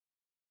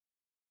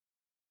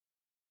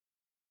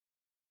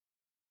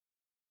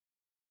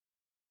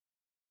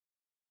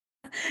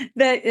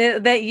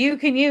 that you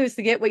can use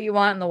to get what you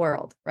want in the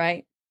world,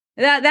 right?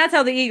 That's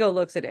how the ego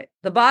looks at it.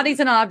 The body's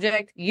an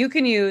object you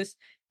can use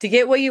to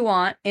get what you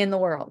want in the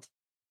world,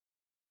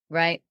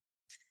 right?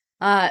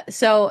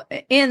 So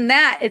in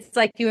that, it's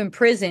like you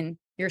imprison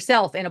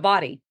yourself in a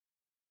body,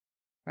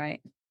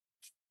 right?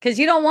 Because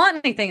you don't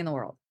want anything in the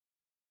world.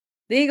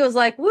 The ego's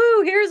like,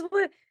 woo, here's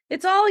what,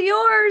 it's all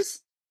yours.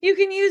 You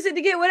can use it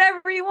to get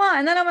whatever you want.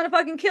 And then I'm going to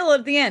fucking kill it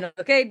at the end.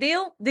 Okay,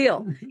 deal?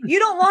 Deal. You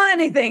don't want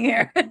anything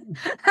here.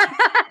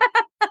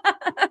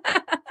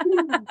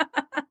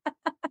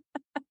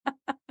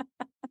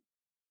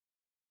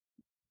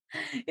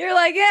 You're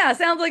like, yeah,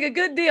 sounds like a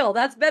good deal.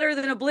 That's better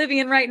than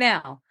Oblivion right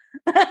now.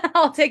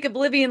 I'll take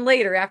Oblivion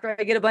later after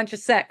I get a bunch of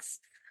sex.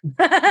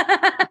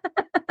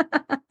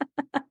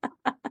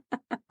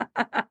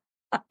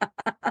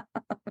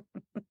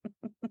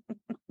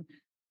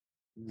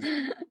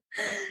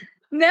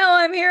 Now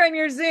I'm here on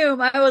your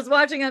Zoom. I was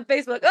watching on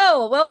Facebook.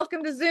 Oh,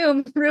 welcome to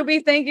Zoom, Ruby.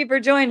 Thank you for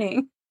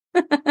joining.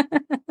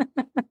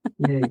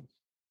 Yay.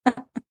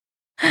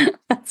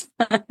 That's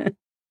fun.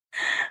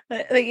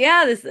 But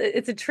yeah,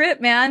 it's a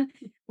trip, man.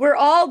 We're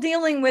all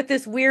dealing with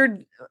this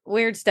weird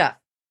stuff.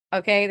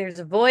 Okay, there's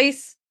a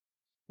voice,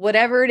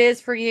 whatever it is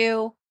for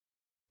you.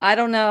 I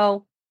don't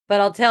know,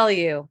 but I'll tell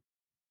you,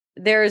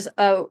 there's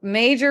a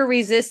major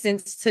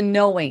resistance to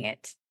knowing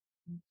it.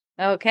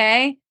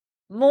 Okay,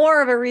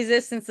 more of a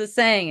resistance to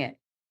saying it.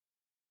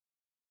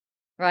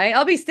 Right?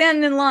 I'll be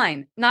standing in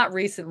line, not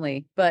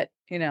recently, but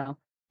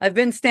I've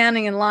been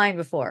standing in line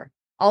before.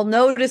 I'll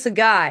notice a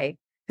guy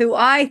who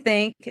I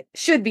think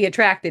should be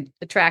attracted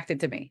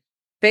to me.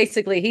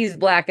 Basically, he's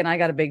black and I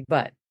got a big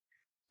butt.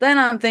 Then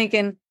I'm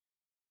thinking,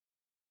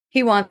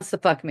 he wants to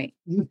fuck me.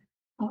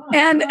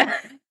 And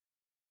this,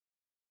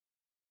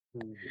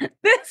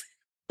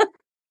 and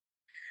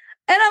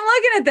I'm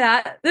looking at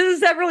that. This is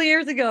several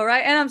years ago,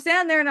 right? And I'm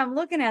standing there and I'm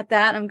looking at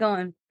that and I'm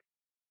going,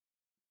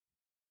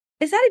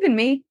 is that even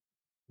me?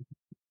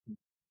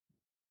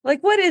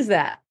 Like, what is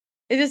that?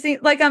 It just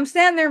seems like I'm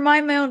standing there,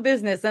 mind my own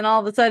business, and all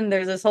of a sudden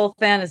there's this whole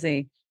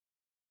fantasy.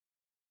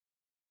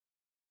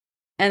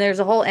 And there's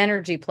a whole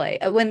energy play.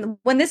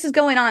 When this is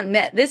going on,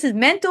 this is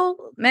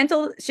mental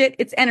shit.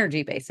 It's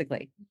energy,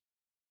 basically.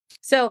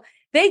 So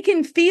they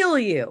can feel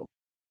you.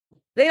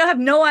 They don't have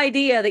no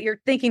idea that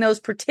you're thinking those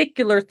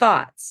particular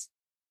thoughts.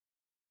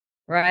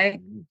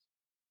 Right?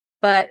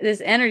 But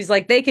this energy is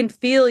like, they can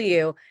feel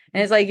you.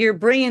 And it's like, you're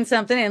bringing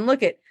something in.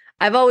 Look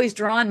I've always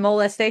drawn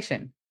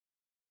molestation.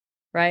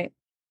 Right?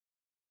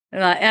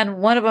 And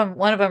one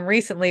of them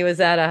recently was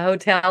at a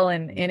hotel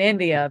in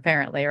India,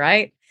 apparently.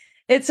 Right?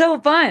 It's so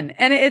fun.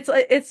 And it's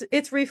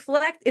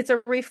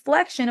a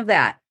reflection of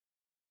that.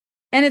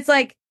 And it's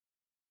like,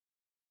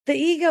 the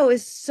ego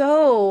is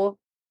so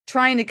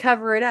trying to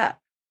cover it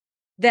up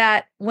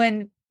that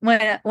when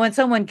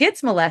someone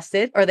gets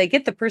molested, or they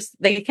get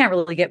they can't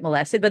really get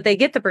molested, but they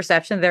get the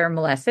perception they're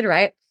molested,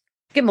 right?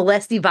 Get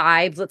molesty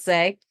vibes, let's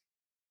say.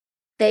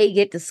 They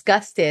get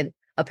disgusted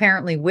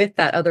apparently with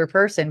that other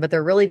person, but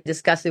they're really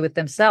disgusted with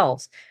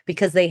themselves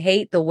because they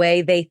hate the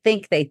way they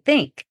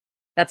think.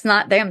 That's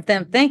not them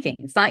thinking.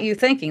 It's not you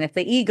thinking. It's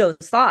the ego's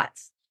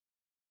thoughts.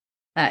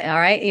 All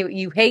right.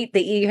 You hate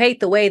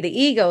the way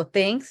the ego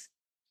thinks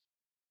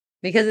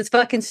because it's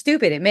fucking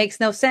stupid. It makes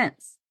no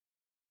sense.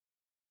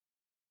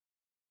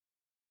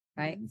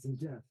 Right.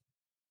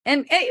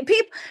 And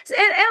people,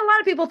 and a lot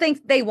of people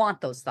think they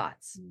want those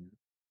thoughts.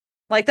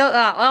 Like,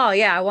 oh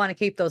yeah, I want to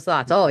keep those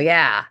thoughts. Oh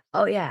yeah.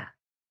 Oh yeah.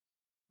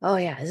 Oh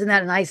yeah. Isn't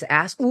that a nice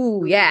ass?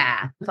 Ooh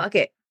yeah. Fuck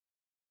it.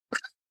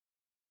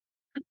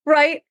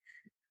 Right.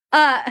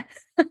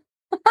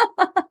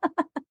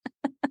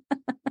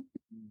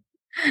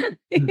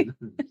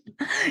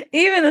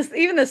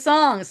 Even the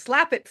song,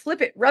 slap it,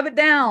 flip it, rub it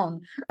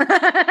down.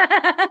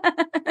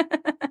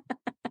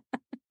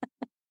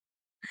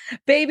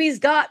 Baby's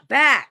got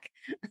back.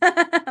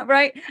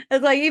 Right?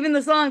 It's like, even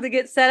the songs that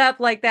get set up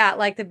like that,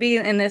 like to be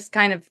in this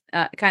kind of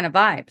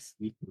vibes.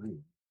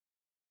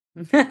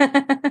 Is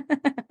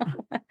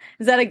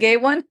that a gay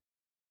one?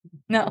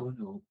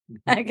 No.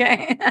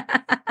 Okay.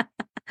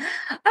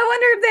 I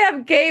wonder if they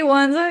have gay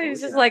ones.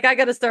 It's just like, I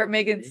got to start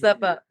making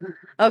stuff up.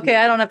 Okay,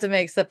 I don't have to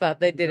make stuff up.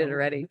 They did it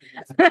already.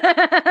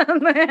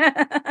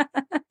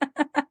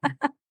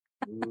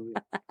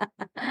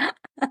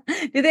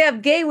 Do they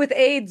have gay with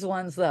AIDS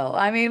ones, though?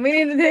 I mean, we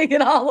need to take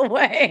it all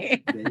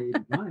away.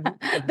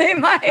 They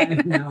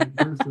might.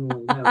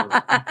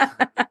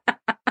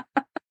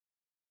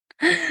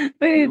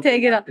 We need to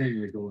take it up.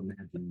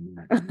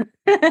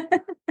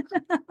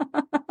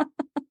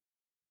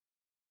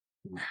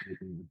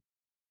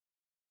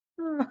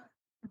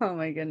 Oh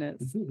my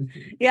goodness.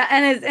 Yeah,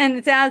 and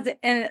it's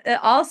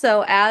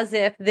also as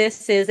if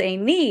this is a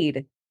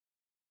need.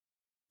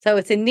 So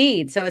it's a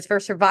need. So it's for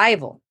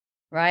survival,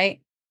 right?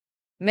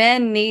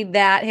 Men need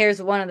that.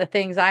 Here's one of the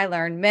things I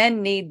learned.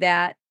 Men need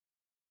that.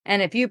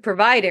 And if you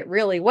provide it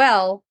really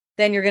well,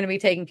 then you're going to be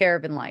taken care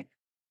of in life.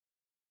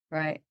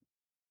 Right.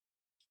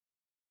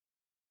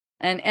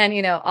 And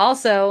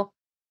also,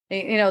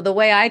 the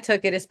way I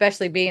took it,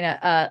 especially being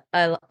a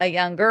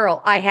young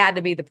girl, I had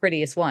to be the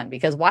prettiest one,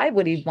 because why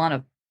would he want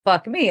to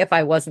fuck me if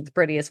I wasn't the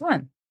prettiest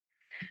one?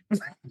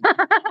 So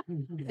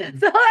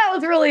that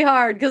was really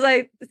hard, because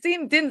I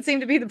didn't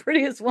seem to be the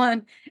prettiest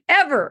one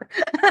ever.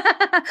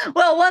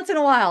 Well, once in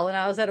a while when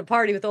I was at a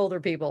party with older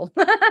people.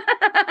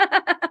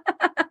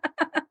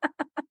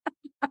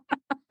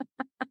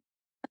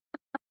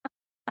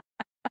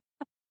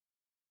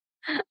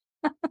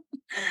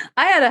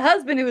 I had a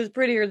husband who was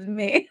prettier than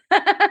me.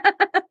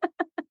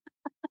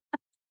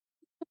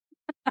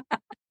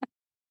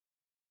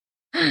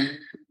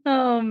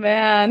 Oh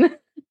man.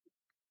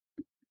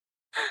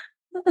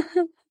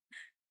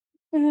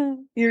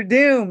 You're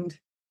doomed.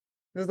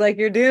 It was like,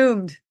 you're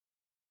doomed.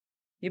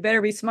 You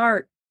better be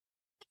smart.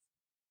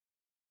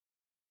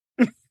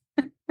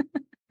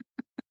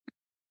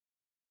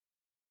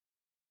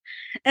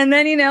 And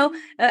then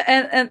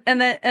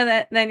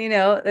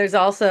there's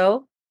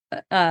also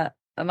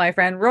my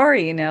friend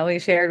Rory. He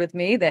shared with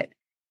me that,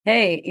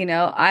 hey,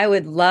 I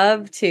would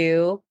love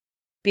to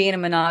be in a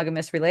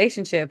monogamous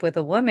relationship with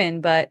a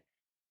woman, but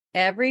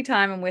every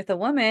time I'm with a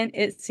woman,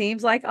 it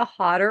seems like a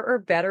hotter or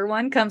better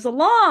one comes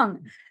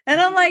along.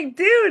 And I'm like,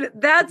 dude,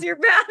 that's your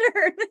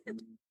pattern.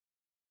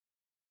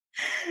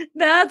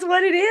 That's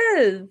what it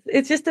is.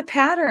 It's just a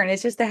pattern.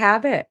 It's just a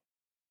habit.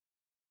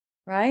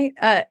 Right?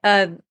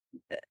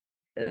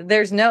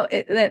 There's no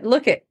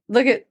look at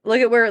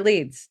where it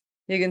leads.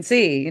 You can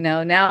see,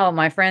 now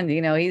my friend,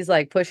 he's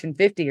like pushing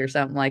 50 or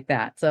something like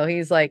that. So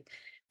he's like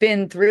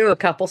been through a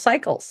couple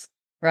cycles,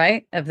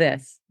 right, of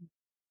this.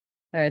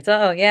 All right,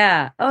 so oh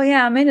yeah,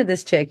 I'm into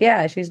this chick.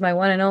 Yeah, she's my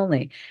one and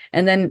only.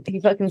 And then he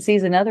fucking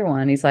sees another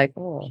one. He's like,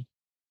 oh,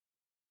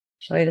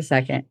 wait a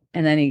second.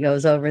 And then he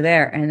goes over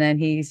there, and then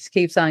he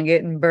keeps on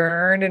getting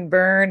burned and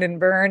burned and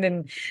burned,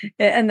 and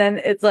then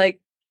it's like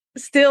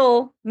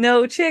still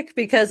no chick,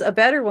 because a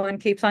better one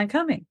keeps on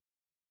coming,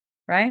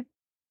 right?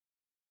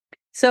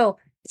 So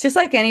it's just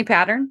like any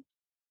pattern.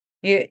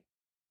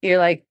 You're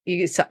like,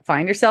 you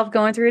find yourself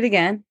going through it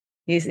again.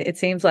 It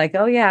seems like,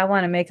 oh yeah, I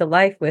want to make a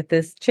life with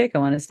this chick. I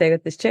want to stay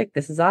with this chick.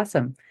 This is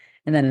awesome.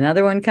 And then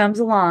another one comes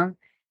along,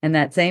 and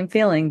that same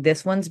feeling,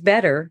 this one's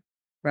better,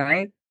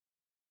 right?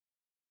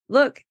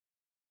 Look,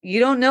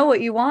 you don't know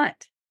what you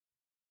want.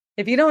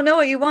 If you don't know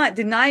what you want,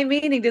 deny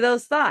meaning to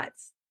those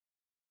thoughts.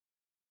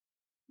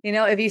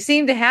 If you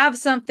seem to have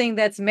something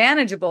that's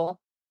manageable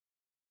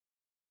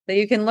that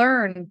you can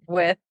learn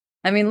with,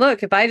 I mean,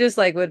 look, if I just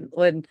like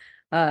would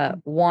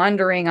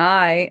wandering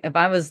eye, if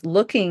I was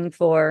looking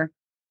for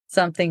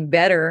something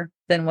better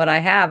than what I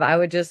have, I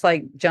would just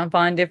like jump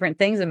on different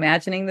things,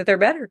 imagining that they're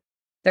better.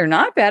 They're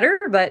not better,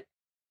 but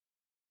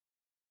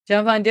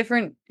jump on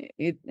different,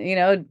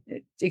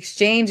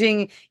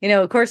 exchanging,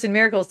 Course in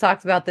Miracles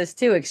talks about this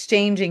too,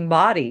 exchanging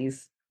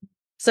bodies.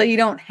 So you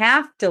don't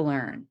have to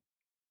learn.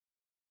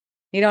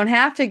 You don't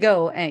have to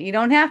go, and you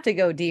don't have to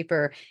go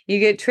deeper. You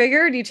get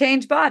triggered, you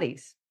change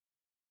bodies.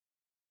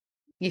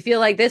 You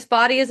feel like this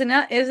body isn't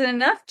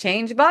enough,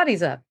 change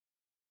bodies up.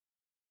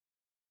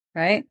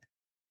 Right?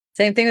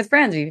 Same thing with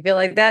friends. If you feel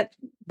like that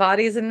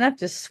body isn't enough,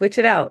 just switch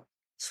it out.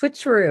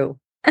 Switcheroo.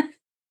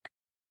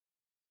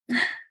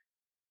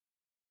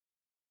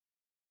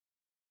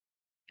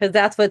 Because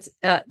that's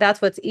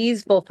what's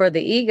easeful for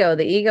the ego.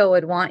 The ego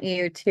would want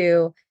you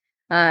to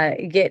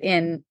get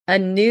in a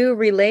new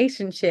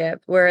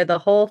relationship where the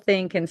whole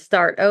thing can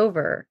start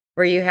over,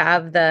 where you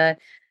have the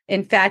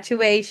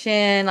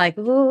infatuation, like,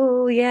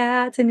 oh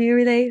yeah, it's a new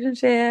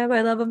relationship,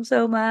 I love him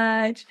so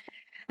much,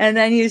 and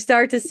then you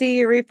start to see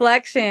your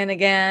reflection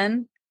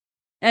again,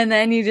 and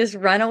then you just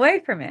run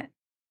away from it,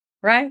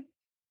 right?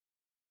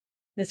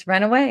 Just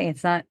run away.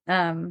 It's not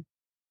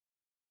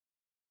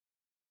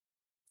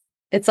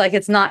it's like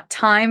it's not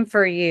time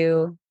for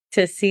you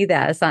to see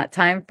that. It's not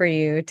time for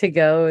you to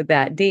go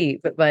that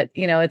deep. But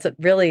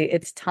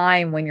it's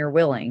time when you're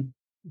willing.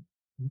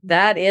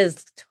 That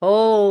is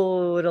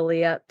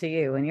totally up to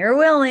you. When you're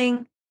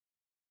willing,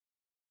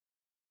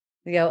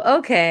 you go,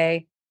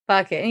 okay,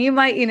 fuck it. And you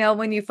might,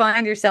 when you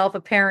find yourself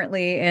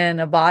apparently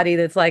in a body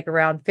that's like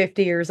around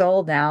 50 years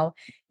old now,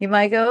 you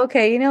might go,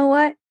 okay, you know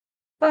what?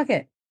 Fuck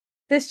it.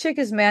 This chick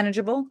is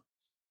manageable.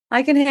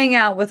 I can hang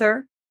out with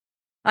her.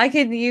 I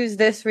can use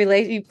this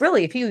relationship.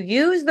 Really, if you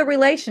use the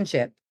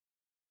relationship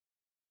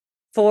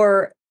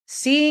for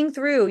seeing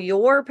through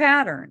your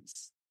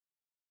patterns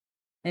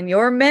and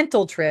your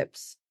mental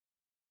trips,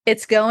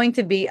 it's going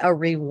to be a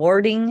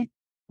rewarding,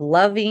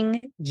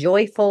 loving,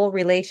 joyful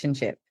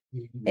relationship.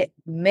 Mm-hmm. It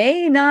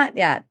may not,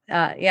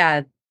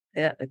 Kai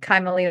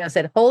Molino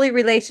said holy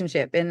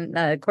relationship.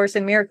 In Course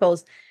in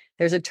Miracles,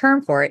 there's a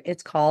term for it.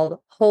 It's called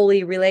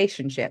holy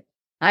relationship.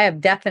 I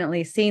have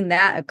definitely seen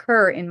that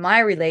occur in my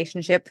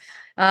relationship.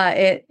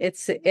 It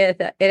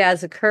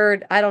has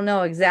occurred. I don't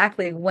know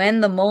exactly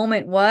when the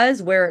moment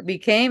was where it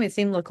became. It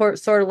seemed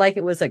sort of like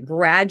it was a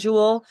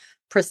gradual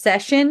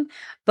procession,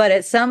 but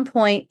at some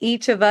point,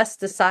 each of us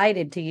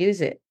decided to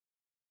use it.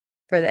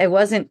 It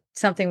wasn't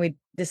something we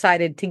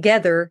decided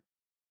together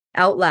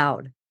out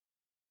loud,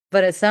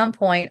 but at some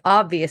point,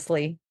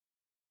 obviously,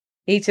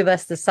 each of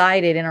us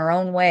decided in our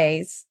own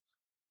ways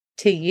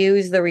to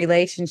use the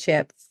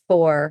relationship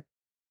for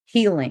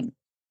healing.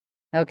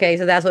 Okay,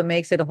 so that's what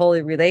makes it a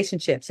holy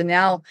relationship. So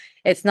now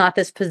it's not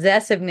this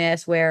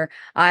possessiveness where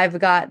I've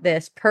got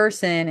this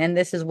person and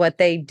this is what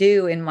they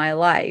do in my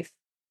life.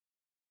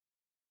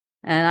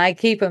 And I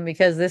keep them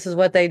because this is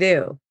what they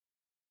do,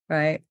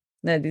 right?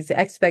 These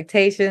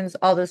expectations,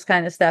 all this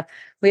kind of stuff.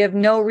 We have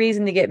no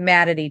reason to get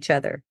mad at each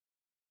other.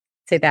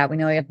 Say that. We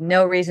know we have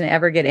no reason to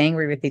ever get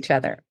angry with each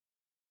other.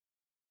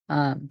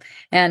 And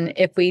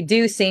if we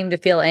do seem to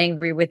feel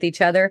angry with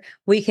each other,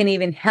 we can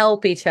even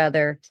help each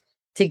other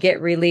to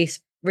get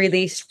released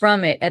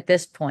from it at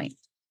this point.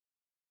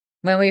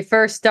 When we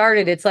first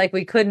started, it's like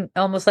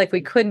almost like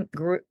we couldn't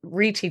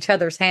reach each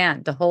other's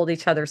hand to hold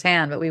each other's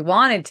hand, but we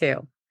wanted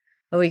to,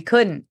 but we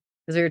couldn't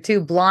because we were too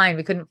blind.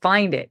 We couldn't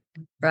find it,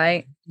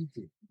 right?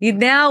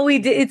 Now we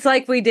did. It's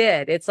like we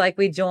did. It's like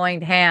we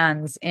joined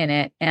hands in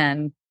it,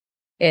 and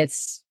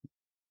it's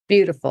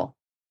beautiful.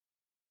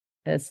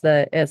 It's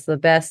the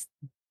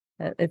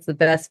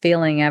best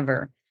feeling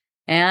ever.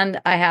 And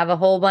I have a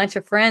whole bunch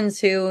of friends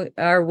who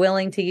are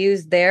willing to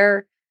use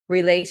their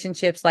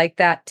relationships like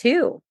that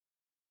too.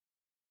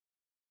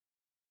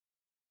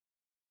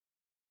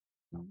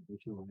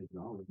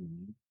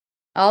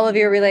 All of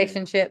your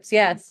relationships,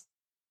 yes.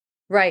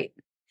 Right.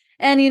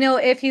 And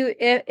if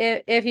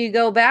you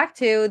go back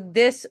to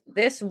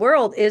this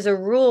world is a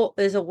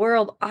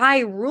world I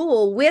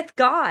rule with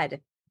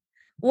God.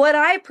 What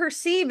I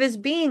perceive as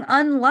being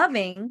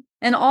unloving,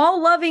 an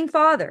all-loving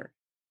Father,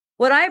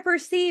 what I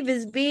perceive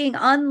as being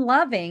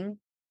unloving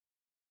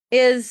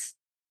is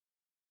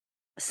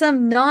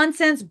some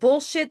nonsense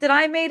bullshit that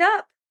I made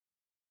up.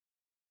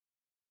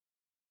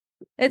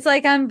 It's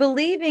like I'm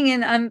believing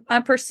and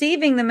I'm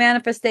perceiving the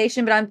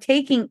manifestation, but I'm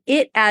taking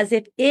it as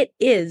if it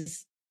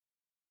is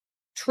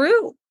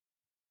true.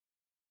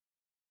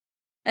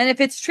 And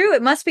if it's true,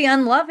 it must be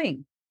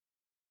unloving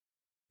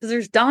because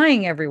there's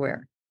dying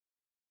everywhere.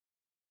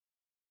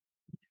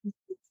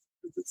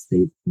 It's a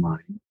state of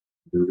mind.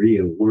 The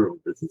real world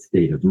is a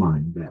state of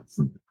mind. That's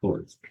of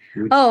course.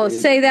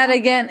 Say that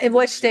again. In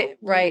which state?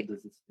 Right.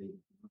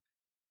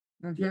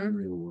 The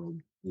real world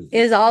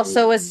is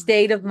also a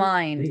state of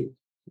mind.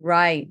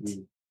 Right.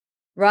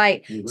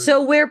 Right.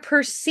 So we're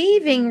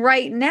perceiving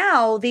right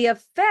now the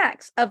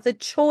effects of the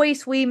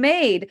choice we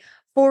made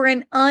for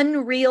an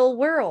unreal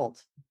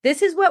world.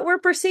 This is what we're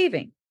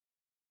perceiving.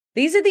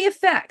 These are the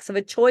effects of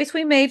a choice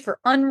we made for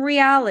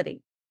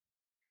unreality.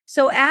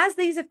 So as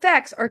these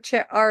effects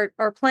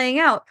are playing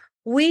out,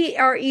 we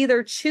are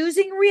either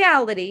choosing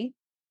reality,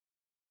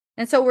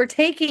 and so we're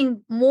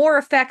taking more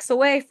effects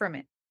away from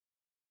it,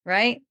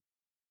 right?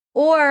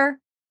 Or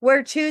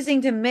we're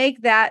choosing to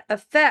make that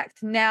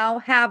effect now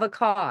have a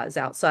cause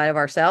outside of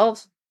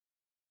ourselves.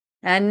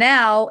 And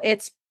now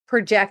it's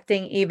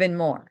projecting even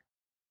more.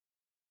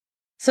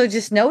 So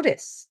just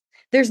notice.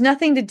 There's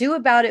nothing to do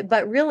about it,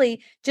 but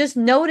really just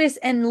notice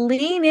and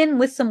lean in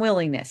with some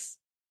willingness.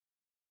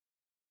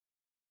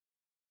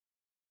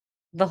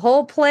 The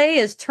whole play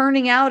is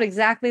turning out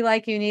exactly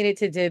like you need it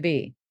to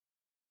be.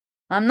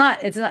 It's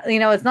not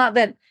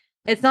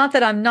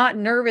that I'm not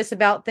nervous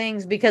about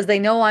things because they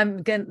know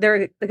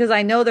because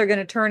I know they're going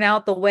to turn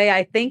out the way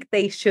I think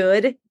they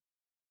should.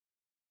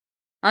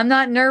 I'm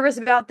not nervous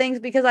about things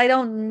because I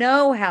don't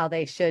know how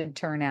they should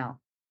turn out.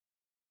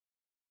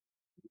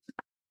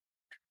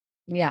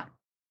 Yeah.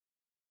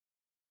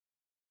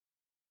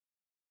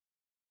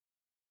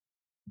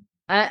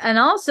 And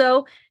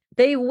also,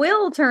 they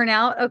will turn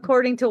out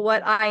according to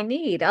what I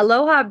need.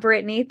 Aloha,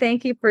 Brittany.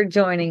 Thank you for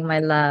joining, my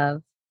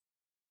love.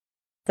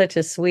 Such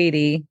a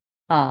sweetie.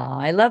 Aw,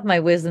 I love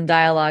my Wisdom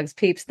Dialogues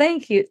peeps.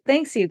 Thank you.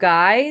 Thanks, you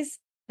guys.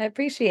 I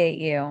appreciate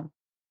you.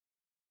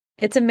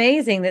 It's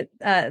amazing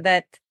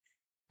that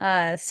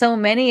so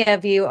many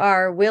of you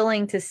are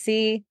willing to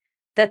see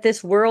that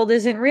this world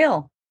isn't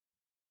real.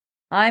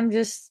 I'm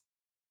just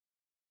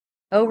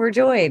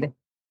overjoyed.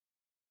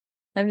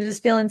 I'm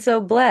just feeling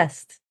so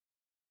blessed.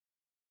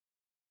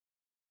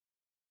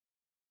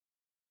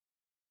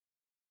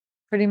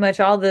 Pretty much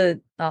all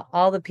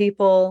the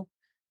people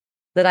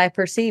that I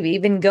perceive,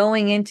 even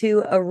going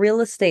into a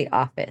real estate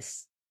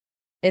office.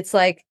 It's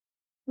like,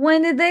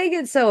 when did they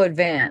get so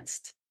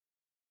advanced?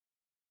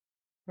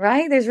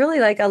 Right? There's really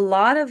like a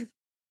lot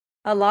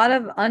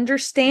of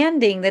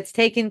understanding that's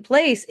taken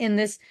place in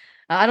this.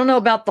 I don't know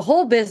about the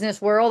whole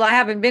business world. I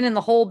haven't been in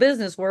the whole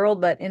business world,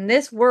 but in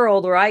this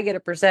world where I get a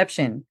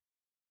perception,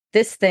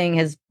 this thing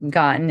has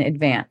gotten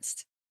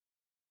advanced.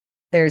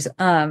 There's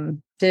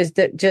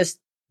just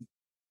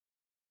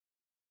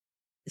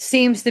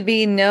seems to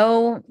be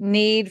no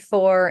need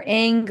for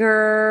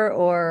anger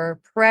or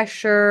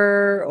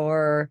pressure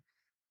or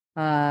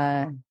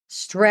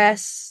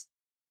stress.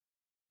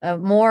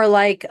 More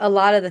like a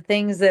lot of the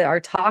things that are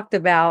talked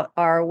about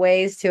are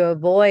ways to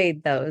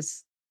avoid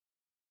those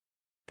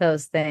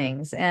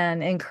things,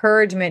 and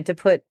encouragement to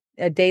put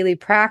a daily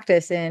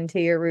practice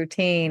into your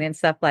routine and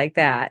stuff like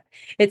that.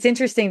 It's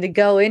interesting to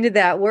go into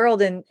that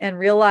world and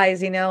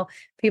realize,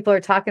 people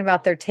are talking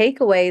about their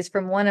takeaways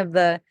from one of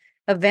the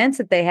events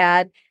that they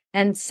had.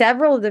 And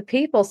several of the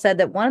people said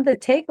that one of the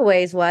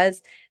takeaways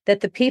was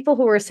that the people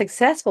who were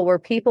successful were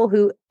people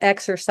who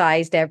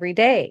exercised every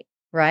day,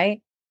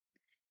 right?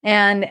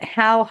 And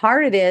how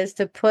hard it is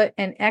to put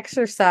an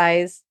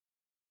exercise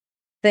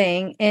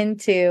thing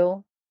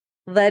into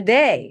the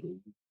day.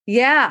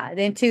 Yeah,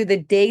 into the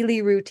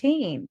daily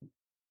routine,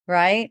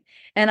 right?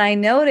 And I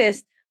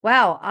noticed,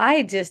 wow,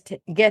 I just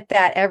get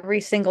that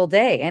every single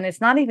day. And it's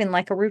not even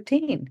like a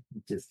routine.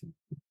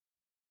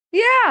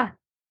 Yeah,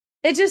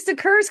 it just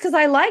occurs because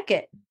I like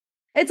it.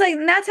 It's like,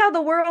 and that's how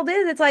the world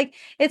is. It's like,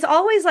 it's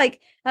always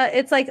like,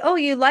 it's like, oh,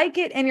 you like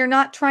it and you're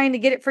not trying to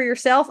get it for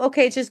yourself.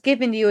 Okay, it's just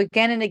given to you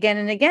again and again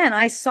and again.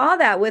 I saw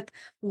that with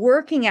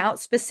working out,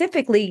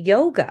 specifically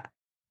yoga.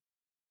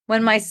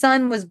 When my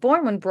son was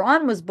born, when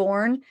Braun was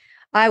born,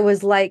 I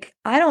was like,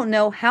 I don't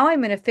know how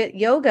I'm going to fit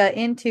yoga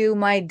into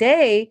my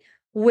day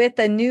with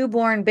a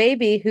newborn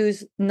baby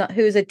who's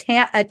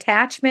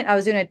attachment. I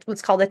was doing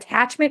what's called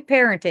attachment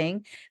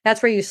parenting.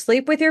 That's where you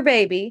sleep with your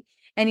baby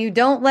and you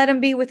don't let them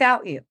be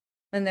without you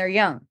when they're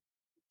young.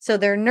 So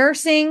they're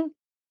nursing,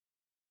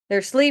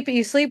 they're sleeping,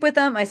 you sleep with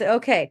them. I said,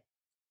 okay,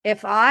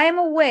 if I'm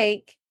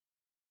awake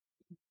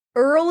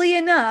early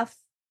enough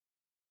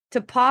to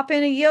pop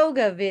in a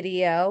yoga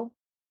video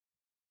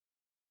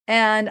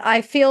and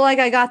I feel like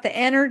I got the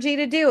energy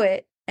to do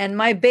it, and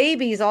my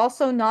baby's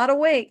also not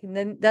awake and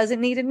then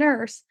doesn't need a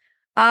nurse,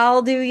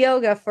 I'll do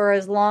yoga for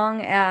as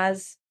long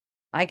as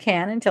I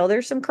can until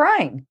there's some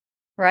crying,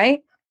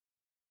 right?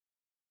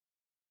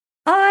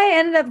 I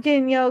ended up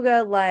getting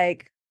yoga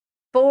like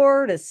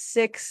 4 to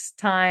 6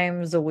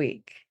 times a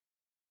week.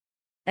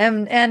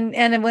 And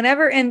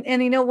whenever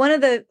one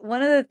of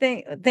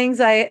the things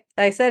I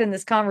said in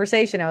this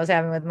conversation I was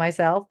having with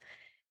myself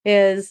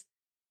is,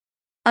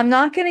 I'm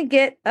not going to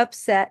get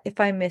upset if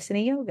I miss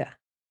any yoga.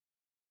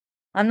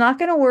 I'm not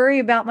going to worry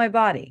about my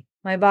body.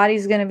 My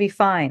body's going to be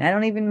fine. I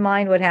don't even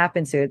mind what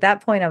happens to it. At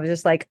that point, I was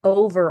just like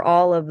over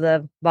all of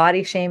the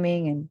body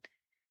shaming and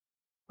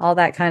all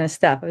that kind of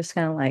stuff. I was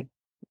kind of like,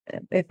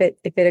 if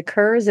it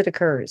occurs, it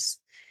occurs.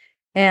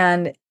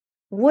 And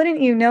wouldn't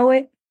you know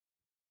it,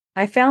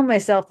 I found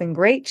myself in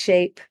great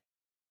shape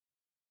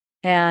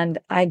and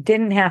I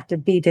didn't have to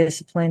be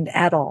disciplined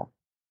at all.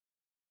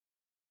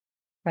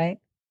 Right?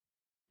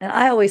 And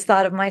I always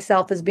thought of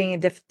myself as being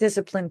a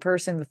disciplined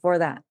person before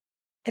that.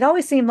 It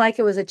always seemed like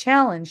it was a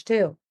challenge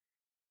too,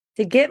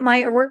 to get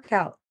my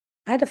workout.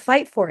 I had to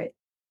fight for it,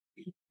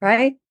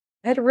 right?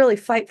 I had to really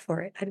fight for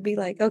it. I had to be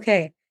like,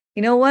 okay,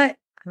 you know what?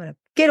 I'm going to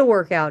get a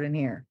workout in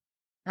here.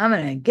 I'm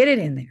going to get it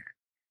in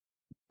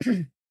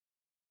there.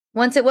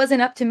 Once it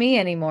wasn't up to me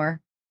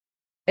anymore,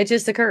 it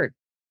just occurred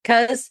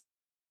because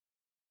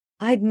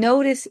I'd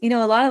notice, a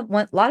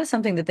lot of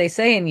something that they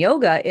say in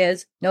yoga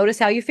is notice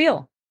how you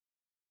feel.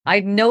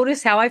 I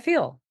notice how I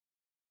feel.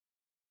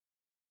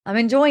 I'm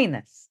enjoying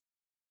this.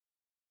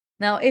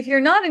 Now, if you're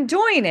not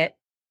enjoying it,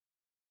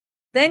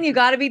 then you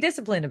got to be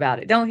disciplined about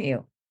it, don't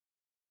you?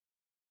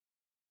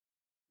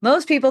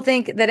 Most people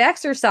think that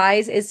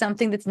exercise is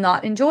something that's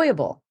not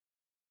enjoyable.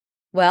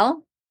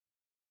 Well,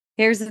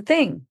 here's the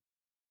thing.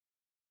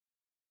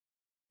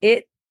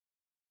 It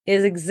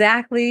is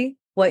exactly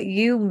what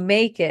you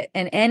make it,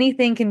 and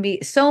anything can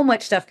be, so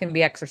much stuff can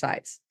be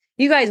exercise.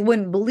 You guys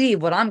wouldn't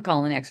believe what I'm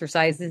calling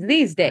exercises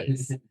these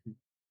days.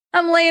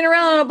 I'm laying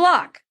around on a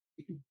block,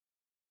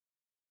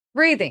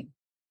 breathing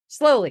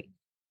slowly,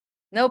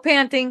 no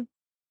panting,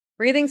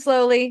 breathing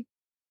slowly,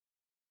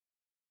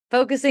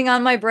 focusing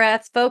on my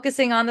breath,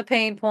 focusing on the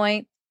pain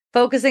point,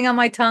 focusing on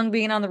my tongue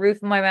being on the roof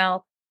of my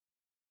mouth,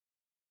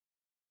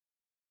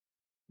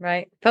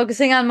 right?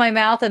 Focusing on my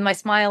mouth and my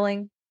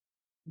smiling,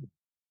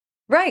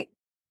 right?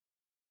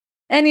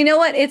 And you know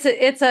what?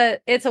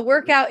 It's a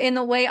workout in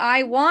the way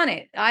I want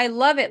it. I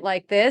love it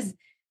like this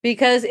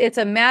because it's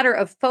a matter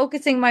of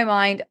focusing my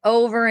mind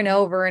over and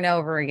over and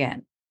over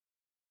again.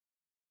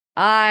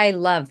 I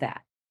love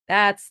that.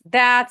 That's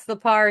the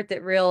part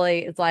that really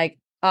is like,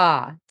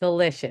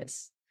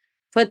 delicious.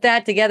 Put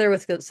that together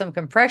with some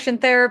compression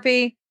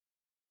therapy.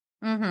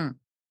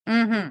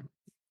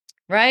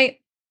 Right?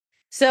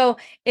 So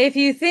if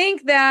you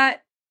think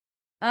that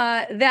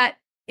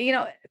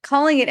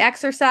calling it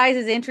exercise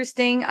is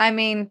interesting, I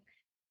mean,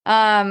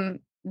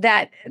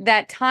 that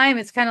time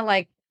is kind of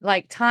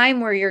like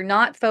time where you're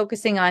not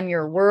focusing on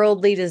your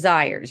worldly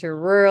desires, your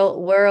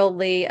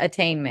worldly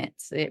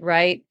attainments,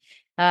 right?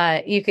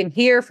 You can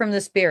hear from the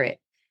spirit.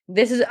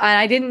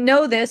 I didn't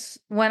know this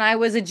when I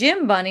was a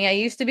gym bunny. I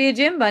used to be a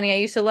gym bunny. I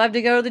used to love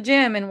to go to the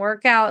gym and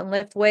work out and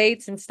lift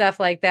weights and stuff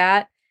like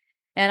that.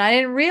 And I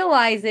didn't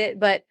realize it,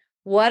 but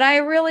what I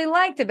really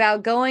liked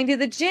about going to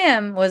the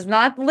gym was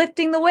not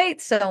lifting the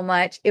weights so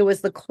much. It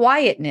was the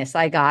quietness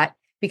I got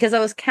because I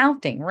was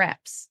counting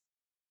reps.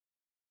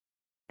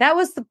 That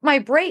was my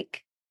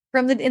break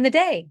in the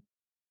day.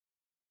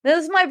 That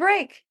was my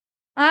break.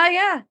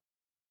 Yeah.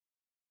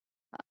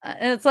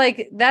 And it's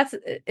like, that's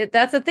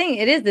the thing.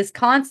 It is this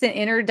constant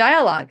inner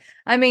dialogue.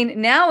 I mean,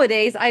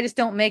 nowadays I just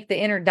don't make the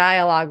inner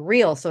dialogue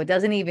real. So it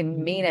doesn't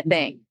even mean a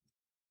thing.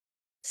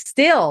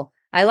 Still,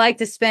 I like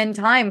to spend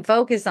time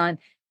focus on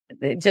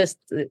just,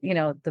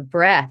 the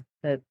breath,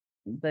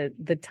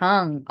 the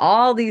tongue,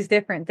 all these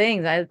different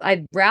things.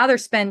 I'd rather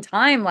spend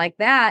time like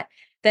that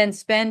than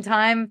spend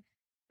time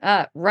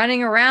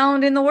running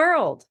around in the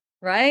world,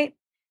 right?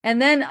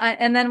 And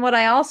then what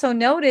I also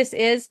notice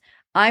is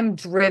I'm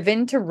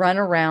driven to run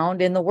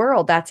around in the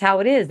world. That's how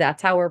it is.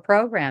 That's how we're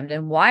programmed.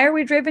 And why are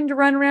we driven to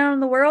run around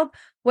in the world?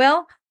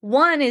 Well,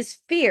 one is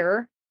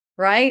fear,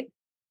 right?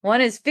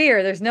 One is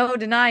fear. There's no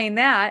denying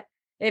that.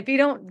 If you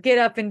don't get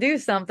up and do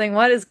something,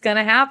 what is going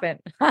to happen?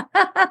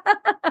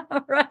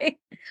 Right?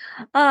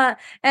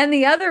 And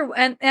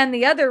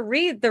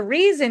the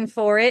reason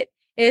for it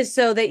is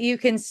so that you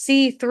can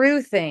see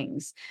through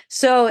things.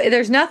 So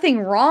there's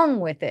nothing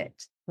wrong with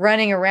it,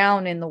 running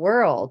around in the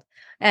world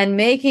and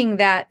making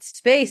that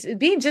space,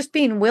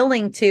 being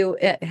willing to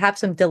have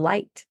some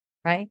delight,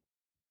 right?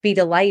 Be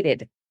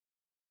delighted.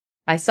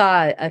 I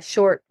saw a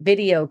short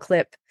video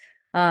clip.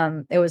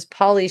 It was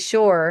Pauly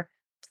Shore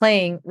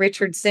playing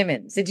Richard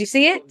Simmons. Did you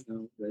see it?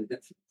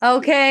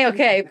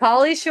 Okay.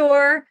 Pauly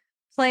Shore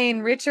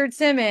playing Richard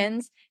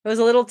Simmons. It was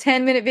a little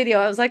 10-minute video.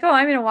 I was like, oh,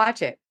 I'm going to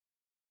watch it.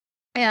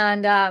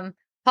 And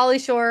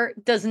Pauly Shore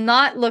does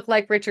not look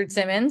like Richard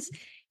Simmons.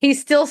 He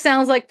still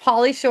sounds like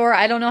Pauly Shore.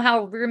 I don't know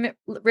how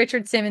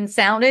Richard Simmons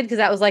sounded because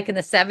that was like in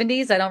the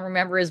 70s. I don't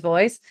remember his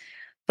voice.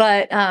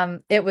 But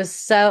it was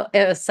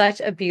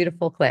such a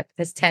beautiful clip,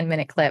 this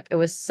 10-minute clip. It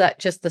was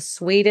just the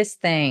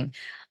sweetest thing.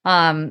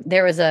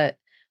 There was a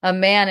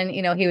man,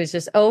 and he was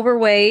just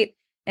overweight,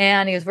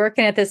 and he was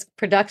working at this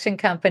production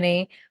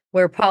company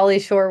where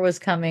Pauly Shore was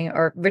coming,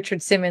 or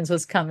Richard Simmons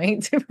was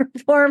coming to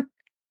perform.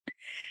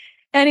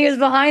 And he was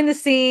behind the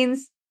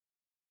scenes.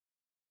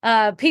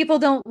 People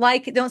don't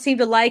seem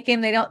to like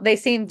him. They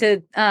seem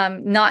to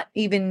not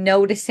even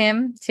notice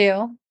him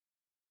too.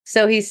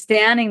 So he's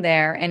standing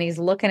there and he's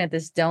looking at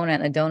this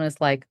donut, and the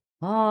donut's like,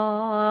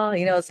 oh,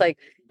 it's like,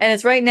 and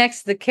it's right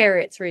next to the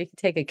carrots, where you can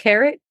take a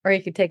carrot or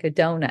you could take a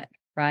donut,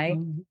 right?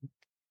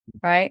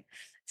 Right.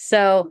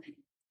 So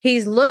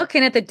he's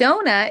looking at the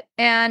donut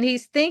and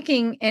he's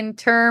thinking in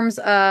terms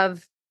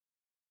of,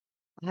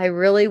 I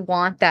really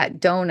want that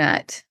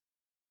donut,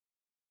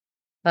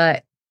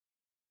 but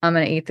I'm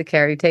going to eat the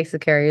carrot. He takes the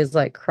carrot. He's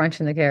like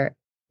crunching the carrot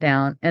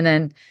down. And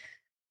then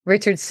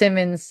Richard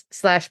Simmons /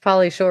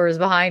 Pauly Shore is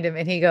behind him,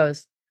 and he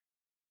goes,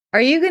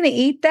 are you going to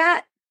eat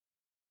that?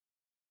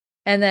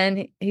 And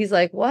then he's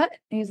like, what?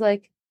 He's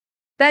like,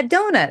 that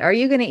donut, are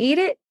you going to eat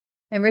it?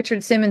 And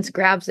Richard Simmons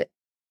grabs it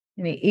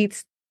and he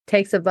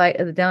takes a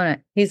bite of the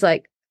donut. He's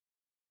like,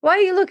 why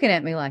are you looking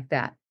at me like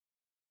that?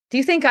 Do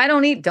you think I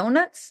don't eat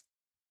donuts?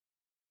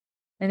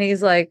 And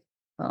he's like,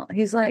 well,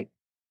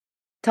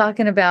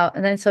 talking about,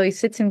 and then so he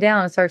sits him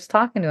down and starts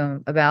talking to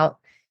him about,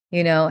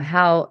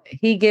 how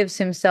he gives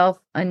himself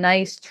a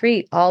nice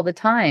treat all the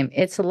time.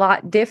 It's a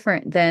lot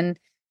different than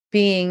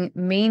being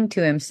mean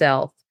to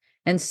himself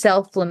and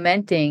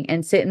self-lamenting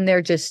and sitting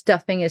there just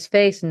stuffing his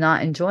face and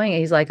not enjoying it.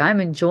 He's like, I'm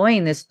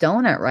enjoying this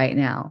donut right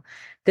now.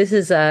 This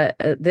is an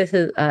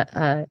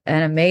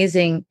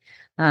amazing,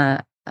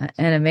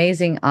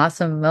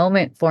 awesome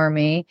moment for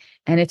me.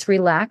 And it's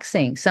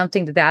relaxing,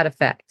 something to that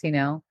effect,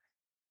 and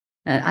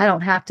I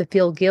don't have to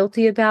feel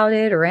guilty about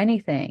it or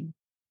anything.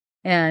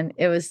 And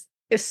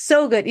it's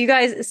so good. You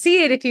guys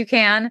see it if you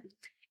can.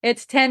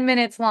 It's 10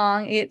 minutes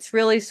long. It's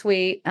really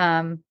sweet.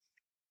 And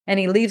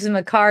he leaves him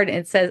a card,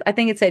 and I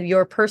think it said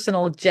your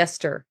personal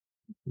jester.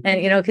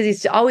 And, because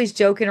he's always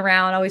joking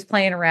around, always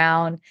playing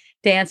around,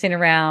 dancing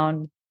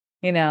around,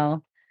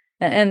 and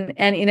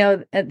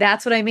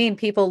that's what I mean.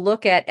 People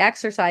look at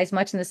exercise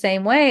much in the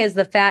same way as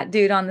the fat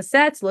dude on the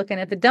set's looking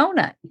at the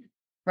donut,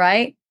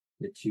 right?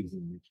 They're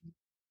choosing.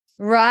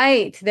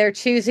 Right. They're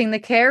choosing the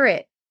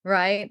carrot,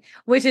 right?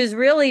 Which is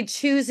really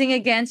choosing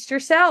against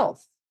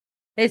yourself.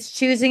 It's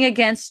choosing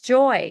against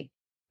joy,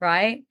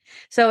 right?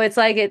 So it's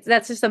like,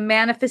 that's just a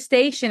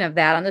manifestation of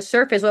that. On the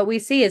surface, what we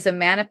see is a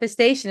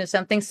manifestation of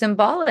something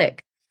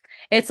symbolic.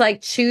 It's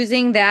like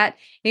choosing that,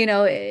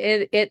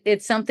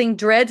 it's something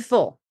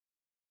dreadful,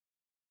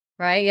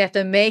 right? You have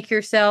to make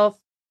yourself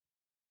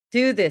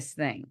do this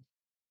thing.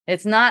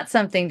 It's not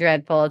something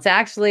dreadful. It's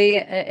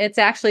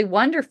actually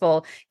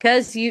wonderful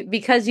because you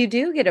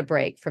do get a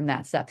break from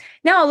that stuff.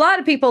 Now, a lot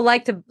of people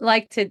like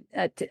to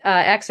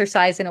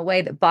exercise in a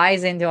way that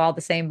buys into all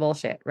the same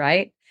bullshit,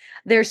 right?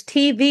 There's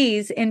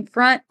TVs in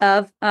front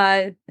of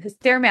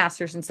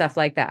Stairmasters and stuff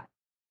like that.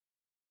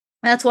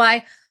 That's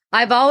why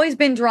I've always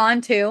been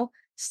drawn to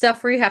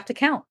stuff where you have to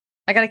count.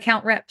 I got to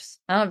count reps.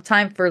 I don't have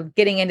time for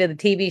getting into the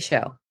TV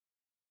show,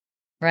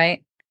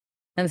 right?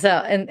 And so,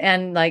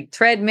 and like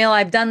treadmill,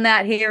 I've done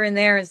that here and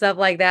there and stuff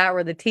like that,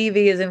 where the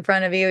TV is in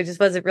front of you. It just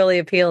wasn't really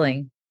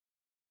appealing,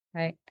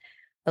 right?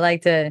 I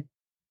like to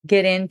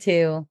get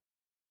into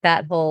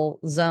that whole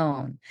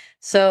zone.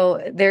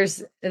 So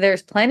there's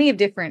plenty of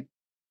different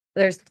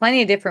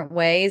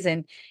ways.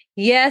 And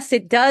yes,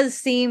 it does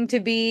seem to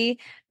be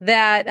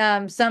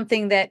that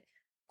something that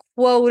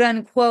quote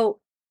unquote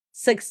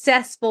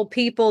successful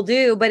people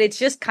do, but it's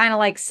just kind of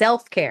like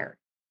self-care,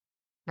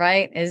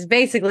 right? It's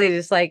basically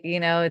just like,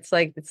 it's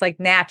like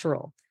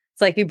natural.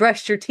 It's like you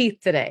brushed your teeth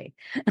today.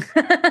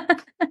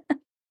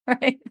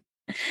 Right?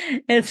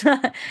 It's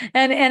not,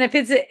 and if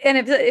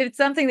it's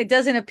something that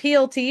doesn't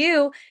appeal to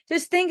you,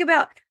 just think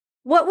about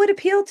what would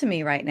appeal to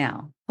me right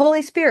now.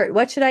 Holy Spirit,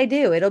 what should I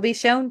do? It'll be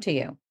shown to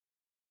you.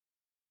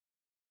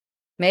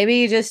 Maybe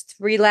you just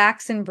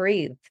relax and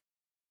breathe.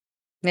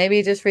 Maybe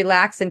you just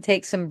relax and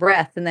take some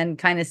breath and then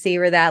kind of see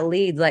where that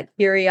leads, let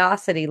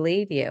curiosity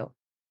lead you.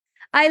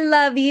 I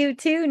love you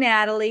too,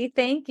 Natalie.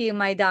 Thank you,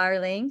 my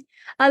darling.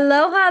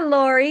 Aloha,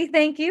 Lori.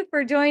 Thank you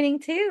for joining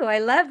too. I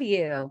love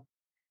you.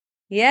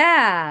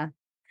 Yeah.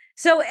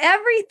 So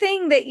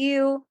everything that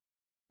you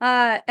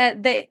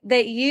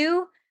that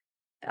you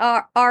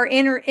are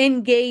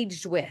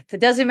engaged with, it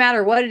doesn't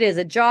matter what it is,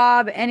 a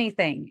job,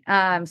 anything,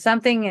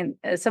 something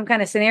in some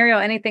kind of scenario,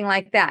 anything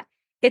like that.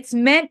 It's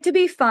meant to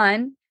be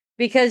fun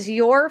because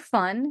you're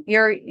fun.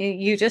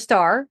 You just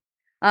are,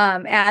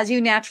 as you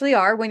naturally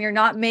are, when you're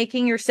not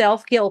making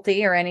yourself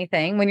guilty or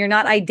anything, when you're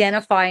not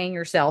identifying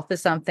yourself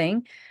as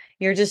something,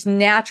 you're just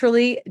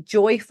naturally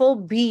joyful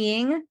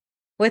being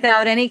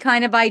without any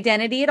kind of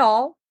identity at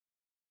all.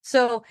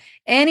 So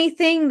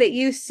anything that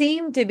you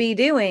seem to be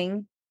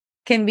doing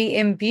can be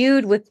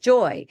imbued with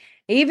joy,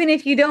 even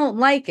if you don't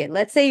like it.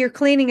 Let's say you're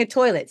cleaning a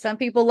toilet. Some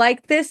people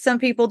like this, some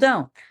people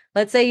don't.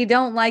 Let's say you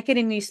don't like it,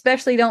 and you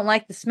especially don't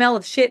like the smell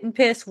of shit and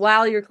piss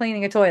while you're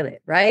cleaning a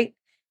toilet, right?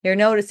 You're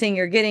noticing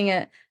you're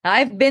getting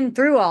I've been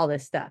through all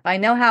this stuff. I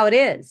know how it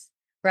is,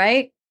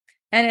 right?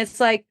 And it's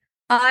like,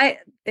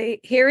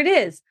 here it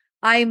is.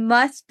 I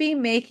must be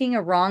making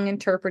a wrong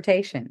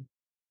interpretation.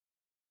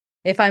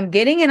 If I'm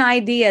getting an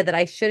idea that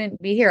I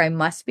shouldn't be here, I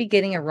must be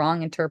getting a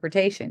wrong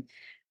interpretation.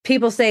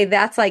 People say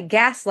that's like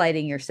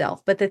gaslighting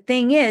yourself. But the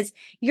thing is,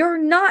 you're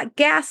not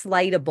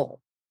gaslightable.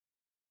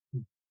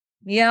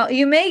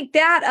 You make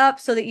that up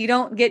so that you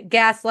don't get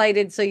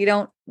gaslighted, so you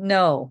don't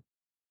know.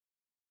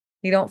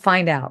 You don't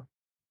find out,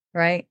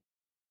 right?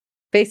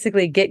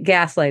 Basically, get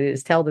gaslighted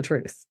is tell the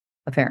truth,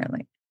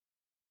 apparently.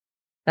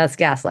 That's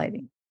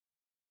gaslighting.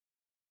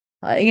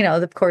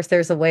 Of course,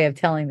 there's a way of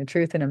telling the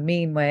truth in a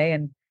mean way.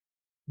 And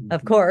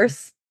of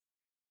course,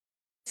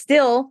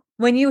 still,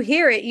 when you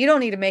hear it, you don't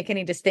need to make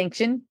any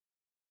distinction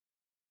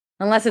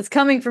unless it's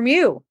coming from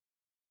you.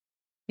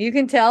 You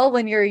can tell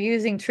when you're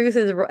using truth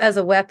as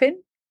a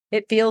weapon.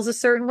 It feels a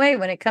certain way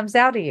when it comes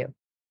out of you.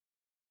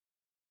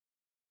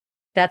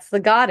 That's the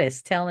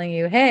goddess telling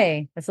you,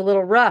 hey, it's a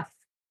little rough.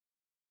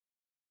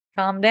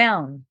 Calm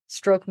down.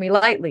 Stroke me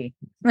lightly.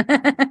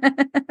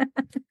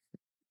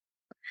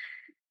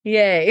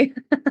 Yay.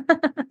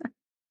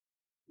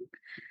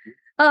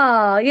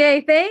 Oh,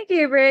 yay. Thank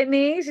you,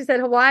 Brittany. She said,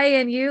 Hawaii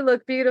and you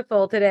look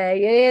beautiful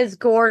today. It is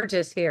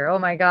gorgeous here. Oh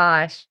my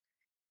gosh.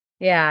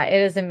 Yeah,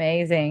 it is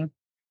amazing.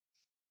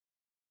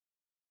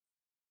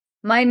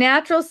 My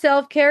natural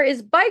self-care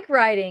is bike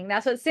riding.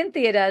 That's what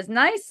Cynthia does.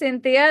 Nice,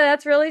 Cynthia.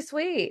 That's really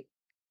sweet.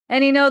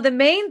 And the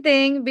main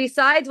thing,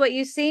 besides what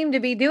you seem to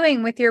be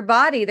doing with your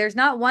body, there's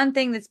not one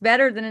thing that's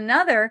better than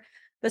another.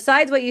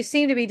 Besides what you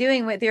seem to be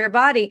doing with your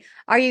body,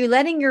 are you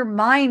letting your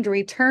mind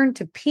return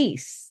to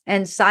peace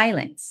and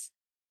silence?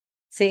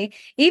 See,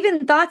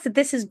 even thoughts that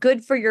this is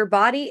good for your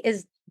body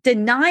is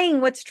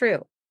denying what's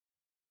true.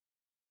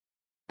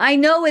 I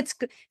know it's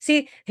good.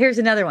 See, here's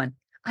another one.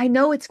 I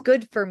know it's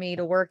good for me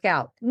to work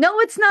out. No,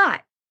 it's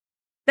not.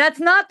 That's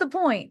not the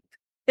point.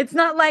 It's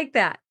not like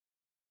that.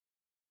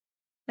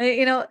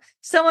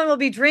 Someone will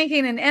be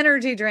drinking an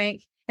energy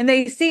drink and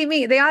they see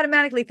me. They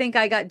automatically think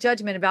I got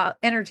judgment about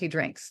energy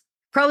drinks.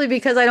 Probably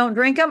because I don't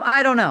drink them.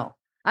 I don't know.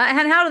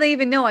 And how do they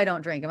even know I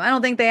don't drink them? I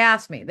don't think they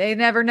asked me. They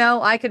never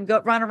know. I could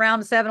go run around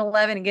to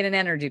 7-Eleven and get an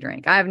energy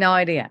drink. I have no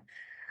idea.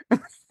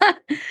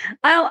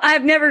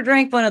 I've never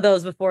drank one of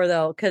those before,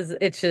 though, because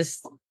it's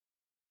just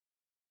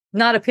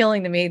not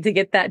appealing to me to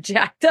get that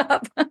jacked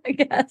up, I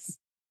guess.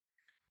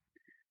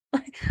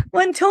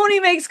 When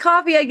Tony makes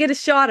coffee, I get a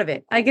shot of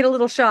it. I get a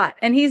little shot.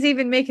 And he's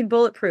even making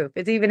bulletproof.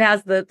 It even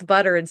has the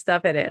butter and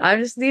stuff in it. I'm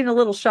just needing a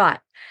little shot.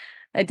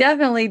 I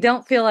definitely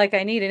don't feel like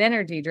I need an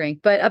energy drink.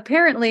 But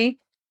apparently,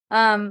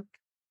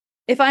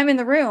 if I'm in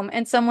the room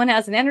and someone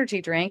has an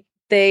energy drink,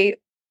 they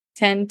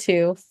tend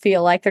to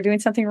feel like they're doing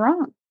something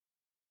wrong.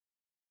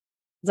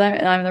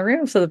 I'm in the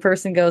room. So the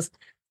person goes,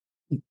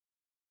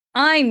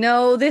 I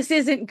know this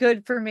isn't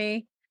good for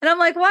me. And I'm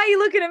like, why are you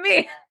looking at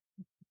me?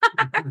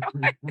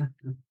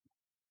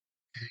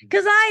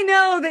 Because I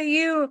know that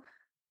you,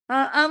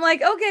 I'm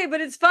like, okay, but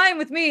it's fine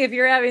with me if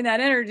you're having that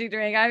energy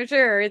drink. I'm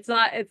sure it's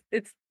not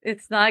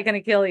going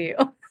to kill you.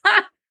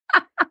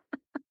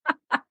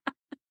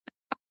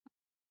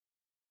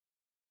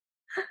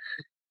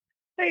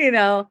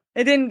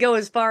 It didn't go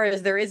as far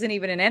as there isn't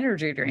even an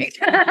energy drink.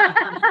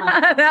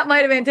 That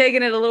might have been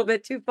taking it a little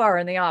bit too far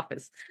in the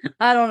office.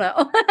 I don't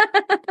know.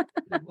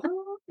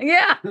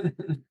 Yeah.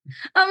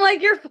 I'm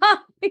like, you're fine.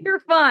 You're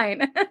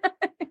fine.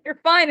 You're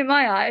fine in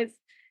my eyes.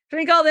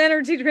 Drink all the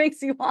energy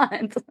drinks you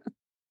want.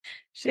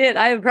 Shit,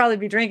 I would probably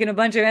be drinking a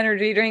bunch of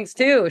energy drinks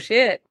too.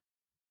 Shit.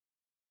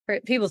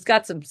 People's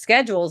got some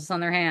schedules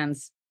on their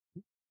hands.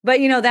 But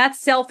that's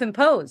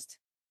self-imposed.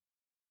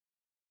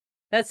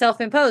 That's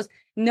self-imposed.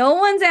 No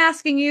one's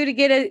asking you to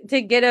get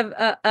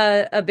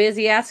a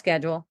busy ass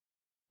schedule.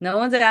 No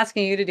one's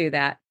asking you to do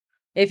that.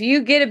 If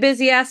you get a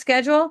busy ass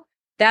schedule,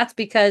 that's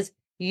because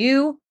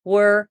you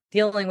were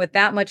dealing with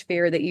that much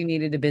fear that you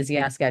needed a busy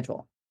ass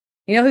schedule.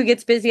 You know who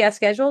gets busy ass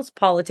schedules?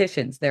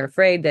 Politicians. They're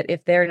afraid that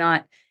if they're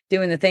not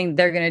doing the thing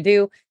they're going to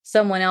do,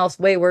 someone else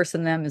way worse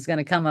than them is going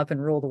to come up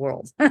and rule the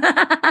world.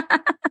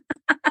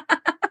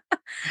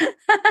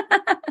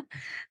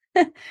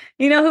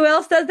 You know who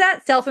else does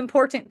that?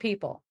 Self-important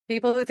people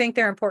who think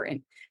they're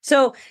important.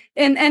 So,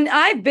 and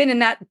I've been in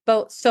that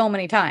boat so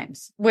many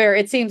times where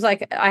it seems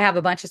like I have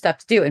a bunch of stuff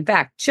to do. In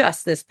fact,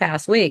 just this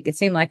past week, it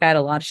seemed like I had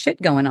a lot of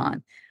shit going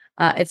on.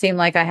 It seemed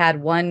like I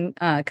had one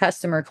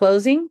customer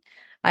closing.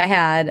 I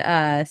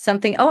had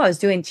something. Oh, I was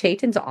doing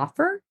Chaitin's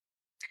offer.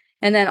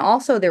 And then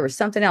also there was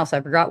something else.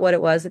 I forgot what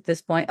it was at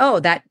this point. Oh,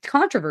 that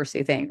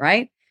controversy thing,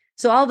 right?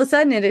 So all of a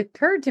sudden it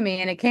occurred to me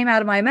and it came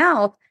out of my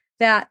mouth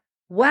that,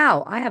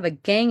 wow, I have a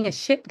gang of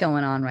shit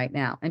going on right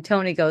now. And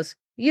Tony goes,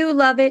 you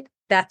love it.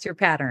 That's your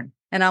pattern.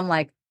 And I'm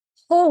like,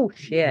 oh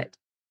shit.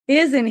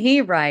 Isn't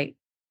he right?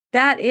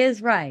 That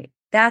is right.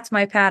 That's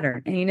my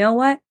pattern. And you know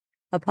what?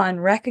 Upon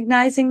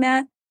recognizing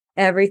that,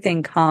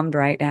 everything calmed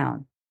right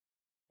down.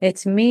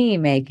 It's me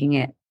making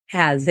it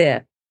as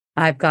if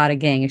I've got a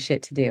gang of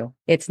shit to do.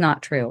 It's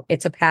not true.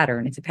 It's a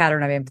pattern. It's a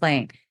pattern I've been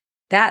playing.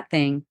 That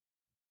thing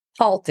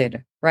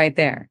halted right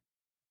there.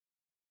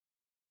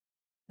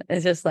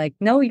 It's just like,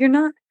 no, you're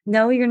not.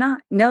 No, you're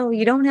not. No,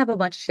 you don't have a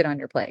bunch of shit on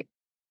your plate.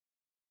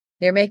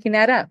 You're making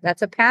that up.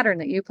 That's a pattern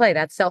that you play.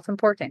 That's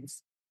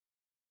self-importance.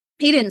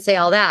 He didn't say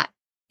all that.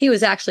 He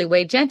was actually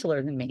way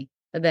gentler than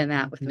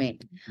that with me.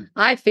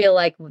 I feel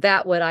like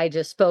that what I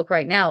just spoke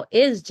right now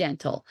is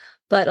gentle.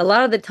 But a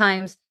lot of the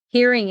times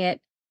hearing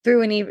it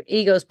through an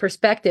ego's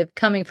perspective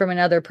coming from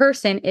another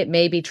person, it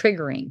may be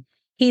triggering.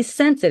 He's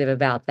sensitive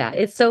about that.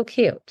 It's so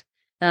cute.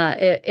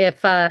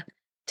 If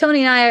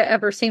Tony and I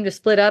ever seem to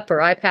split up or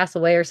I pass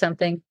away or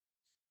something,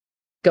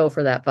 go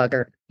for that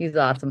fucker. He's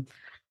awesome.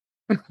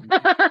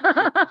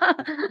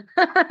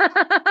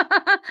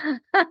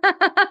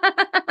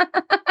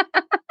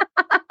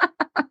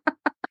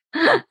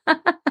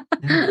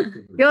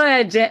 Go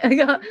ahead, Jen.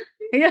 Go.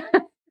 Yeah.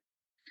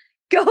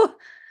 Go.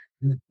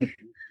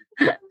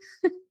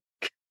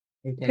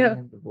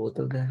 Go. Both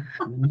of them.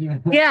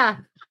 Yeah.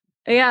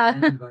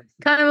 Yeah.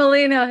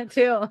 Carmelino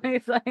too.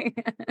 He's like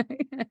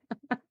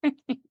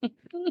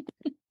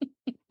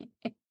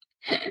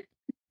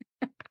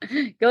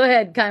go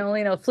ahead,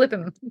 Carmelino, flip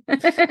him.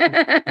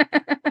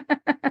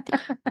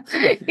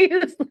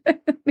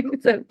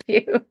 He's so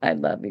cute. I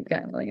love you,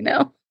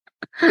 Carmelino.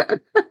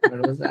 What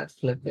was that?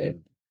 Flip it.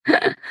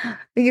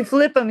 You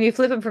flip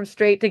him from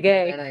straight to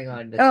gay. And I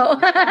got this. Oh.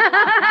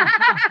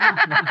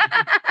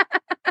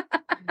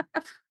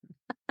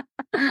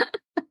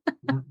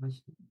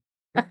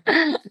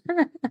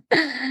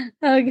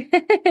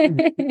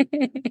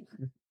 Okay.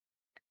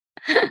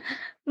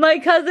 My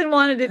cousin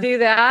wanted to do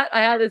that.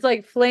 I had this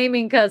like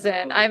flaming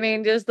cousin. I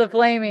mean, just the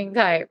flaming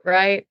type,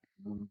 right?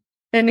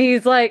 And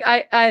he's like,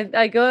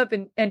 I go up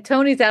and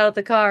Tony's out of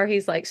the car.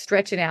 He's like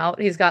stretching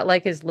out. He's got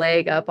like his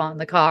leg up on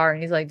the car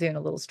and he's like doing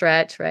a little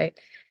stretch, right?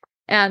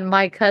 And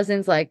my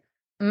cousin's like,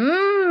 hey.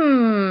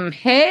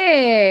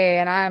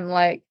 And I'm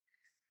like,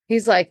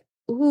 he's like,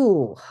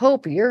 ooh,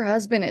 Hope, your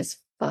husband is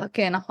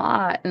fucking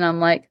hot. And I'm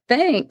like,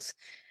 thanks.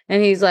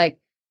 And he's like,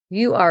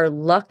 you are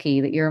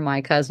lucky that you're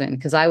my cousin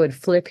because I would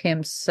flip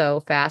him so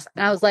fast.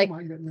 And I was like,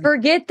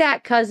 forget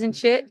that cousin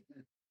shit.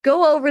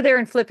 Go over there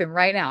and flip him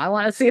right now. I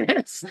want to see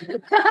this.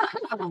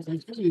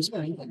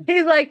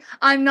 He's like,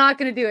 I'm not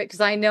going to do it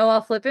because I know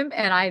I'll flip him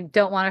and I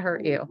don't want to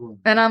hurt you.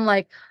 And I'm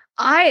like,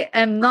 I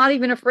am not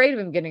even afraid of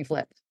him getting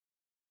flipped.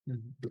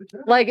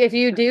 Like, if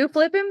you do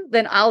flip him,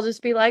 then I'll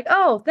just be like,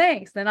 oh,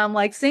 thanks. Then I'm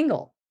like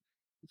single.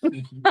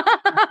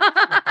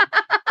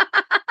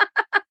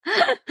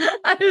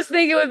 I just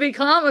think it would be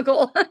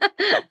comical.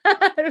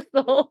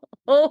 The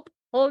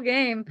whole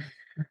game.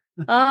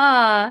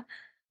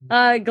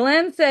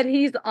 Glenn said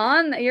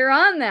you're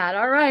on that.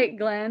 All right,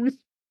 Glenn.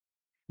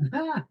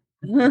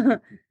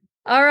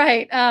 All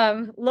right.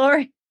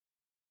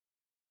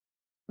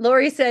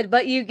 Lori said,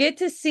 but you get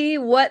to see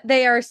what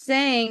they are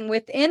saying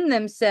within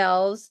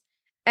themselves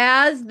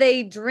as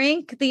they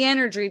drink the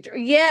energy.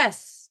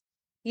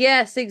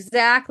 Yes,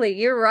 exactly.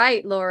 You're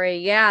right, Lori.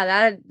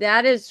 Yeah,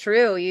 that is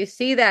true. You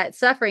see that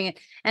suffering.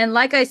 And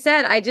like I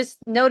said, I just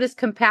noticed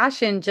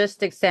compassion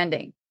just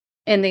extending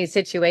in these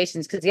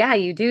situations. Because, yeah,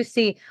 you do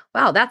see,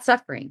 wow, that's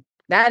suffering.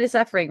 That is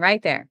suffering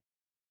right there.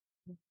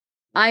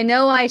 I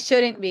know I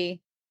shouldn't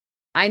be.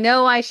 I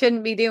know I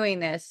shouldn't be doing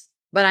this,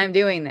 but I'm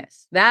doing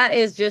this. That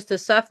is just a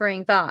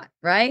suffering thought,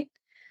 right?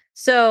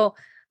 So,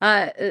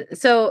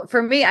 so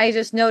for me, I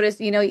just noticed,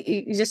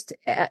 you just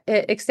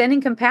extending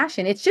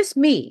compassion. It's just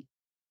me.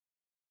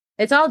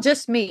 It's all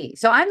just me.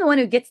 So I'm the one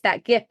who gets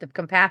that gift of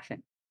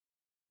compassion,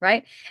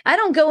 right? I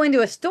don't go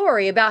into a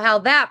story about how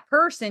that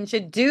person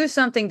should do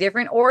something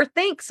different or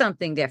think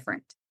something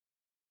different.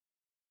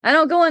 I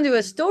don't go into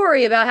a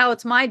story about how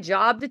it's my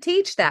job to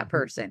teach that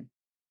person.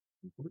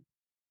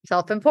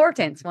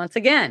 Self-importance, once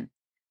again,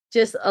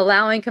 just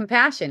allowing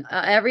compassion.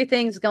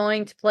 Everything's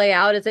going to play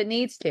out as it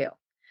needs to.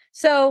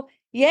 So,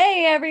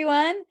 yay,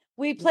 everyone.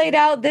 We played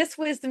out this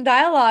wisdom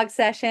dialogue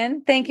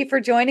session. Thank you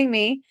for joining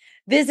me.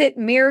 Visit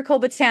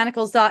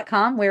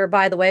miraclebotanicals.com, where,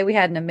 by the way, we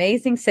had an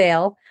amazing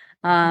sale.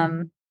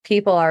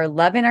 People are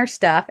loving our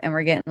stuff, and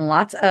we're getting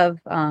lots of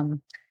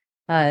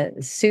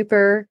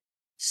super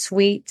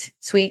sweet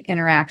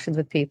interactions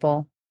with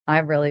people. I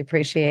really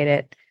appreciate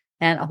it.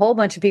 And a whole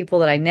bunch of people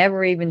that I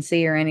never even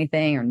see or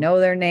anything or know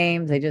their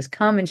names. They just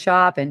come and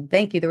shop. And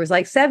thank you. There was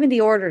like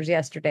 70 orders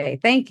yesterday.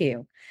 Thank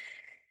you.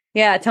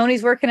 Yeah,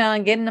 Tony's working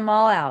on getting them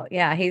all out.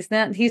 Yeah, he's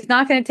not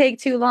going to take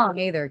too long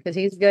either because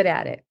he's good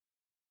at it.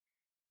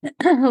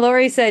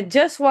 Lori said,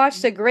 just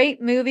watched a great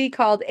movie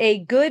called A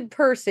Good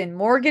Person,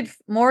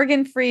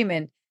 Morgan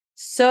Freeman.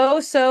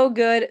 So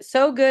good.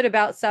 So good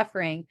about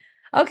suffering.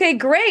 Okay,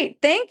 great.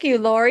 Thank you,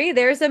 Lori.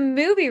 There's a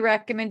movie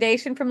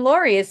recommendation from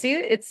Lori.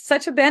 It's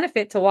such a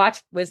benefit to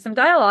watch Wisdom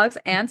Dialogues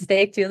and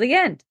stay to the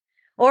end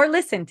or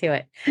listen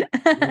to it.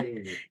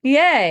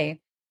 Yay.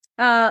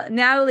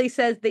 Natalie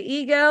says the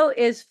ego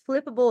is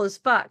flippable as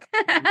fuck.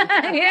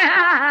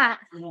 Yeah,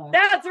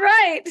 that's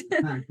right.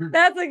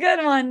 That's a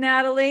good one,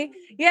 Natalie.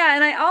 Yeah,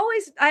 and I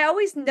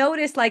always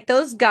notice like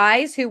those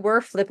guys who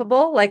were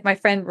flippable, like my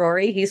friend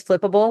Rory, he's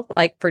flippable,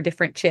 like for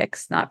different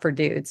chicks, not for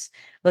dudes.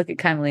 Look at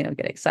Kymelino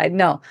get excited.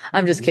 No,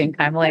 I'm just kidding,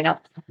 Kymelino.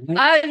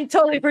 I'm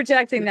totally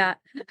projecting that.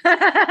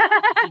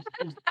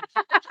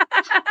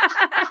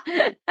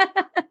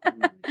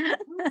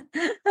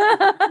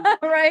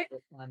 Right?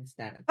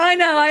 I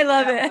know, I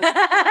love it.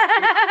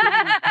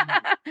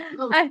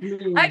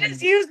 I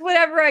just used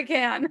whatever I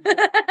can.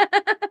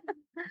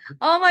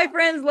 All my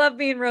friends love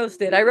being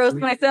roasted. I roast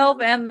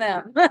myself and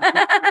them.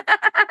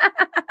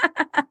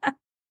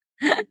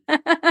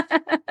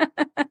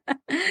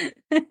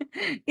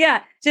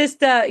 Yeah, just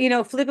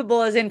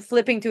flippable as in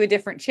flipping to a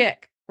different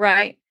chick,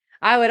 right?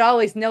 I would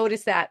always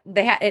notice that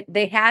they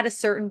had a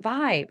certain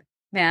vibe,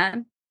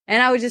 man,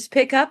 and I would just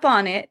pick up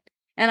on it,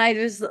 and I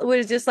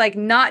would just like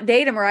not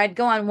date them, or I'd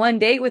go on one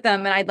date with them,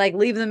 and I'd like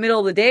leave in the middle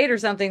of the date or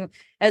something.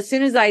 As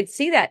soon as I'd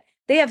see that,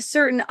 they have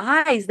certain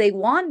eyes, they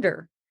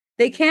wander.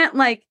 They can't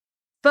like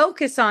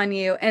focus on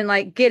you and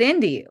like get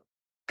into you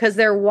because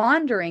they're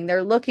wandering.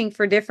 They're looking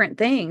for different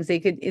things.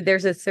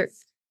 There's a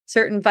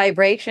certain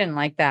vibration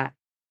like that.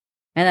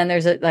 And then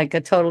there's a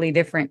totally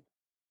different,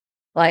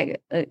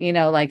 like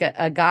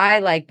a guy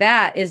like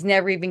that is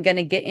never even going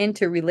to get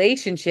into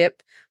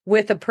relationship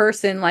with a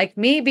person like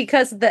me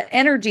because the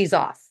energy's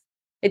off.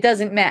 It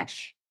doesn't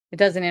mesh. It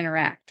doesn't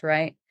interact.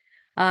 Right.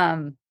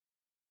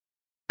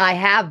 I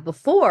have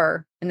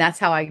before, and that's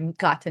how I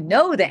got to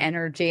know the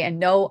energy and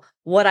know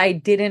what I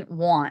didn't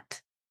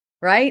want.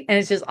 Right. And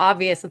it's just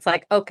obvious. It's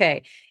like,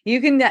 okay,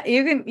 you can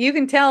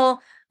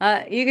tell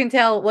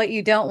what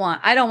you don't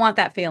want. I don't want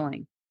that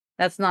feeling.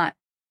 That's not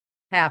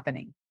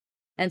happening.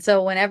 And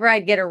so whenever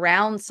I'd get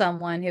around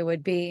someone who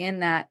would be in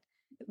that,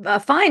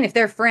 fine if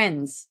they're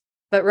friends,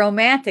 but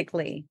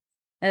romantically,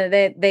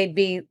 they'd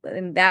be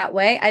in that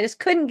way. I just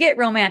couldn't get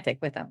romantic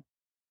with them.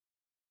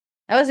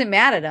 I wasn't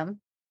mad at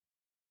them.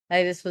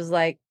 I just was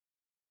like,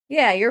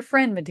 yeah, you're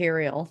friend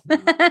material.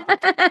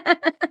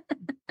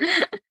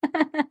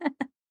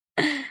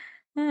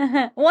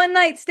 One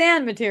night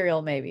stand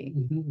material, maybe.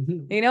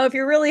 If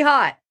you're really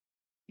hot,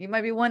 you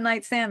might be one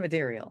night stand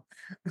material.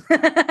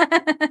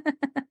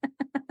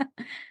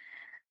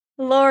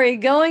 Lori,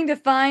 going to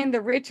find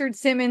the Richard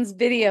Simmons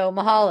video.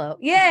 Mahalo.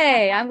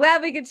 Yay. I'm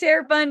glad we could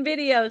share fun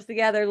videos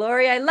together,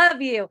 Lori. I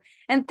love you.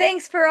 And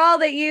thanks for all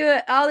that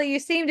you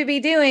seem to be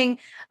doing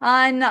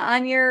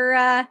on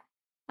your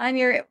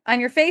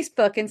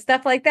Facebook and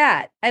stuff like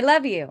that. I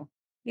love you.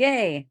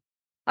 Yay.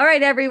 All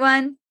right,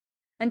 everyone.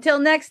 Until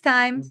next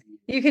time,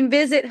 you can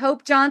visit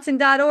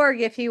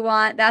hopejohnson.org if you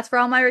want. That's where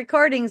all my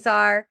recordings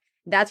are.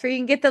 That's where you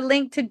can get the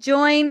link to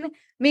join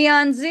me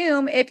on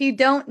Zoom if you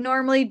don't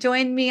normally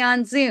join me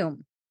on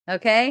Zoom.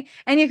 Okay.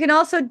 And you can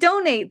also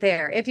donate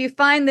there. If you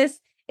find this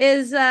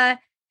is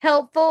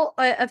helpful,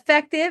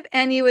 effective,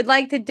 and you would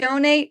like to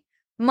donate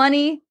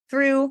money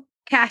through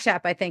Cash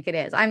App, I think it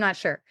is. I'm not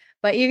sure,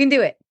 but you can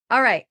do it.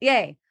 All right.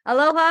 Yay.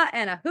 Aloha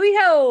and a hui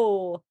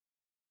ho.